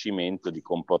un giacimento di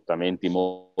comportamenti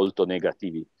molto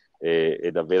negativi e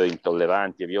davvero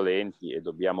intolleranti e violenti, e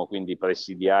dobbiamo quindi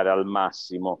presidiare al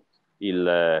massimo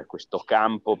questo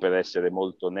campo per essere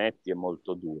molto netti e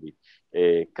molto duri.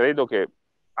 Credo che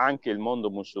anche il mondo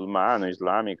musulmano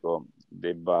islamico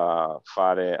debba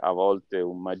fare a volte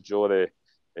un maggiore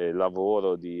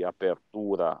lavoro di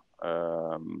apertura,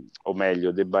 o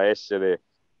meglio,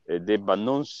 debba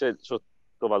non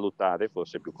sottovalutare,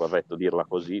 forse è più corretto dirla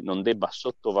così, non debba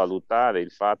sottovalutare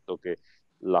il fatto che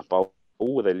la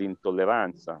paura e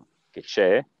l'intolleranza che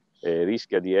c'è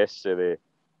rischia di essere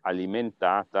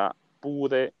alimentata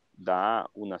pure da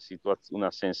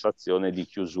una sensazione di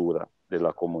chiusura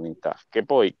della comunità, che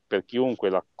poi, per chiunque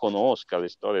la conosca, le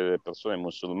storie delle persone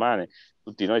musulmane,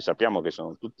 tutti noi sappiamo che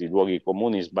sono tutti luoghi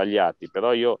comuni sbagliati,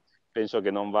 però io penso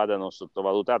che non vadano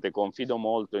sottovalutate. Confido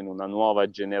molto in una nuova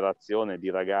generazione di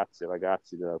ragazze e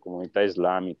ragazzi della comunità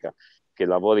islamica che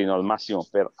lavorino al massimo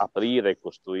per aprire e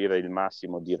costruire il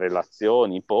massimo di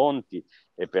relazioni, ponti,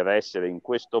 e per essere in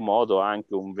questo modo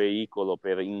anche un veicolo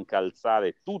per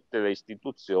incalzare tutte le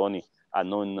istituzioni a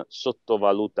non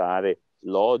sottovalutare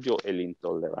l'odio e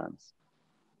l'intolleranza.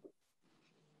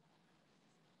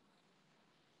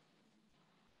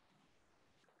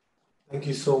 Thank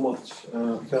you so much,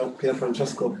 Pier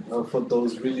Francesco, for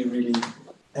those really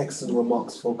excellent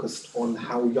remarks focused on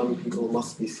how young people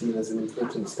must be seen as an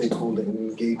important stakeholder in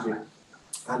engaging,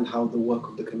 and how the work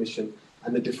of the Commission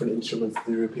and the different instruments of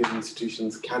the European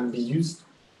institutions can be used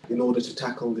in order to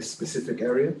tackle this specific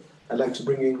area. I'd like to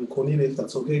bring in Cornelia, if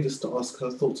that's okay, just to ask her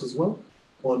thoughts as well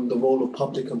on the role of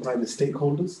public and private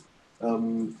stakeholders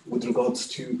with regards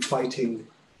to fighting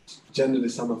gender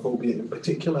Islamophobia in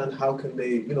particular, and how can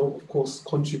they, of course,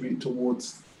 contribute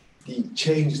towards the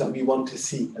change that we want to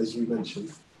see, as you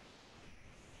mentioned.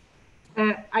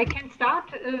 I can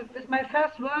start with my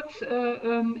first words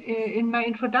in my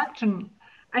introduction.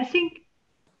 I think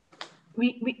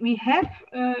we have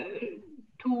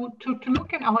to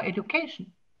look in our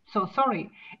education.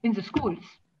 In the schools.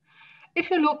 If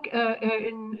you look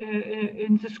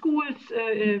in the schools,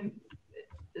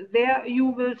 there you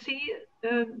will see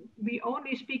we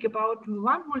only speak about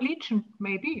one religion,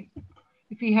 maybe.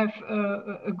 If we have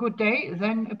a good day,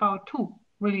 then about two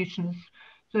religions.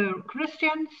 The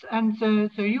Christians and the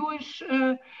Jewish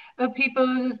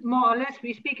people, more or less,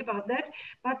 we speak about that.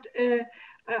 But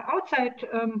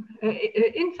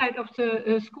inside of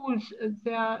the schools,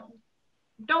 there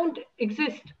don't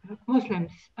exist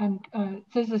Muslims, and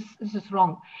this is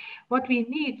wrong. What we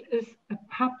need is a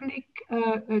public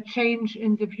change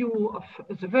in the view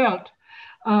of the world,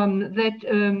 that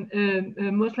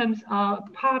Muslims are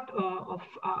part of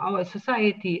our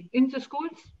society in the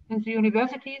schools, in the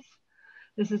universities.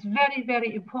 This is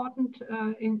very important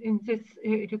in this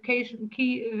education,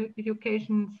 key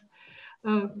educations,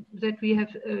 that we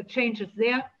have changes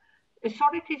there.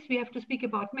 Authorities, we have to speak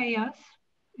about mayors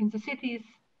in the cities,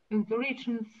 in the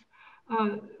regions.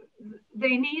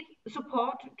 They need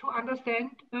support to understand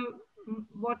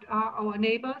what are our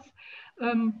neighbors.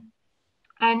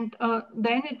 And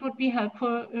then it would be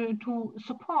helpful to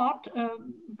support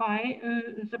by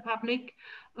the public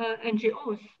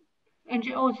NGOs.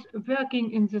 NGOs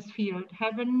working in this field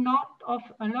have a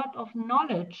lot of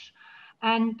knowledge,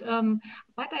 and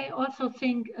but I also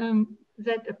think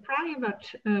that a private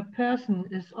person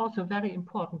is also very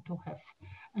important to have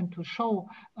and to show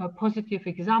positive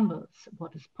examples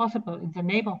what is possible in the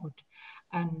neighborhood.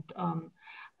 And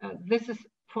this is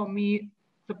for me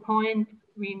the point.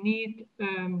 We need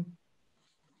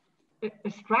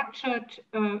a structured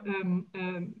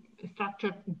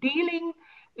dealing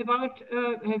about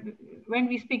when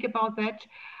we speak about that,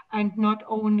 and not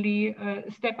only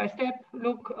step by step.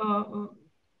 Look,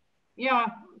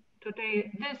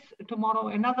 today this, tomorrow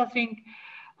another thing.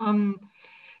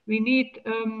 We need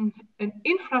an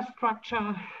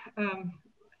infrastructure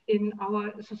in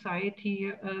our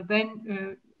society.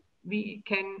 Then we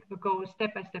can go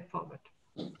step by step forward.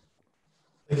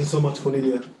 Thank you so much,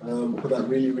 Cornelia, for that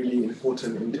really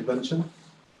important intervention.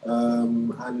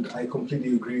 And I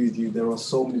completely agree with you. There are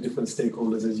so many different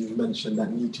stakeholders, as you've mentioned,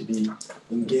 that need to be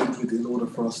engaged with in order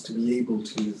for us to be able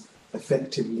to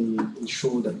effectively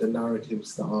ensure that the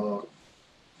narratives that are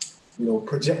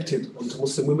projected onto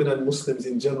Muslim women and Muslims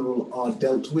in general are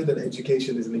dealt with, and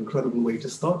education is an incredible way to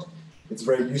start. It's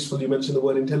very useful you mentioned the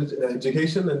word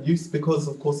education and youth, because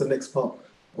of course the next part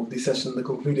of the session, the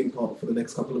concluding part for the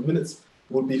next couple of minutes,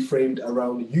 will be framed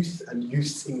around youth and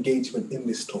youth's engagement in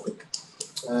this topic.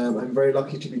 I'm very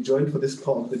lucky to be joined for this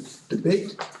part of the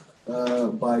debate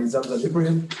by Zamzam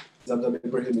Ibrahim. Zamzam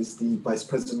Ibrahim is the Vice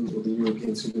President of the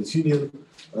European Students' Union,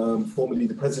 formerly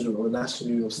the President of the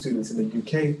National Union of Students in the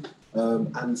UK,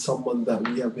 and someone that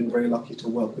we have been very lucky to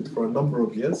work with for a number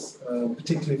of years,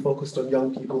 particularly focused on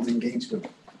young people's engagement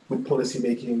with policy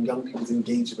making and young people's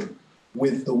engagement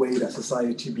with the way that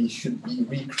society should be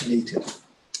recreated.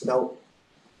 Now,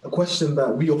 a question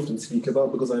that we often speak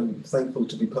about, because I'm thankful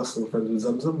to be personal friends with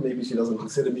Zamzam, maybe she doesn't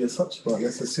consider me as such, but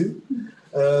let's assume,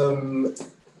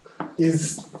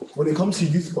 is when it comes to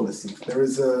youth policy,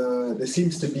 there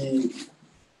seems to be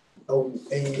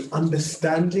a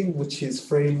understanding which is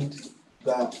framed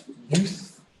that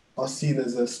youth are seen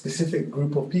as a specific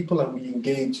group of people, and we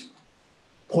engage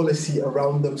policy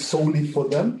around them solely for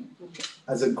them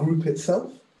as a group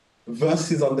itself,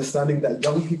 versus understanding that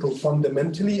young people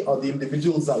fundamentally are the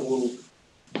individuals that will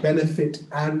benefit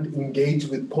and engage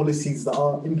with policies that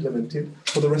are implemented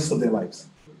for the rest of their lives.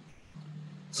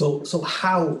 So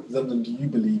how, Zamzam, do you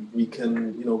believe we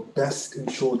can best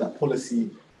ensure that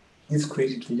policy is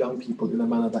created for young people in a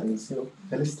manner that is,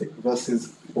 holistic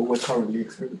versus what we're currently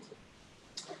experiencing?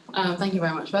 Thank you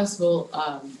very much. First of all,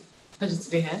 pleasure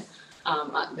to be here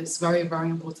at this very, very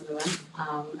important event,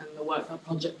 and the work that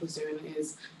Project was doing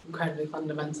is incredibly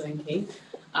fundamental and key.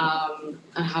 I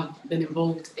have been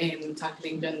involved in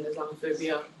tackling gender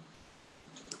Islamophobia.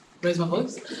 Raise my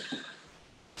voice.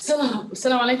 Assalamu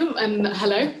alaikum and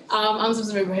hello. I'm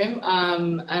Samson Ibrahim,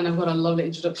 and I've got a lovely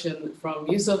introduction from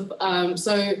Yusuf.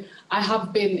 So I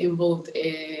have been involved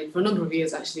for a number of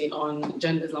years actually on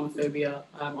gender Islamophobia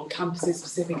on campuses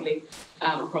specifically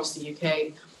across the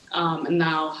UK, and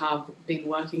now have been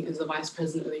working as the Vice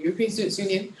President of the European Students'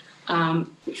 Union,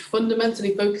 which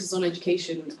fundamentally focuses on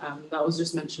education. That was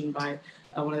just mentioned by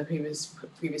one of the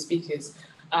previous speakers.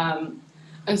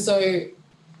 And so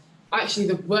actually,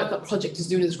 the work that Project is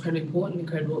doing is incredibly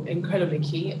important, incredibly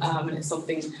key, and it's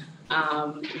something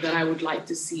that I would like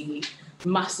to see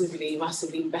massively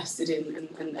invested in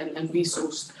and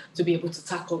resourced to be able to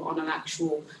tackle on an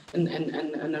actual and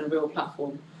a real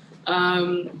platform.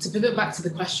 To pivot back to the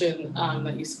question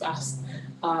that you asked,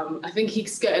 I think he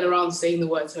skirted around saying the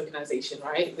word tokenization,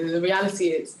 right? The reality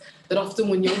is that often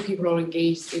when young people are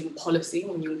engaged in policy,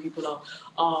 when young people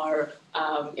are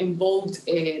involved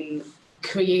in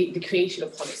the creation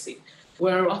of policy,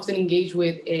 we're often engaged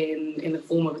with in the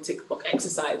form of a tick box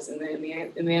exercise, in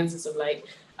the essence of like,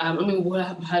 I mean, we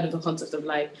have heard of the concept of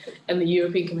like, and the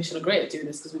European Commission are great at doing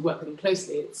this because we work with them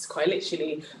closely. It's quite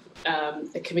literally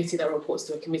a committee that reports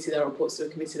to a committee that reports to a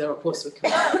committee that reports to a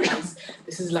committee.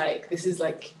 This is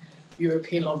like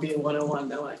European lobbying 101.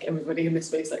 Now, like everybody in this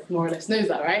space, like more or less knows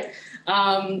that, right?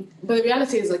 But the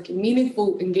reality is like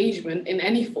meaningful engagement in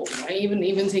any form, right?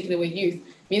 Even taking away youth.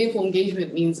 Meaningful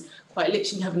engagement means quite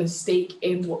literally having a stake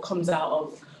in what comes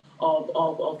out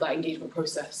of that engagement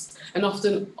process. And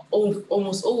often,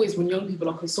 almost always, when young people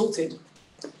are consulted,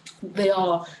 they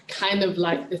are kind of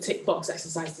like the tick box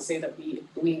exercise to say that we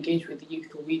engage with the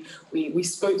youth, or we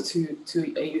spoke to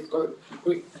a youth group.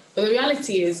 But the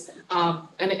reality is, and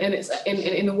it's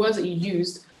in the words that you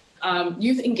used,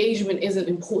 youth engagement isn't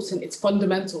important, it's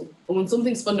fundamental. And when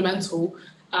something's fundamental,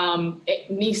 you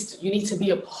need to be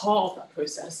a part of that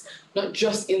process, not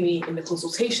just in the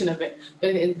consultation of it, but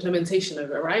in the implementation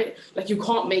of it, right? Like you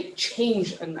can't make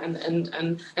change, and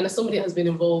as somebody that has been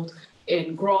involved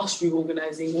in grassroots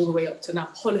organizing all the way up to now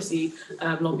policy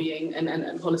lobbying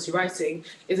and policy writing,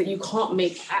 is that you can't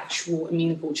make actual and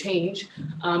meaningful change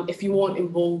if you aren't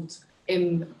involved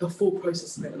in the full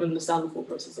process of it and understand the full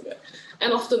process of it.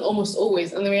 And often, almost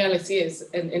always, and the reality is,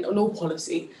 in all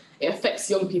policy, it affects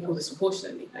young people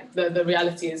disproportionately. Like the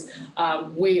reality is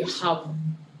we have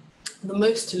the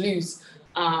most to lose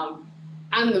and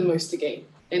the most to gain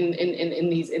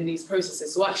in these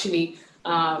processes. So actually,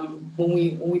 when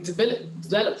we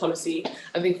develop policy,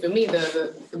 I think for me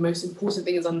the most important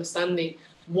thing is understanding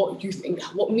what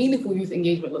meaningful youth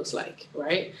engagement looks like,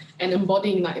 right? And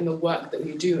embodying that in the work that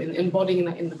we do, and embodying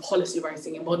that in the policy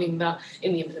writing, embodying that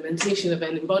in the implementation of it,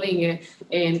 and embodying it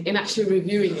in actually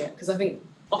reviewing it. Because I think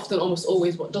often, almost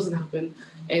always, what doesn't happen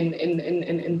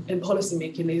in policy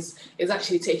making is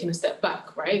actually taking a step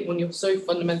back, right? When you're so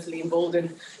fundamentally involved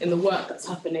in the work that's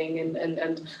happening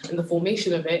and the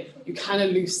formation of it, you kind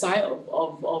of lose sight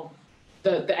of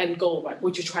the end goal, right?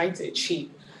 What you're trying to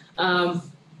achieve.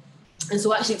 And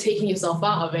so actually taking yourself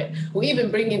out of it, or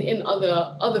even bringing in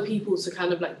other people to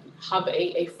kind of like have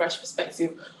a fresh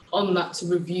perspective on that, to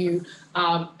review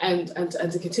and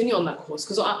to continue on that course.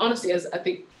 Because honestly, as I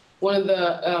think one of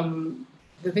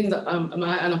the things that and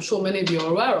I'm sure many of you are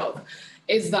aware of,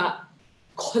 is that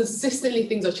consistently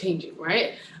things are changing,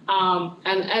 right?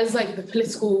 And as like the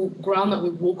political ground that we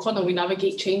walk on and we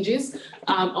navigate changes,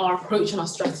 our approach and our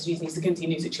strategies needs to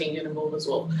continue to change and evolve as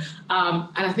well. And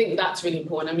I think that's really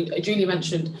important. I mean, Julie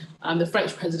mentioned the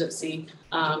French presidency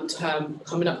term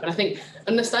coming up, and I think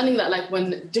understanding that like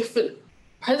when different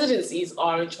presidencies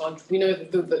are in charge, we know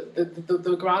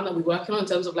the ground that we're working on in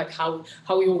terms of like how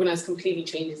we organize completely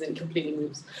changes and completely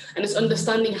moves. And it's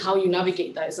understanding how you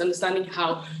navigate that, it's understanding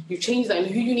how you change that and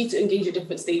who you need to engage at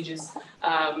different stages.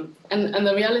 And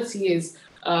the reality is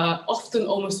often,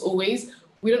 almost always,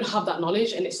 we don't have that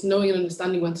knowledge, and it's knowing and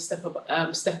understanding when to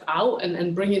step out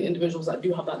and bring in individuals that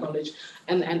do have that knowledge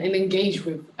and engage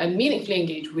with, and meaningfully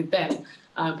engage with them,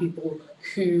 people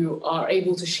who are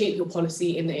able to shape your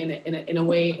policy in a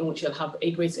way in which you'll have a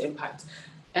greater impact.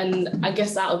 And I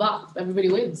guess out of that, everybody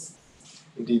wins.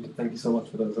 Indeed, thank you so much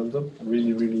for that, Zamzam. A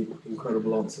really, really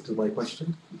incredible answer to my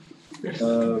question.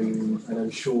 And I'm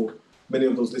sure many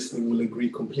of those listening will agree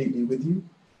completely with you.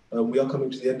 We are coming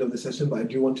to the end of the session, but I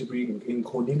do want to bring in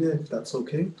Cornelia, if that's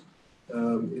okay,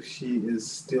 if she is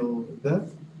still there.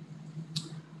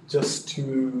 just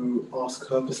to ask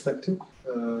her perspective.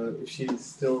 If she's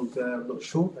still there, I'm not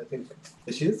sure. I think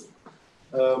there she is.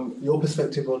 Your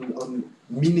perspective on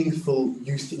meaningful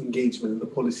youth engagement in the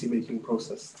policy-making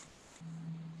process.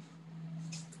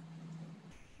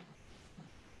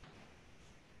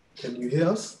 Can you hear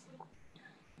us?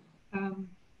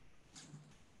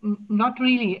 Not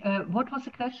really. What was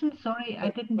the question? Sorry, I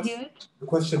didn't hear it. The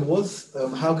question was,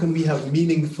 how can we have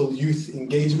meaningful youth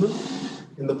engagement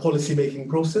in the policy-making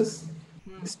process?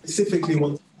 Specifically,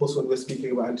 of course, when we're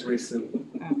speaking about anti-racism.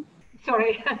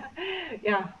 Sorry.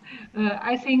 Yeah,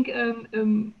 I think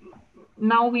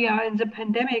now we are in the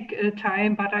pandemic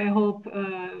time, but I hope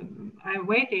I'm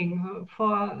waiting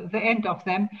for the end of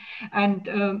them. And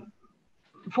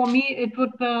for me, it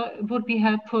would be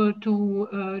helpful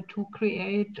to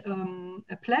create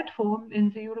a platform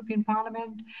in the European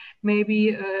Parliament,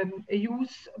 maybe a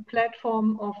youth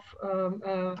platform of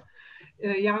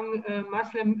young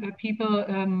Muslim people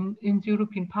in the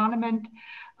European Parliament.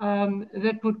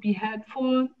 That would be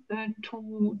helpful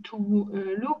to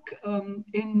look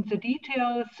in the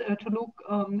details, to look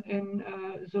in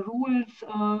the rules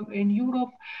in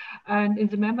Europe and in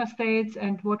the member states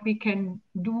and what we can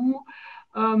do.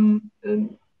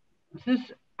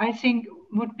 This, I think,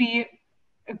 would be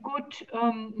a good,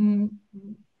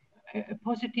 a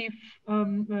positive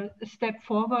step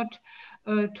forward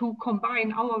to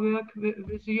combine our work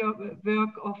with the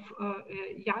work of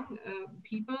young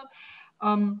people,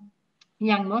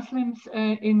 young Muslims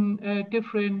in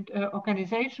different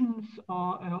organizations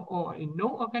or in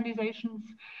no organizations.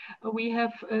 We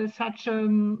have such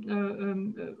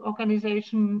an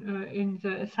organization in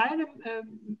the asylum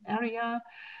area.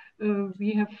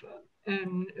 We have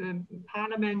in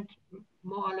Parliament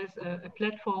more or less a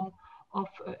platform of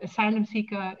asylum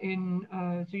seeker in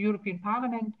the European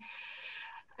Parliament.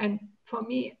 And for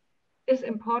me, it's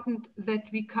important that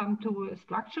we come to a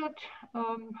structured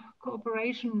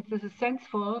cooperation. This is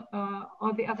sensible.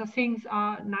 All the other things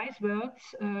are nice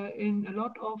words in a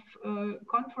lot of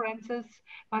conferences,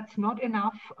 but it's not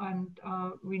enough. And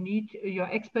we need your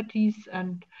expertise.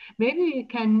 And maybe we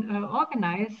can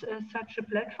organize such a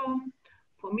platform.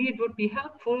 For me, it would be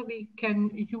helpful. We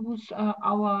can use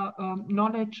our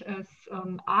knowledge as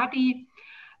ADI.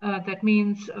 That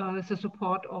means the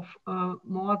support of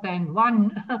more than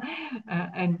one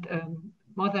and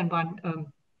more than one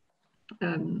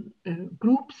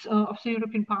groups of the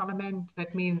European Parliament.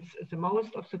 That means the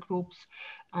most of the groups,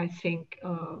 I think,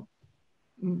 are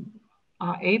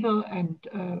able and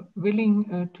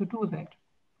willing to do that.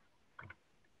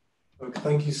 Okay,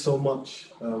 thank you so much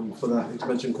for that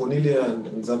intervention, Cornelia,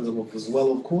 and Zamzam as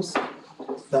well, of course.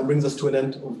 That brings us to an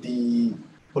end of the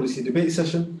policy debate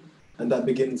session. And that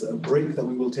begins a break that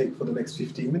we will take for the next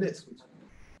 15 minutes.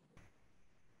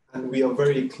 And we are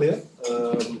very clear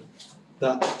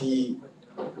that the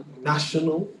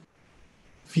national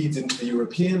feeds into the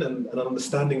European, and an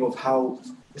understanding of how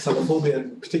Islamophobia,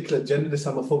 and in particular gender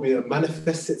Islamophobia,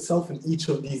 manifests itself in each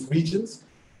of these regions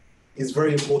is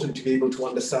very important to be able to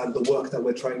understand the work that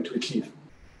we're trying to achieve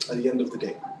at the end of the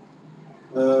day.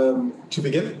 To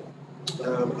begin,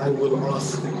 I will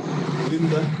ask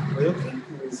Linda Mayoki,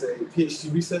 who is a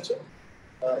PhD researcher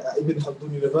at Ibn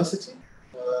Khaldun University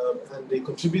and a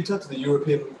contributor to the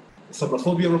European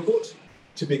Islamophobia report,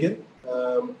 to begin.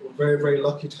 We're very, very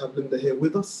lucky to have Linda here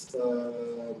with us,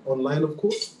 online, of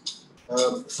course.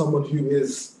 Someone who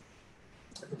is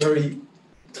very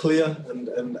clear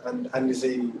and is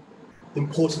an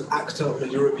important actor on a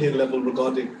European level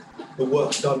regarding the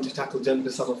work done to tackle gender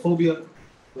Islamophobia.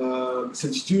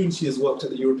 Since June, she has worked at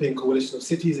the European Coalition of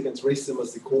Cities Against Racism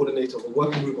as the coordinator of a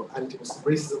working group on anti-Muslim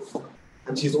racism,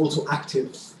 and she's also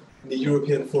active in the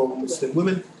European Forum of Muslim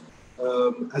Women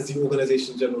as the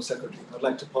organization's General Secretary. I'd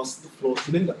like to pass the floor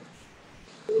to Linda.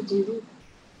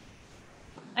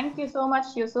 Thank you so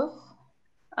much, Yusuf.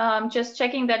 Just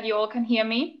checking that you all can hear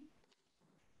me.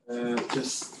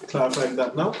 Just clarifying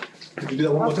that now. Could you do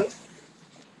that one more time?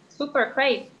 Super,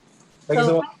 great. Thank you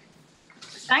so much.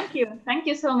 Thank you. Thank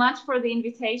you so much for the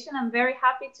invitation. I'm very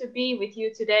happy to be with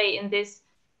you today in this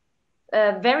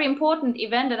very important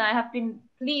event, and I have been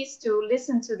pleased to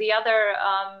listen to the other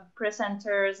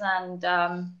presenters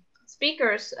and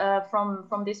speakers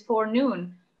from this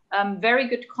forenoon. Very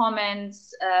good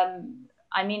comments.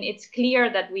 I mean, it's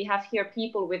clear that we have here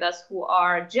people with us who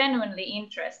are genuinely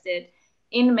interested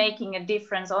in making a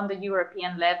difference on the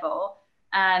European level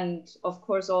and, of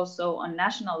course, also on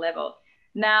national level.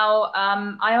 Now,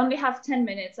 I only have 10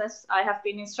 minutes as I have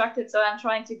been instructed, so I'm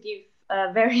trying to give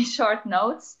very short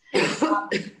notes.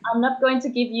 I'm not going to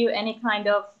give you any kind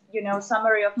of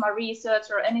summary of my research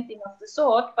or anything of the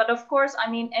sort. But of course, I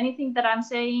mean, anything that I'm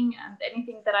saying and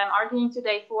anything that I'm arguing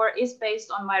today for is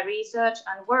based on my research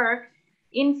and work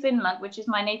in Finland, which is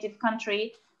my native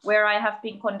country, where I have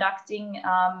been conducting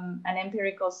an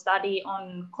empirical study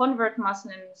on convert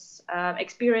Muslims'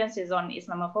 experiences on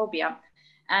Islamophobia.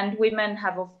 And women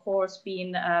have, of course,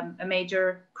 been a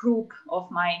major group of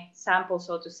my sample,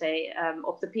 so to say,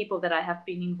 of the people that I have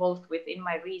been involved with in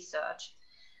my research.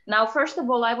 Now, first of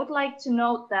all, I would like to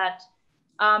note that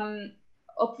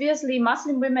obviously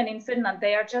Muslim women in Finland,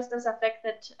 they are just as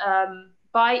affected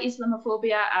by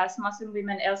Islamophobia as Muslim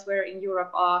women elsewhere in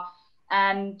Europe are.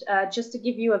 And just to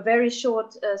give you a very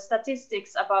short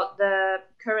statistics about the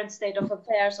current state of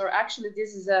affairs, or actually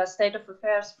this is a state of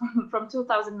affairs from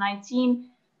 2019.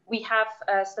 We have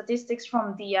statistics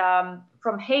from the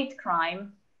from hate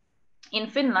crime in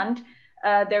Finland.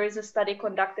 There is a study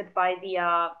conducted by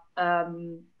the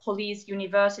Police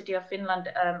University of Finland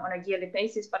on a yearly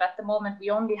basis, but at the moment we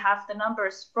only have the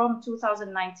numbers from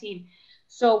 2019.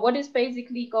 So what is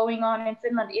basically going on in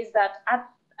Finland is that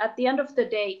at the end of the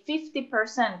day,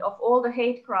 50% of all the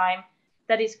hate crime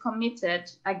that is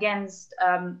committed against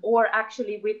or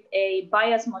actually with a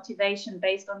bias motivation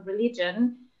based on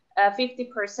religion,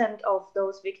 50% of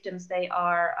those victims, they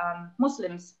are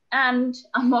Muslims. And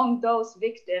among those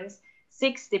victims,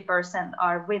 60%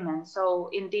 are women. So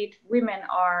indeed, women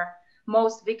are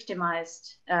most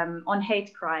victimized on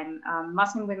hate crime.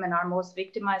 Muslim women are most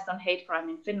victimized on hate crime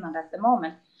in Finland at the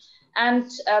moment.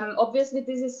 And obviously,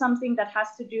 this is something that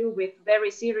has to do with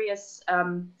very serious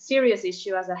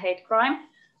issue as a hate crime.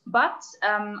 But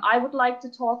I would like to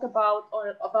talk about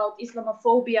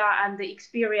Islamophobia and the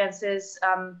experiences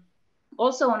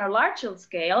also on a larger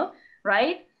scale,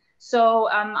 right? So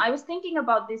I was thinking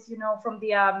about this,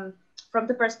 from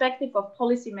the perspective of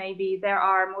policy. Maybe there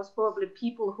are most probably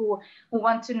people who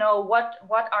want to know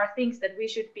what are things that we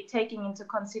should be taking into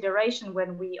consideration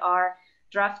when we are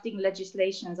drafting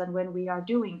legislations and when we are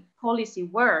doing policy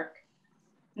work.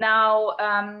 Now,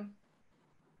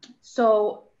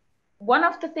 so one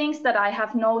of the things that I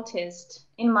have noticed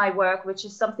in my work, which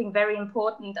is something very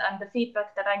important, and the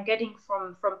feedback that I'm getting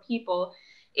from people,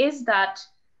 is that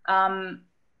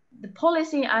the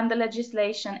policy and the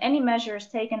legislation, any measures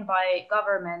taken by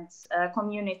governments,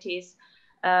 communities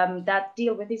that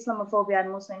deal with Islamophobia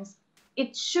and Muslims,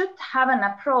 it should have an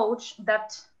approach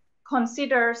that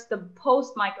considers the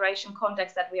post-migration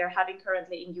context that we are having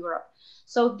currently in Europe.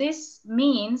 So this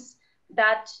means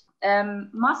that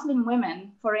Muslim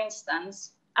women, for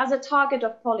instance, as a target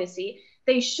of policy,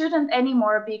 they shouldn't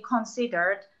anymore be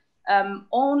considered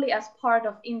only as part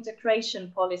of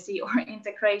integration policy or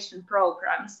integration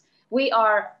programs. We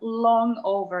are long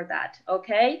over that,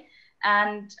 okay?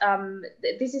 And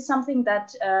this is something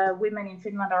that women in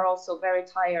Finland are also very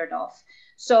tired of.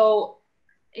 So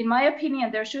in my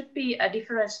opinion, there should be a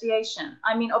differentiation.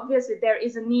 I mean, obviously there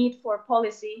is a need for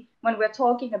policy when we're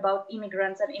talking about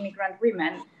immigrants and immigrant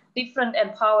women, different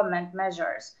empowerment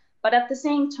measures. But at the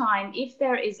same time, if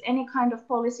there is any kind of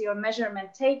policy or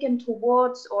measurement taken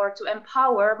towards or to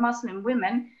empower Muslim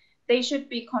women, they should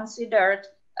be considered.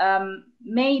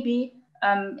 Maybe,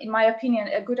 in my opinion,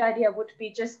 a good idea would be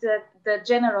just the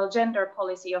general gender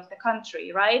policy of the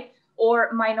country, right?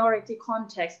 Or minority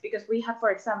context, because we have,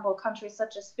 for example, countries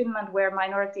such as Finland where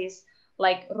minorities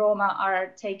like Roma are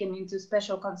taken into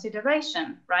special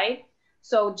consideration, right?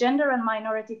 So gender and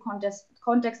minority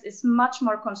context is much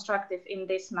more constructive in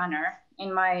this manner,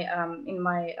 in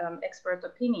my expert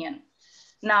opinion.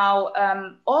 Now,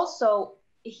 also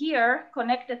here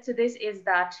connected to this is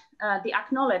that the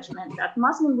acknowledgement that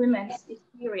Muslim women's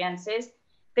experiences,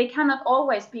 they cannot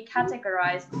always be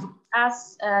categorized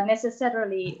as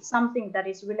necessarily something that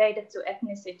is related to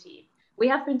ethnicity. We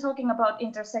have been talking about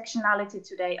intersectionality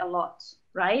today a lot,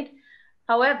 right?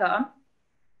 However,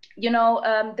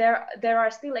 there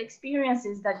are still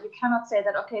experiences that you cannot say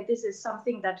that, okay, this is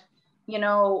something that,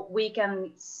 we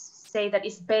can say that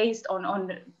is based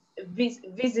on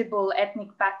visible ethnic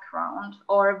background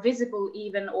or visible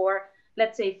even, or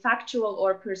let's say factual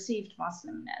or perceived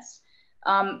Muslimness.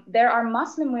 There are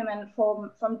Muslim women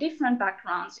from different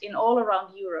backgrounds in all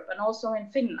around Europe and also in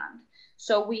Finland.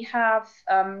 So we have,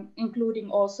 including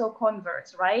also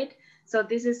converts, right? So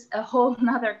this is a whole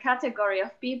nother category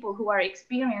of people who are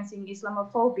experiencing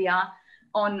Islamophobia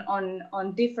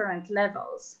on different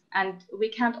levels. And we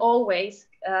can't always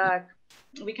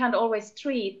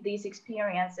treat these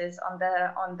experiences on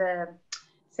the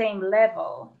same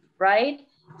level, right?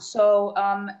 So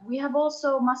we have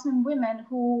also Muslim women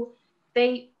who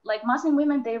they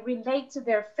relate to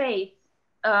their faith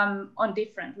on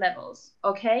different levels,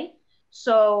 okay?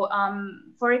 So,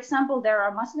 for example, there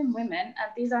are Muslim women,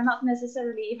 and these are not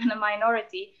necessarily even a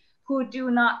minority, who do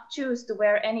not choose to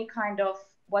wear any kind of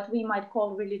what we might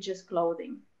call religious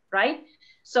clothing, right?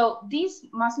 So these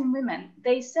Muslim women,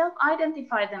 they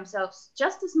self-identify themselves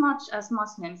just as much as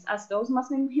Muslims, as those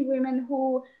Muslim women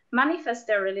who manifest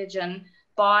their religion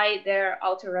by their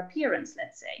outer appearance,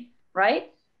 let's say,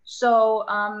 right? So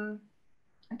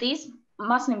these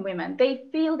Muslim women, they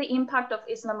feel the impact of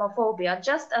Islamophobia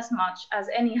just as much as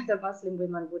any other Muslim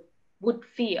women would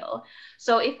feel.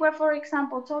 So if we're, for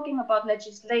example, talking about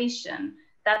legislation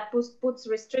that puts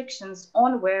restrictions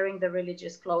on wearing the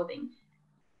religious clothing,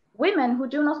 women who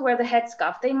do not wear the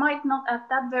headscarf, they might not at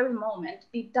that very moment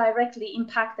be directly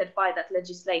impacted by that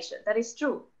legislation. That is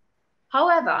true.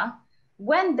 However,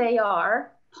 when they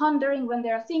are pondering, when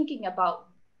they're thinking about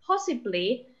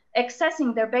possibly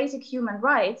accessing their basic human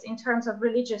rights in terms of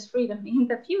religious freedom in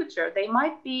the future, they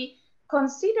might be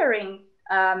considering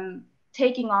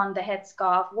taking on the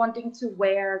headscarf, wanting to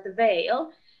wear the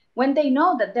veil. When they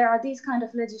know that there are these kind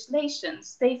of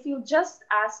legislations, they feel just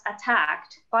as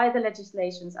attacked by the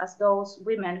legislations as those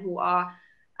women who are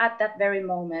at that very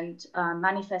moment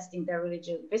manifesting their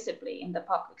religion visibly in the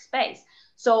public space.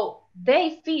 So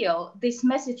they feel this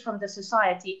message from the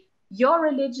society: your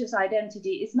religious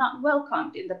identity is not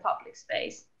welcomed in the public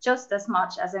space just as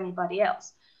much as anybody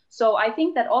else. So I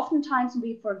think that oftentimes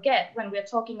we forget, when we're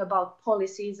talking about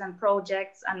policies and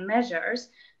projects and measures,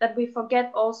 that we forget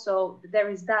also that there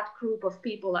is that group of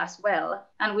people as well,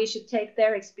 and we should take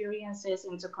their experiences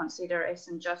into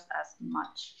consideration just as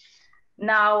much.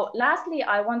 Now, lastly,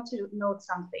 I want to note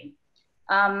something.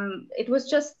 It was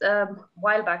just a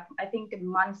while back, I think a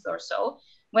month or so,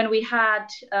 when we had,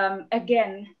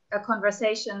 again, a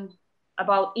conversation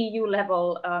about EU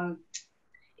level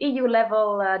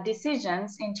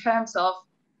decisions in terms of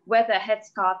whether the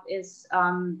headscarf is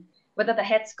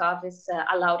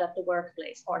allowed at the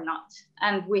workplace or not.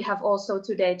 And we have also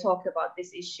today talked about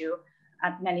this issue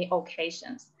at many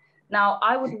occasions. Now,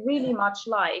 I would really much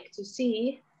like to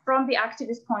see, from the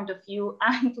activist point of view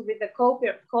and with the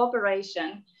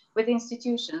cooperation with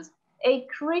institutions, a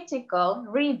critical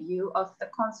review of the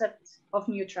concept of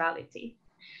neutrality.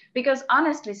 Because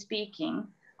honestly speaking,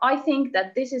 I think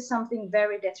that this is something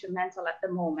very detrimental at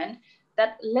the moment,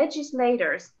 that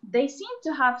legislators, they seem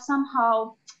to have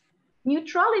somehow,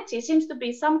 neutrality seems to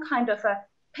be some kind of a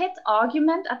pet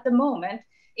argument at the moment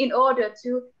in order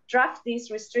to draft these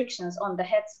restrictions on the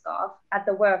headscarf at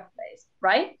the workplace,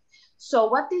 right? So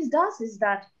what this does is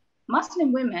that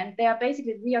Muslim women,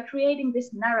 we are creating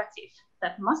this narrative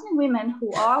that Muslim women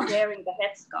who are wearing the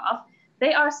headscarf,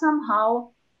 they are somehow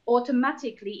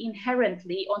automatically,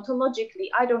 inherently, ontologically,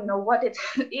 I don't know what it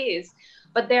is,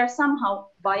 but they're somehow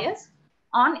biased,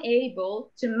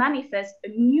 unable to manifest a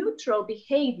neutral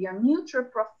behavior, neutral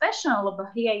professional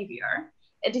behavior.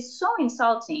 It is so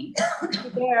insulting to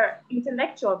their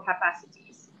intellectual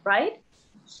capacities, right?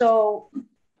 So,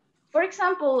 for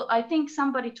example, I think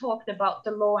somebody talked about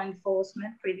the law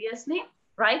enforcement previously,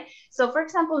 right? So for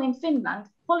example, in Finland,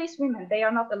 police women, they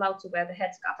are not allowed to wear the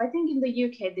headscarf. I think in the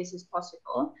UK, this is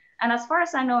possible. And as far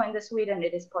as I know, in the Sweden,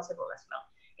 it is possible as well.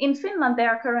 In Finland, they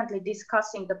are currently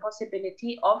discussing the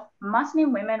possibility of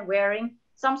Muslim women wearing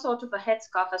some sort of a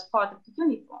headscarf as part of the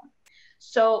uniform.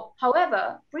 So,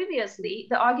 however, previously,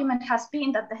 the argument has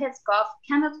been that the headscarf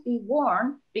cannot be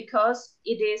worn because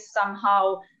it is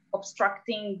somehow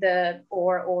obstructing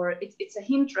or it's a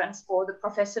hindrance for the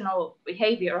professional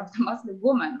behavior of the Muslim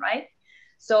woman, right?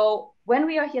 So when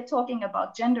we are here talking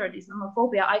about gendered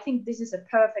Islamophobia, I think this is a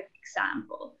perfect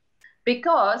example,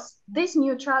 because this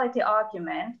neutrality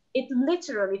argument, it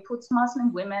literally puts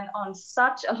Muslim women on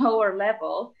such a lower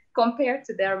level compared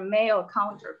to their male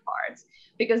counterparts,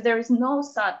 because there is no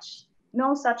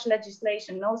such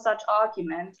legislation, no such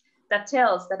argument that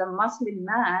tells that a Muslim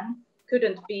man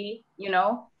couldn't be,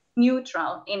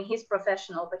 neutral in his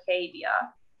professional behavior,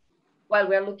 while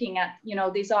we're looking at,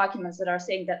 these arguments that are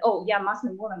saying that, oh yeah,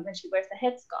 Muslim woman, when she wears the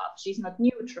headscarf, she's not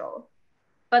neutral.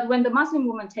 But when the Muslim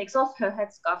woman takes off her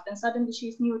headscarf, then suddenly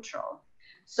she's neutral.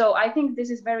 So I think this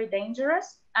is very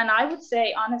dangerous. And I would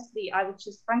say, honestly, I would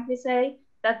just frankly say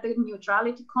that the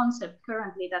neutrality concept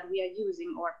currently that we are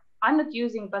using, or I'm not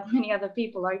using, but many other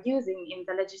people are using in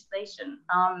the legislation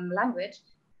language,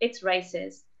 it's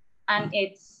racist and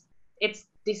it's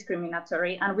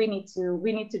discriminatory, and we need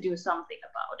to do something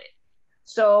about it.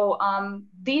 So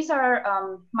these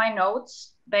are my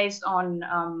notes based on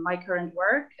my current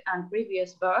work and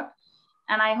previous work,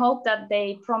 and I hope that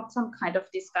they prompt some kind of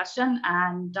discussion,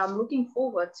 and I'm looking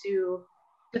forward to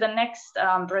the next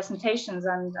presentations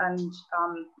and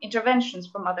interventions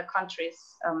from other countries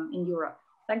in Europe.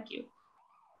 Thank you.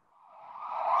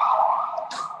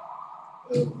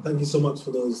 Thank you so much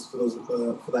for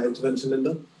that intervention,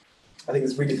 Linda. I think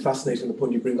it's really fascinating the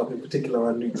point you bring up, in particular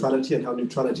on neutrality, and how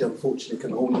neutrality unfortunately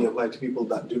can only apply to people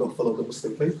that do not follow the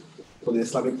Muslim faith or the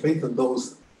Islamic faith, and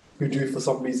those who do for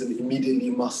some reason immediately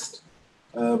must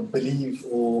believe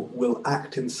or will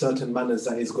act in certain manners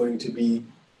that is going to be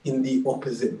in the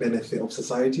opposite benefit of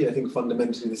society. I think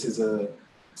fundamentally this is a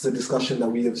discussion that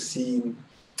we have seen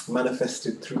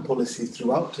manifested through policy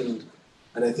throughout, and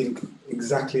I think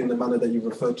exactly in the manner that you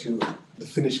referred to, the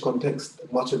Finnish context,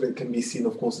 much of it can be seen,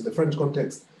 of course, in the French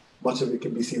context, much of it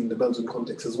can be seen in the Belgian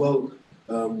context as well,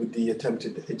 with the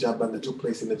attempted hijab ban that took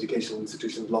place in educational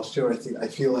institutions last year. I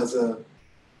feel as an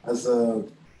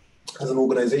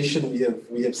organisation,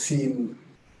 we have seen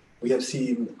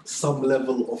some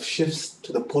level of shifts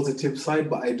to the positive side,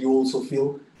 but I do also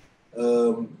feel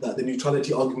that the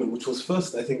neutrality argument, which was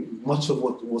first, I think much of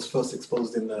what was first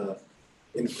exposed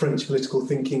in French political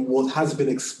thinking has been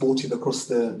exported across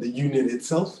the union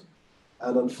itself,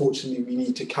 and unfortunately we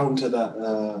need to counter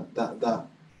that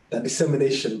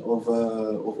dissemination of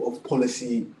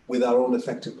policy with our own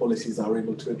effective policies that are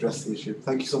able to address the issue.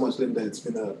 Thank you so much, Linda. It's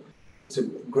been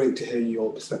great to hear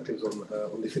your perspectives on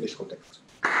the Finnish context.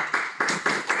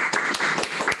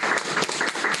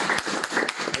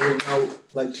 I would now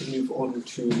like to move on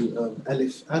to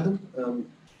Elif Adam.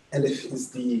 Elif is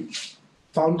the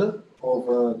founder of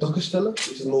Dokkerstellen,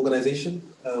 which is an organization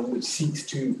which seeks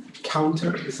to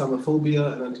counter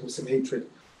Islamophobia and anti-Muslim hatred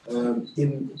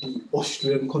in the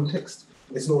Austrian context.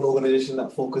 It's not an organization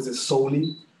that focuses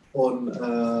solely on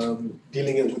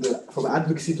dealing it with it from an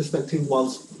advocacy perspective,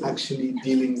 whilst actually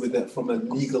dealing with it from a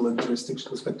legal and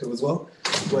jurisdictional perspective as well,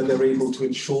 where they're able to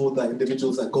ensure that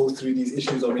individuals that go through these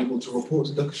issues are able to report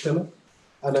to Dokkerstellen.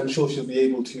 And I'm sure she'll be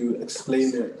able to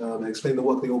explain the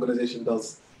work the organization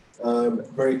does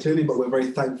very clearly, but we're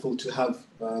very thankful to have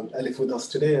Elif with us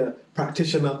today, a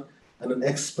practitioner and an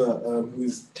expert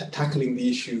who's tackling the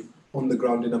issue on the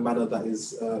ground in a manner that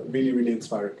is really, really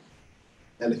inspiring.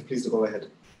 Elif, please go ahead.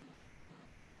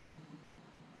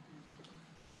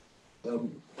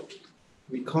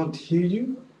 We can't hear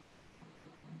you.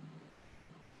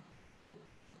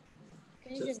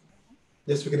 Can you hear me?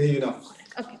 Yes, we can hear you now.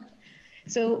 Okay.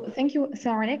 So thank you,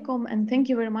 Assalamu alaikum, and thank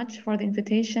you very much for the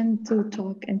invitation to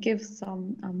talk and give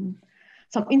some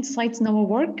insights in our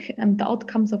work and the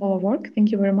outcomes of our work.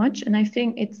 Thank you very much. And I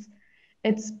think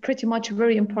it's pretty much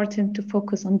very important to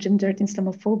focus on gendered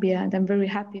Islamophobia, and I'm very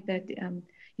happy that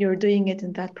you're doing it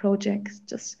in that project.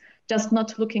 Just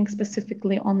not looking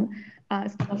specifically on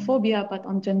Islamophobia, but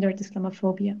on gendered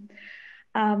Islamophobia.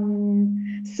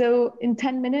 So in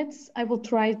 10 minutes, I will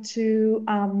try to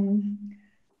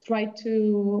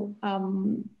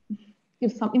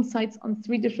give some insights on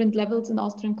 3 different levels in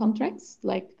Austrian contracts,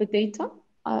 like the data,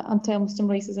 anti-Muslim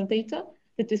racism data,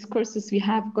 the discourses we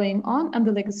have going on, and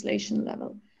the legislation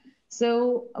level.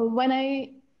 So when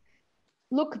I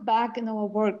look back in our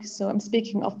work, so I'm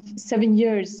speaking of 7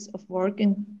 years of work,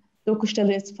 and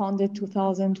Dokkerstellen is founded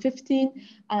 2015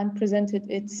 and presented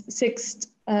its 6th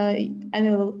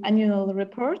annual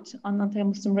report on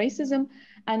anti-Muslim racism.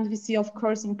 And we see, of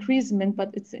course, increasement,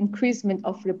 but it's increasement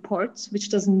of reports, which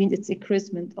doesn't mean it's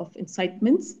increasement of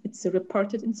incitements. It's a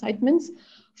reported incitements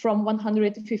from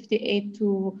 158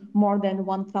 to more than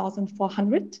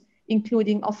 1,400,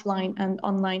 including offline and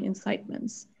online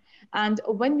incitements. And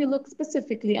when we look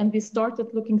specifically, and we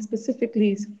started looking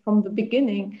specifically from the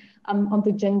beginning on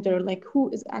the gender, like who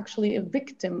is actually a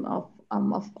victim of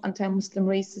anti-Muslim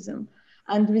racism.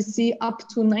 And we see up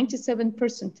to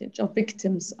 97% of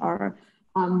victims are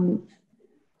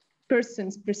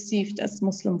persons perceived as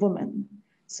Muslim women.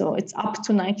 So it's up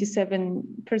to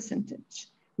 97%,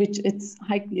 which is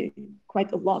highly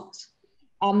quite a lot.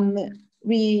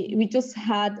 We just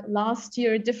had last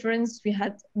year difference. We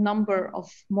had number of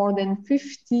more than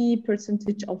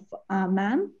 50% of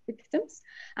man victims.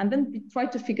 And then we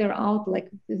tried to figure out, like,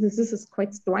 this is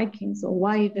quite striking. So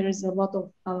why there is a lot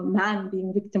of man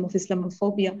being victim of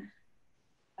Islamophobia.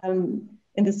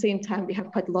 In the same time, we have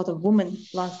quite a lot of women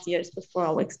last year before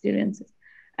our experiences.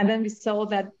 And then we saw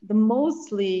that the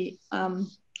mostly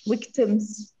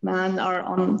victims, man, are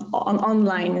on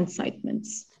online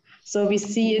incitements. So we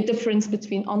see a difference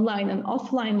between online and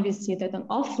offline. We see that on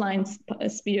offline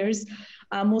spheres,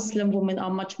 Muslim women are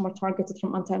much more targeted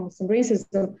from anti-Muslim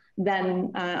racism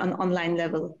than on online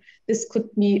level. This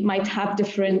might have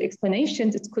different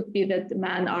explanations. It could be that the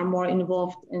men are more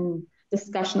involved in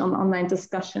discussion on online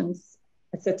discussions,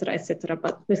 etc., etc.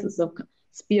 But this is a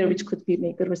sphere which could be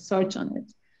make a research on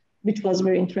it, which was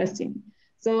very interesting.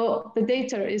 So the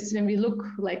data is when we look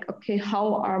like, okay,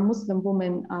 how are Muslim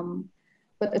women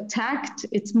but attacked,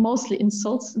 it's mostly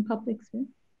insults in public sphere.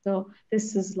 So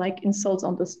this is like insults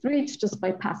on the street just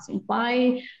by passing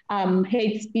by,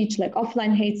 hate speech, like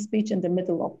offline hate speech in the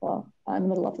middle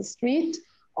of a street,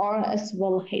 or as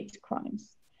well hate crimes.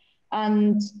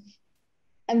 And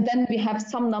then we have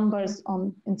some numbers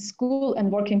in school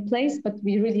and working place, but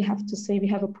we really have to say we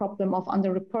have a problem of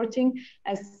underreporting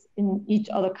as in each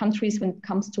other countries when it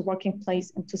comes to working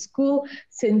place and to school,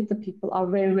 since the people are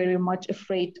very, very much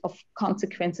afraid of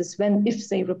consequences if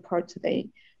they report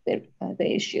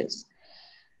their issues.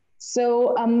 So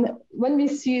when we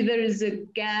see there is a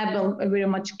gap, a very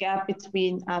much gap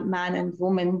between man and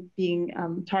woman being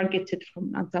targeted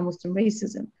from anti-Muslim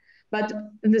racism. But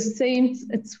in the same,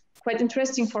 it's quite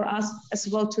interesting for us as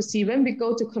well to see when we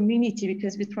go to community,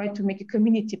 because we try to make a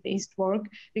community-based work.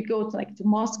 We go to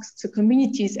mosques, to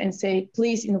communities and say,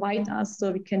 please invite us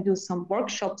so we can do some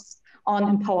workshops on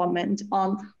empowerment,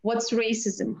 on what's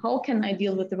racism, how can I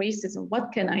deal with racism,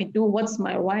 what can I do, what's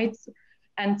my rights,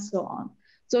 and so on.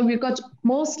 So we got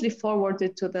mostly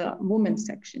forwarded to the women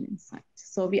section inside.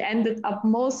 So we ended up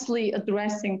mostly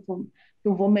addressing to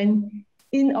women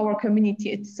in our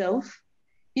community itself.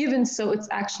 Even so, it's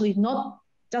actually not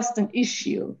just an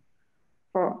issue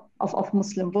of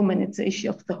Muslim women, it's an issue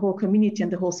of the whole community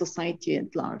and the whole society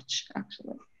at large,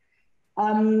 actually.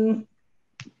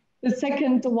 The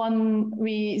second one,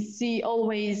 we see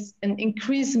always an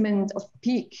increasement of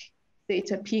peak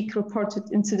reported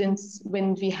incidents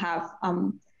when we have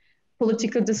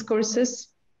political discourses,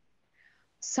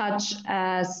 such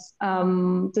as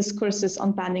discourses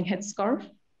on banning headscarf.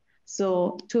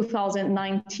 So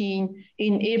 2019,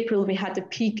 in April, we had a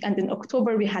peak, and in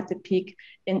October, we had a peak.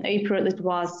 In April, it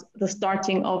was the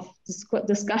starting of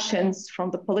discussions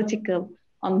from the political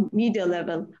on media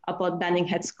level about banning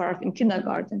headscarf in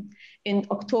kindergarten. In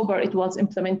October, it was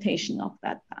implementation of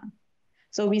that ban.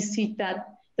 So we see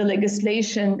that the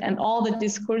legislation and all the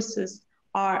discourses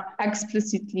are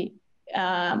explicitly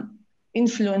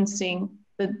influencing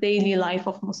the daily life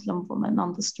of Muslim women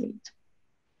on the street,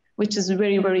 which is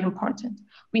very, very important.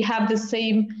 We have the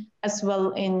same as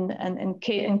well in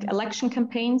election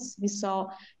campaigns. We saw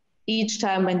each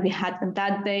time when we had on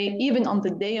that day, even on the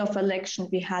day of election,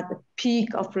 we had a peak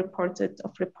of reported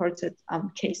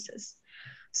cases.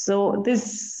 So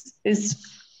this is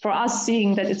for us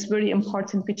seeing that it's very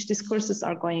important which discourses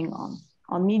are going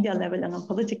on media level and on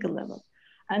political level.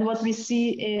 And what we see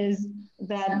is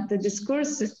that the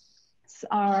discourses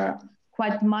are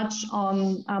quite much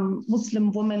on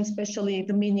Muslim women, especially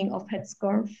the meaning of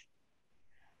headscarf,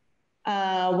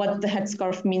 what the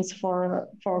headscarf means for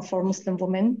Muslim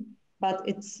women. But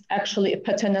it's actually a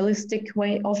paternalistic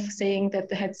way of saying that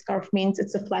the headscarf means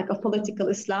it's a flag of political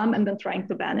Islam and then trying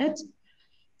to ban it.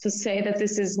 To say that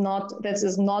this is not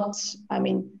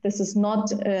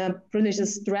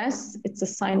religious dress, it's a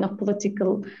sign of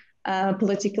political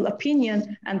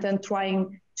opinion, and then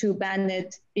trying to ban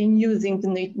it in using the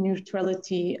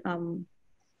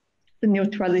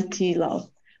neutrality law,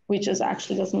 which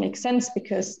actually doesn't make sense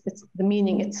because the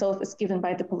meaning itself is given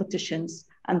by the politicians,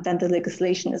 and then the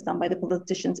legislation is done by the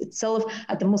politicians itself,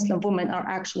 and the Muslim women are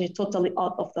actually totally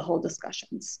out of the whole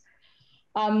discussions.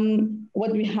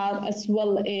 What we have as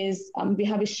well is we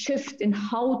have a shift in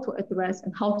how to address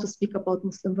and how to speak about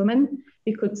Muslim women.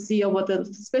 We could see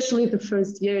especially the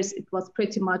first years, it was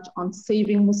pretty much on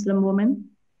saving Muslim women.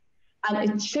 And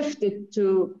it shifted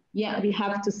to, we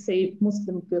have to save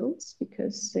Muslim girls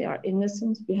because they are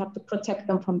innocent. We have to protect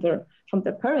them from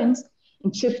their parents.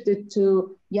 And shifted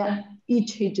to,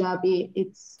 each hijabi,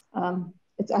 it's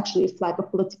actually a flag of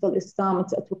political Islam.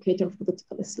 It's an advocate of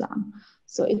political Islam.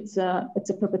 So it's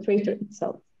a perpetrator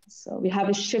itself. So we have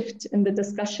a shift in the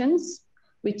discussions,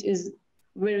 which is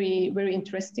very, very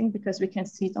interesting because we can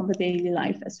see it on the daily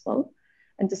life as well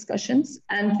in discussions,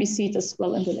 and we see it as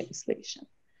well in the legislation.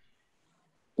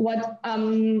 What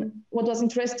was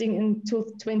interesting in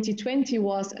 2020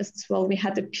 was as well, we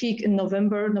had a peak in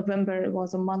November. November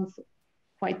was a month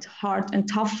quite hard and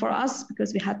tough for us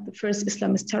because we had the first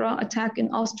Islamist terror attack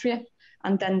in Austria.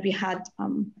 And then we had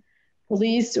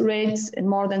police raids in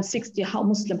more than 60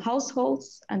 Muslim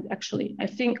households. And actually, I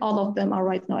think all of them are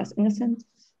right now as innocent.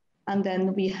 And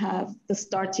then we have the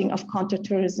starting of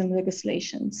counterterrorism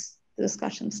legislations, the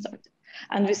discussion started.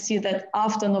 And we see that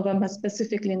after November,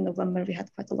 specifically in November, we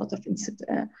had quite a lot of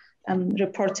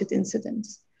reported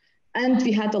incidents. And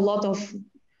we had a lot of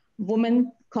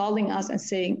women calling us and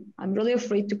saying, I'm really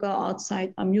afraid to go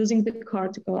outside. I'm using the car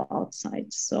to go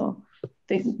outside. So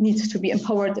they need to be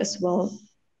empowered as well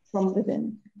from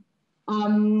within.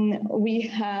 We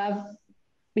have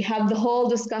the whole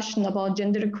discussion about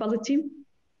gender equality.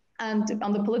 And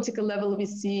on the political level, we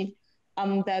see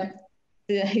that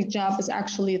the hijab is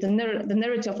actually, the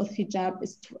narrative of hijab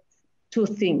is two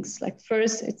things. Like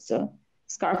first, it's a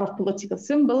scarf of political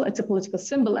symbol, it's a political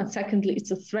symbol, and secondly,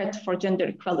 it's a threat for gender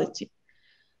equality.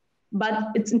 But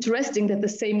it's interesting that the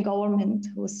same government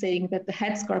was saying that the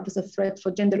headscarf is a threat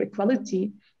for gender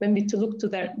equality. When we look to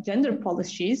their gender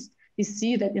policies, we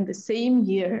see that in the same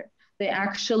year, they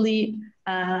actually,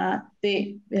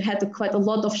 they had quite a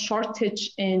lot of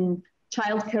shortage in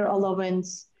childcare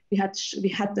allowance. We had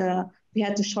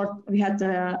the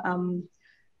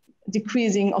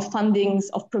decreasing of fundings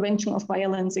of prevention of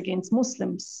violence against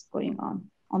Muslims going on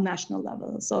national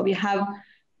level. So we have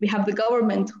the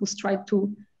government who's tried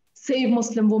to save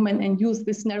Muslim women and use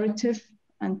this narrative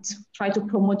and try to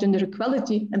promote gender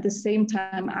equality, at the same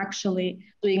time actually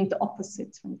doing the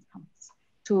opposite when it comes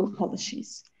to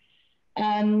policies.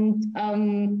 And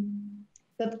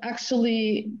that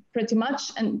actually pretty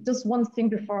much, and just one thing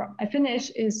before I finish,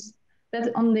 is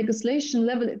that on legislation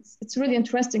level, it's really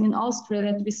interesting in Austria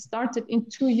that we started in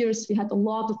 2 years, we had a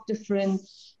lot of different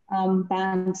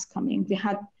bans coming. We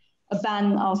had a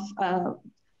ban of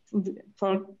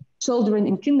for children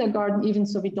in kindergarten, even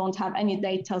so we don't have any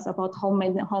data about how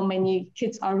many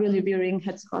kids are really wearing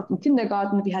headscarf in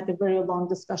kindergarten. We had a very long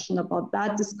discussion about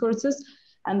that discourses,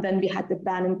 and then we had the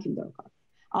ban in kindergarten.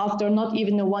 After not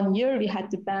even 1 year, we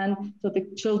had the ban for the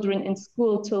children in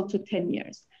school till to 10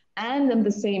 years. And at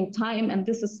the same time, and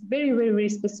this is very, very, very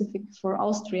specific for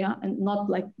Austria and not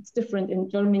like it's different in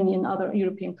Germany and other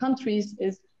European countries,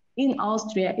 is in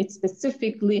Austria, it's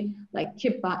specifically like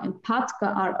kippa and patka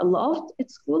are allowed at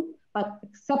school, but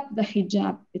except the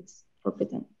hijab, it's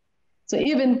forbidden. So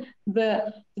even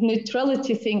the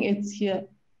neutrality thing is here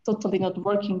totally not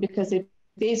working because they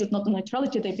base it not on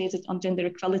neutrality, they base it on gender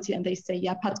equality, and they say,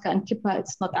 yeah, patka and kippa,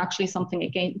 it's not actually something,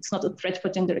 again, it's not a threat for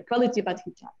gender equality, but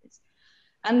hijab is.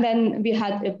 And then we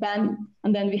had a ban,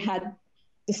 and then we had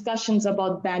discussions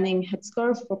about banning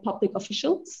headscarf for public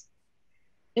officials.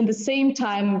 In the same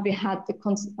time, we had the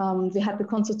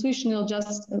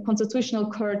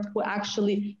constitutional court who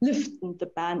actually lifted the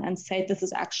ban and said this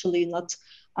is actually not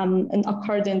in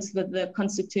accordance with the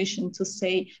constitution to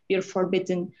say we are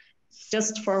forbidden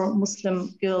just for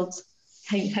Muslim girls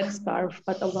headscarf,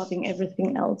 but allowing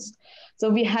everything else. So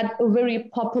we had a very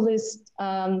populist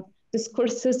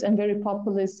discourses and very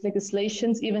populist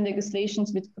legislations, even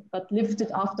legislations which got lifted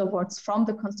afterwards from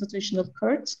the constitutional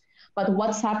court. But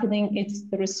what's happening is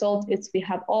the result is we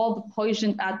have all the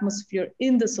poisoned atmosphere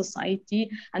in the society,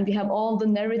 and we have all the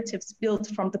narratives built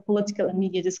from the political and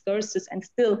media discourses and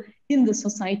still in the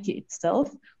society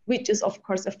itself, which is of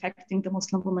course affecting the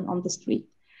Muslim woman on the street.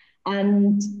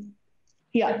 And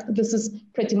yeah, this is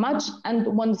pretty much. And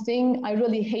one thing I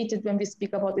really hated when we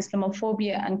speak about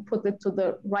Islamophobia and put it to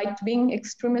the right-wing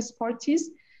extremist parties.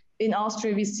 In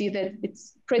Austria, we see that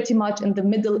it's pretty much in the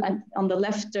middle and on the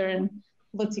left-turn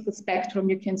political spectrum,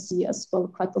 you can see as well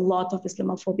quite a lot of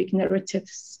Islamophobic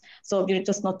narratives. So we're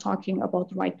just not talking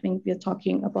about right-wing, we're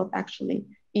talking about actually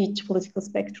each political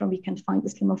spectrum we can find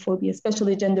Islamophobia,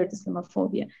 especially gendered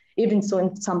Islamophobia, even so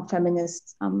in some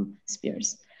feminist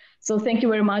spheres. So thank you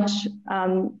very much.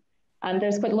 And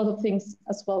there's quite a lot of things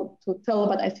as well to tell,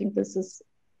 but I think this is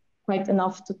quite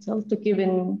enough to tell, to give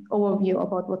an overview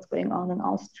about what's going on in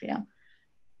Austria.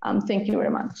 Thank you very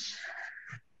much.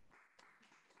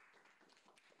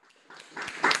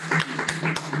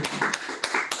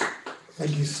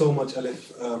 Thank you so much,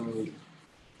 Alif.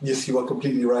 Yes, you are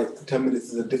completely right. 10 minutes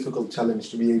is a difficult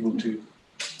challenge to be able to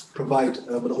provide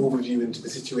an overview into the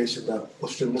situation that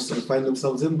Austrian Muslims find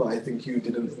themselves in, but I think you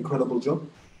did an incredible job.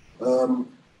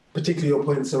 Particularly your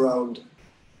points around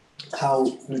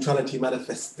how neutrality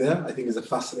manifests there, I think is a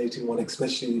fascinating one,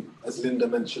 especially as Linda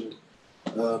mentioned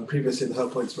previously in her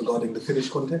points regarding the Finnish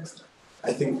context.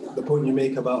 I think the point you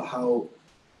make about how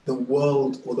the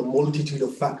world or the multitude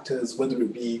of factors, whether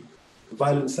it be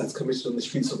violence that's committed on the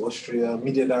streets of Austria,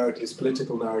 media narratives,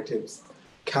 political narratives,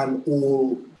 can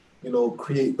all,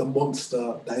 create the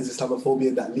monster that is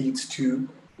Islamophobia that leads to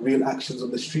real actions on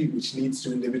the street, which leads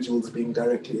to individuals being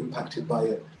directly impacted by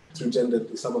it through gendered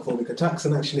Islamophobic attacks,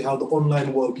 and actually how the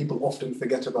online world people often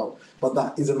forget about. But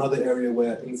that is another area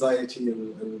where anxiety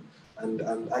and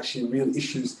actually real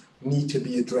issues need to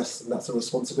be addressed, and that's a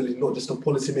responsibility not just of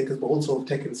policymakers but also of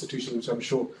tech institutions, which I'm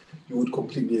sure you would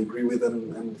completely agree with.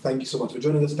 And thank you so much for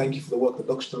joining us. Thank you for the work that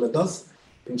Dokstella does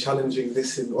in challenging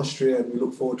this in Austria, and we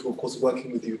look forward to, of course,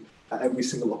 working with you at every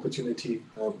single opportunity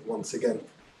once again.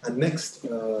 And next,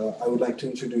 I would like to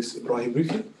introduce Ibrahim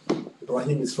Rifi.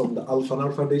 Ibrahim is from the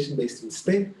Al-Fanar Foundation based in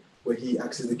Spain, where he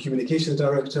acts as the communications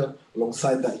director.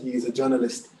 Alongside that, he is a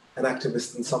journalist, an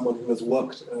activist, and someone who has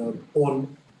worked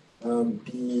on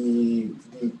the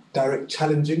direct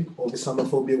challenging of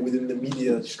Islamophobia within the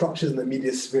media structures and the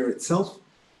media sphere itself.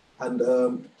 And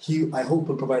I hope,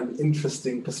 will provide an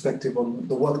interesting perspective on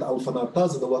the work that Al-Fanar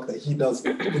does and the work that he does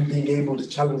in being able to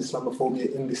challenge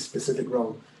Islamophobia in this specific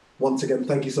realm. Once again,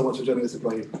 thank you so much for joining us,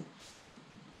 Ibrahim.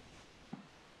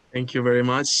 Thank you very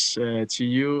much to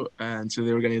you and to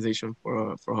the organization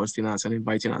for hosting us and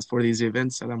inviting us for this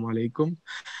event. Assalamu alaikum.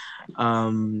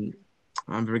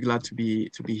 I'm very glad to be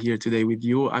here today with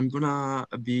you. I'm gonna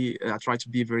try to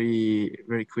be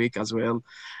very quick as well,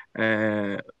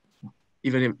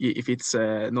 even if it's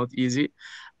not easy.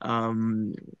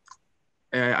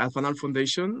 Al-Fanar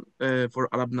Foundation for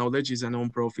Arab Knowledge is a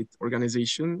non-profit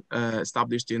organization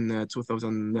established in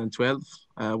 2012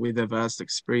 with a vast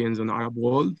experience on the Arab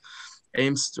world,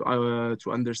 aims to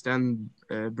understand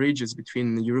bridges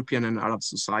between European and Arab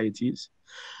societies,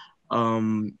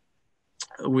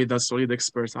 with a solid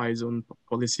expertise on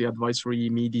policy advisory,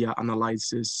 media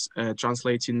analysis,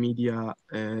 translating media,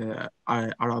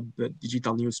 Arab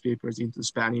digital newspapers into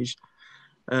Spanish,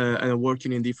 and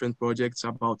working in different projects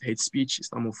about hate speech,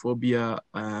 Islamophobia,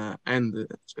 and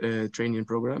training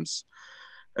programs.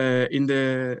 In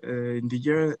the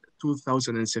year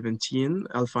 2017,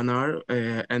 Al-Fanar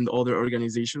and other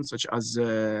organizations such as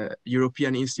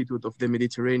European Institute of the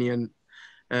Mediterranean,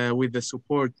 with the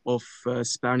support of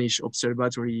Spanish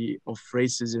Observatory of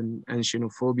Racism and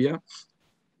Xenophobia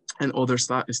and other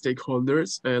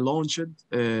stakeholders, launched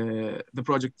the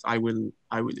project I will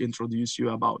introduce you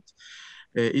about.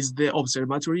 Is the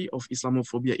Observatory of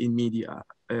Islamophobia in Media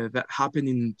that happened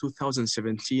in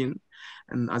 2017,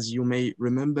 and as you may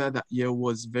remember, that year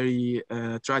was very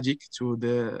tragic to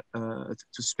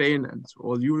Spain and to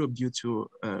all Europe due to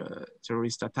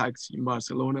terrorist attacks in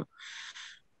Barcelona,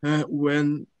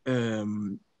 when the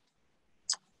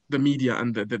media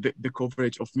and the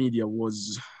coverage of media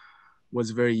was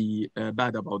very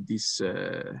bad about this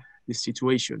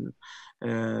situation.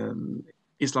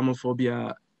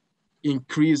 Islamophobia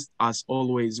increased as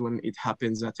always when it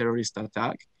happens a terrorist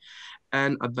attack,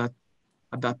 and at that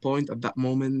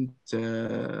moment,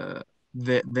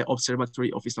 the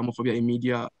Observatory of Islamophobia in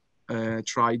Media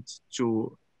tried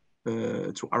to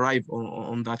arrive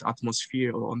on that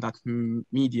atmosphere, or on that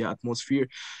media atmosphere,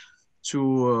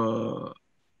 to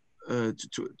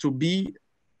be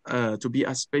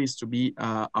a space, to be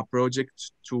a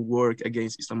project to work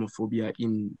against Islamophobia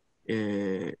in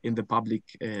the public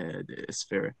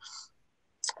sphere.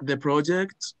 The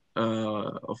project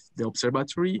of the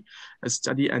observatory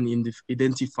study and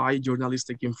identify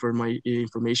journalistic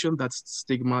information that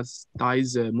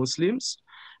stigmatize Muslims,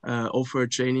 offer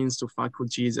trainings to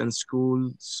faculties and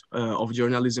schools of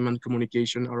journalism and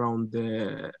communication around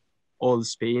all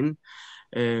Spain,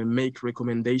 make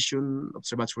recommendation.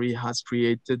 Observatory has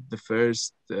created the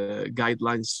first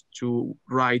guidelines to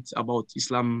write about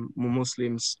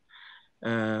Muslims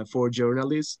for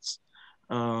journalists.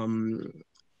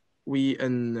 We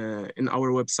in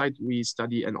our website, we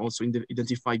study and also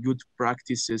identify good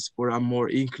practices for a more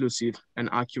inclusive and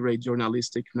accurate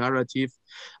journalistic narrative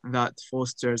that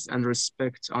fosters and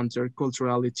respects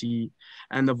interculturality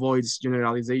and avoids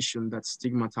generalization that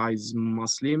stigmatize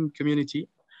Muslim community.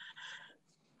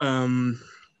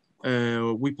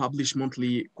 We publish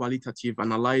monthly qualitative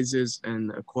analyses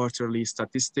and quarterly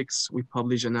statistics. We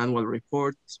publish an annual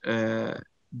report.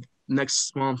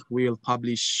 Next month, we'll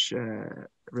publish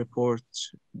report,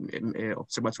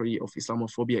 Observatory of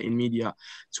Islamophobia in Media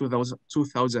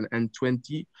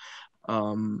 2020.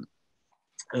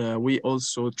 We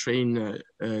also train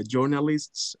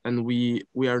journalists, and we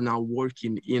are now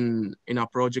working in a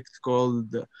project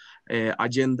called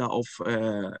Agenda of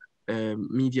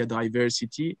Media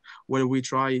Diversity, where we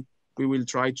will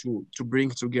try to bring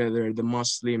together the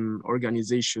Muslim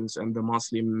organizations and the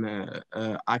Muslim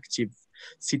active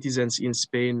citizens in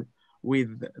Spain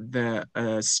with the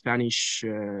Spanish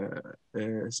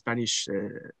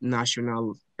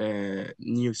national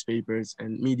newspapers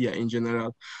and media in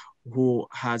general, who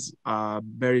has a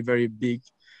very big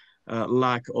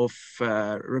lack of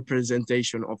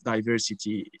representation of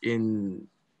diversity in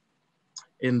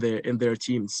their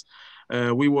teams.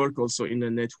 We work also in a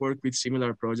network with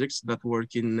similar projects that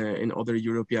work in other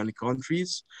European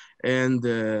countries, and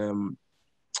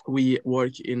we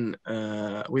work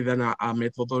within a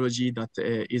methodology that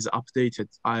is updated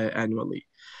annually.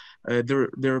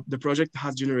 The project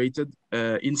has generated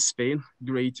in Spain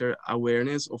greater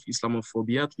awareness of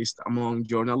Islamophobia, at least among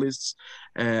journalists,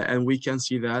 and we can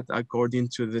see that according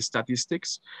to the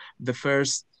statistics, the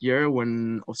first year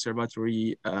when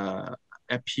Observatory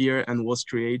appeared and was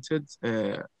created,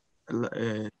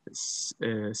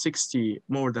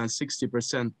 more than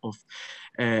 60% of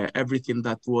everything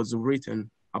that was written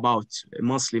about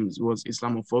Muslims was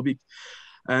Islamophobic,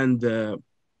 and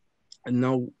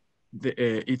now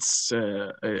it's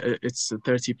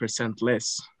 30%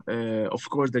 less. Of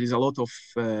course, there is a lot of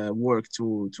work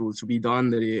to be done.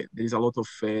 There is a lot of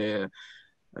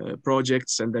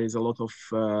projects, and there is a lot of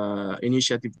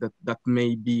initiatives that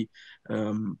may be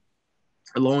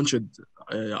launched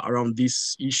around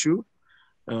this issue,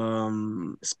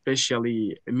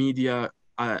 especially media.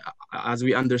 As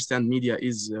we understand, media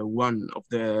is one of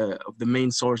the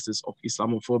main sources of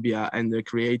Islamophobia, and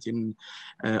creating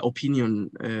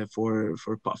opinion for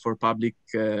public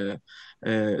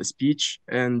speech.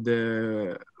 And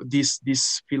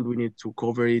this field, we need to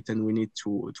cover it, and we need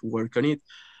to work on it.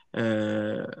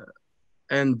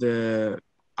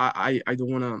 I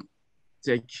don't want to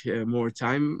take more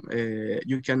time.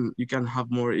 You can have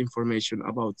more information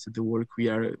about the work we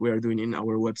are doing in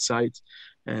our website,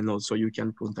 and also you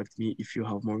can contact me if you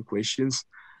have more questions.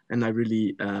 And I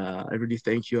really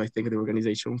thank you. I thank the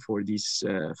organization for this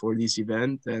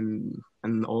event, and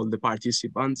all the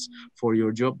participants for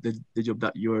your job, the job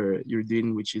that you're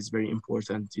doing, which is very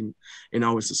important in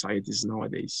our societies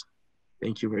nowadays.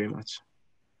 Thank you very much.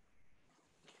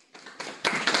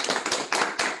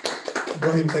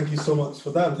 Ibrahim, thank you so much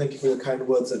for that, and thank you for your kind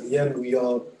words at the end. We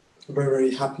are very,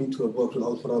 very happy to have worked with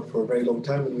Al-Fanad for a very long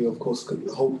time, and we of course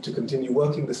hope to continue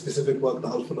working. The specific work that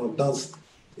Al-Fanad does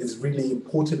is really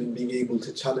important in being able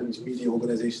to challenge media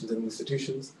organizations and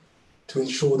institutions to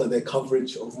ensure that their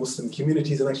coverage of Muslim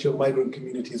communities, and actually of migrant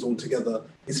communities altogether,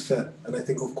 is fair. And I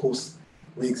think, of course,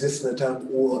 we exist in a time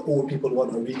where all people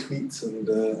want are retweets and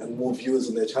more viewers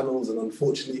on their channels, and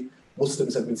unfortunately,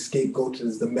 Muslims have been scapegoated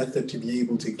as the method to be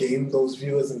able to gain those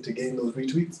viewers and to gain those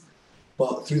retweets.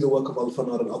 But through the work of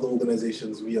Al-Fanad and other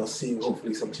organizations, we are seeing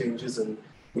hopefully some changes, and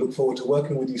we look forward to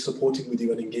working with you, supporting with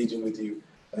you, and engaging with you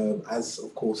as,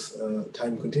 of course,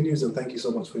 time continues. And thank you so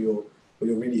much for your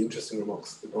really interesting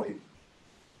remarks, Ibrahim.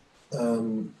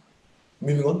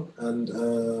 Moving on, and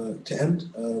to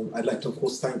end, I'd like to, of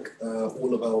course, thank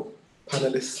all of our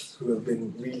panelists who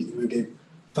gave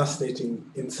fascinating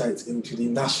insights into the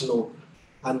national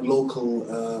and local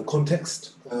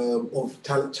context of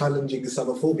challenging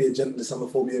Islamophobia, gender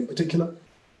Islamophobia in particular.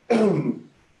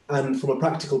 And from a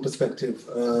practical perspective,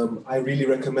 I really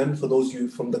recommend for those of you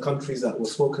from the countries that were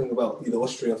spoken about, either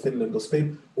Austria, Finland, or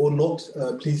Spain, or not,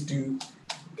 please do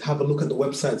have a look at the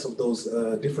websites of those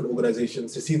different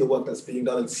organizations to see the work that's being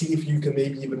done, and see if you can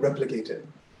maybe even replicate it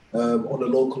on a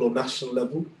local or national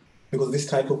level. Because this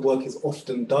type of work is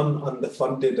often done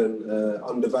underfunded and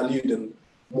undervalued, and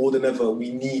more than ever,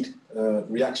 we need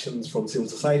reactions from civil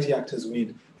society actors, we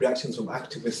need reactions from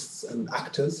activists and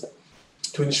actors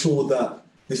to ensure that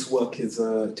this work is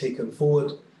taken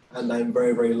forward. And I'm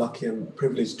very, very lucky and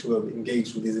privileged to have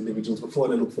engaged with these individuals before,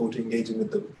 and I look forward to engaging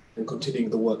with them and continuing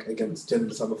the work against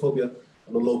gender Islamophobia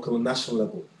on a local and national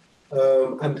level.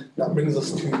 And that brings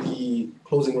us to the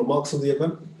closing remarks of the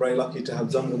event. Very lucky to have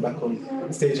Zamzam back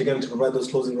on stage again to provide those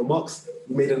closing remarks.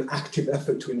 We made an active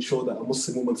effort to ensure that a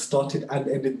Muslim woman started and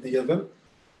ended the event.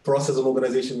 For us as an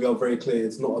organization, we are very clear.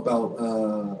 It's not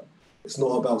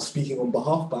about speaking on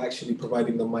behalf, but actually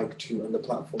providing the mic to and the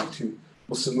platform to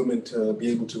Muslim women to be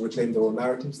able to reclaim their own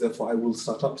narratives. Therefore, I will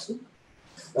start up soon.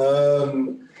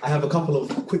 I have a couple of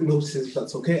quick notices, if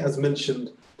that's okay. As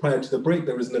mentioned prior to the break,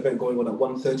 there is an event going on at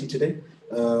 1:30 today,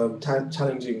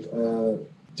 challenging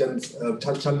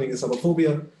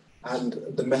Islamophobia and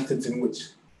the methods in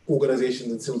which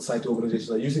organizations and civil society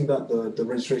organizations are using that. The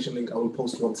registration link I will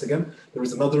post once again. There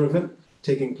is another event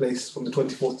taking place from the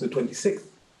 24th to the 26th,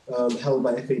 held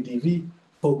by FADV,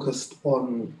 focused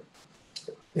on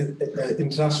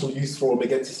International Youth Forum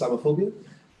Against Islamophobia.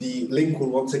 The link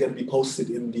will once again be posted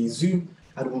in the Zoom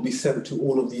and will be sent to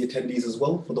all of the attendees as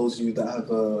well. For those of you that have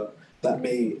that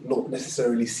may not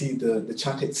necessarily see the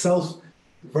chat itself,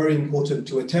 very important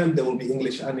to attend. There will be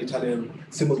English and Italian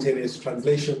simultaneous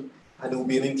translation, and it will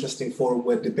be an interesting forum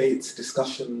where debates,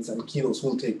 discussions, and keynotes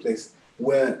will take place,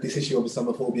 where this issue of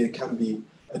Islamophobia can be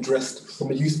addressed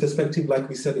from a youth perspective. Like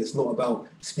we said, it's not about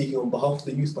speaking on behalf of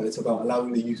the youth, but it's about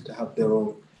allowing the youth to have their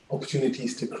own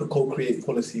opportunities to co-create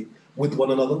policy with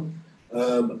one another.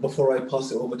 Before I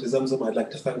pass it over to Zamzam, I'd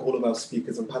like to thank all of our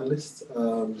speakers and panelists,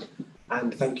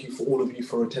 and thank you for all of you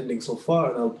for attending so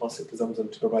far, and I'll pass it to Zamzam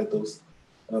to provide those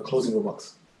closing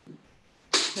remarks.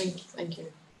 Thank you.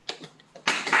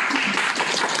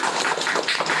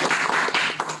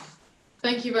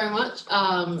 Thank you very much. So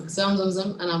I'm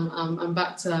Zamzam, and I'm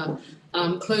back to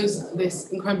close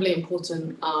this incredibly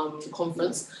important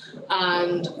conference.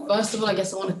 And first of all, I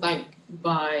guess I want to thank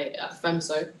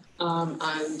FEMYSO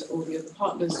and all the other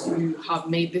partners who have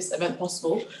made this event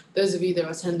possible. Those of you that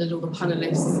attended, all the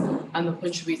panelists and that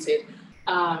contributed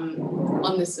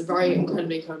on this very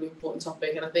incredibly important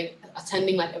topic. And I think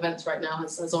attending like events right now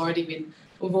has already been,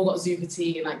 we've all got Zoom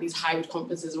fatigue, and like these hybrid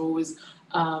conferences are always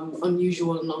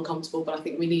unusual and uncomfortable, but I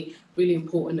think really, really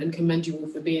important, and commend you all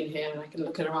for being here. And I can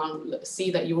look around,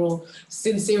 see that you're all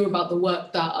sincere about the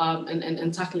work that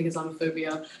and tackling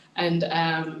Islamophobia. And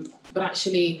but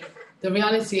actually, the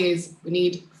reality is we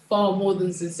need far more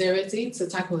than sincerity to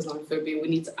tackle Islamophobia. We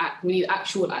need to act. We need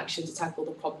actual action to tackle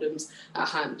the problems at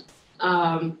hand.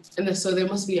 So there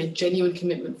must be a genuine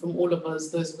commitment from all of us,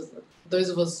 those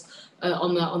of us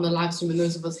on the live stream, and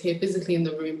those of us here physically in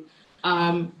the room,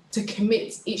 to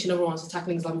commit each and every one to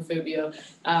tackling Islamophobia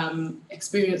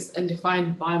experienced and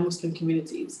defined by Muslim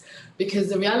communities. Because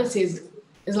the reality is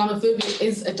Islamophobia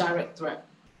is a direct threat.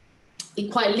 It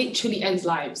quite literally ends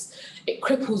lives. It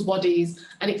cripples bodies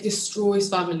and it destroys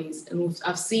families. And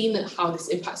I've seen how this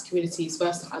impacts communities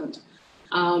firsthand.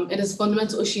 It is a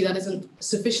fundamental issue that isn't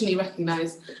sufficiently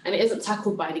recognised, and it isn't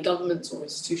tackled by any governments or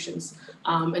institutions,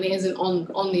 and it isn't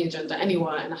on the agenda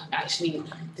anywhere, and actually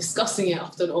discussing it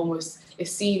often almost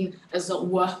is seen as not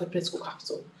worth the political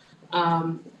capital.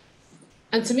 And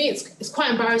to me, it's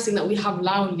quite embarrassing that we have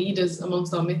loud leaders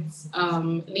amongst our midst,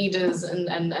 leaders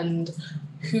and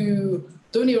who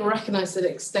don't even recognise the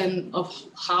extent of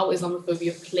how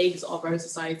Islamophobia plagues our very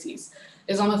societies.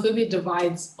 Islamophobia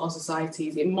divides our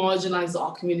societies, it marginalises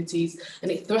our communities,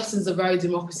 and it threatens the very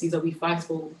democracies that we fight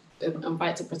for and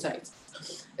fight to protect.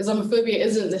 Islamophobia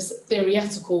isn't this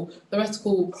theoretical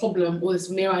problem or this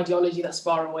mere ideology that's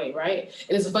far away, right?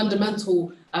 It is a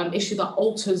fundamental issue that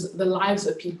alters the lives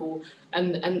of people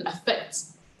and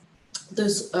affects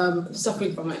those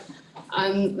suffering from it.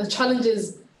 And the challenge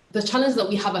that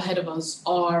we have ahead of us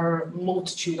are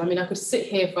multitude. I mean, I could sit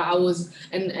here for hours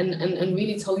and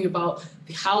really tell you about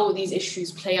how these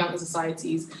issues play out in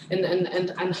societies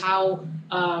and how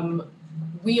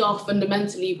we are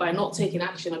fundamentally, by not taking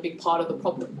action, a big part of the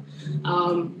problem.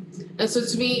 And so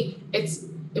to me, it's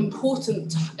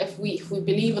important if we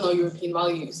believe in our European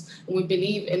values and we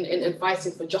believe in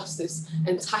fighting for justice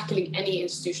and tackling any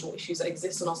institutional issues that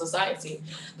exist in our society,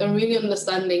 then really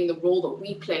understanding the role that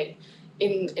we play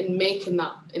in making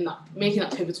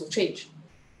that pivotal change.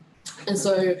 And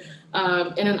so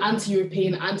in an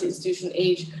anti-European, anti-institutional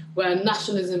age where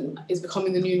nationalism is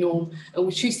becoming the new norm, and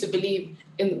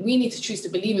we need to choose to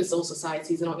believe in civil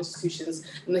societies and our institutions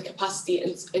and the capacity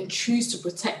and choose to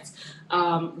protect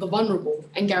the vulnerable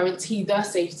and guarantee their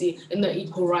safety and their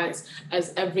equal rights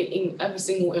as every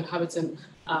single inhabitant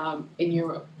in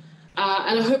Europe.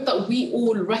 And I hope that we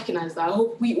all recognise that. I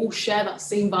hope we all share that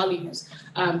same values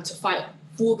to fight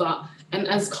for that. And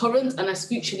as current and as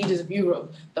future leaders of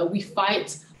Europe, that we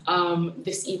fight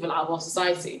this evil out of our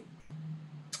society.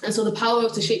 And so the power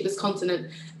to shape this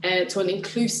continent to an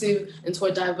inclusive and to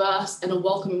a diverse and a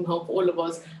welcoming home for all of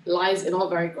us lies in our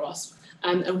very grasp.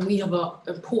 And we have an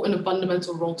important and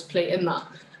fundamental role to play in that.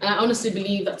 And I honestly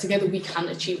believe that together we can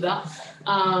achieve that.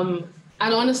 And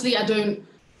honestly,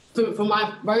 from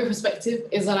my very perspective,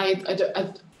 is that I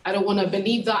don't want to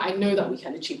believe that. I know that we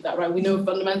can achieve that, right? We know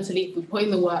fundamentally if we put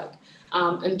in the work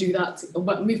and do that,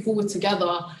 but move forward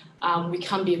together, we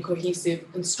can be a cohesive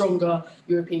and stronger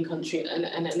European country and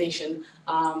a nation.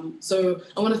 So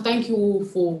I want to thank you all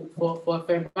for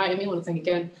inviting me. I want to thank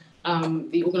again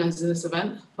the organisers of this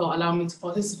event for allowing me to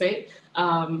participate.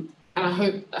 And I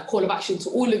hope a call of action to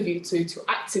all of you to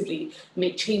actively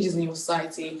make changes in your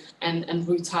society and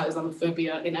root out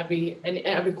Islamophobia in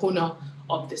every corner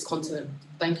of this continent.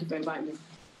 Thank you for inviting me.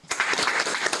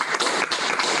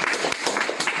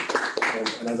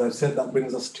 And as I've said, that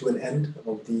brings us to an end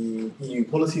of the EU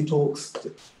policy talks,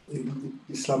 Day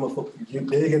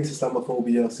Against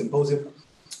Islamophobia Symposium,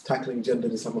 tackling gender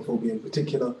and Islamophobia in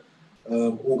particular,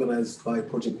 organised by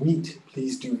Project Meet.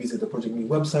 Please do visit the Project Meet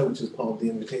website, which is part of the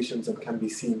invitations and can be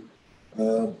seen.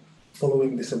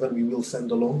 Following this event, we will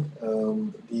send along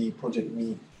the Project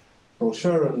Meet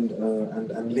brochure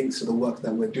and links to the work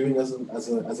that we're doing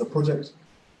as a project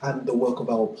and the work of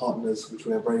our partners, which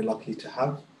we are very lucky to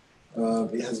have.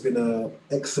 It has been an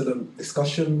excellent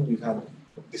discussion. We've had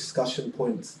discussion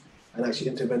points and actually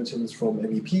interventions from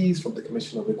MEPs, from the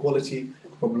Commission of Equality,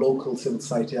 from local civil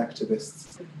society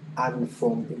activists, and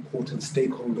from important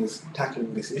stakeholders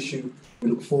tackling this issue. We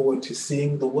look forward to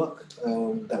seeing the work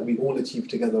that we all achieve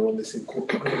together on this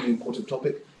incredibly important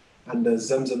topic. And as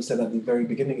Zamzam said at the very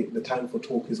beginning, the time for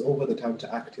talk is over, the time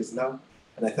to act is now.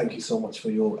 And I thank you so much for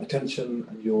your attention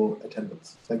and your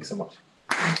attendance. Thank you so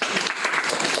much.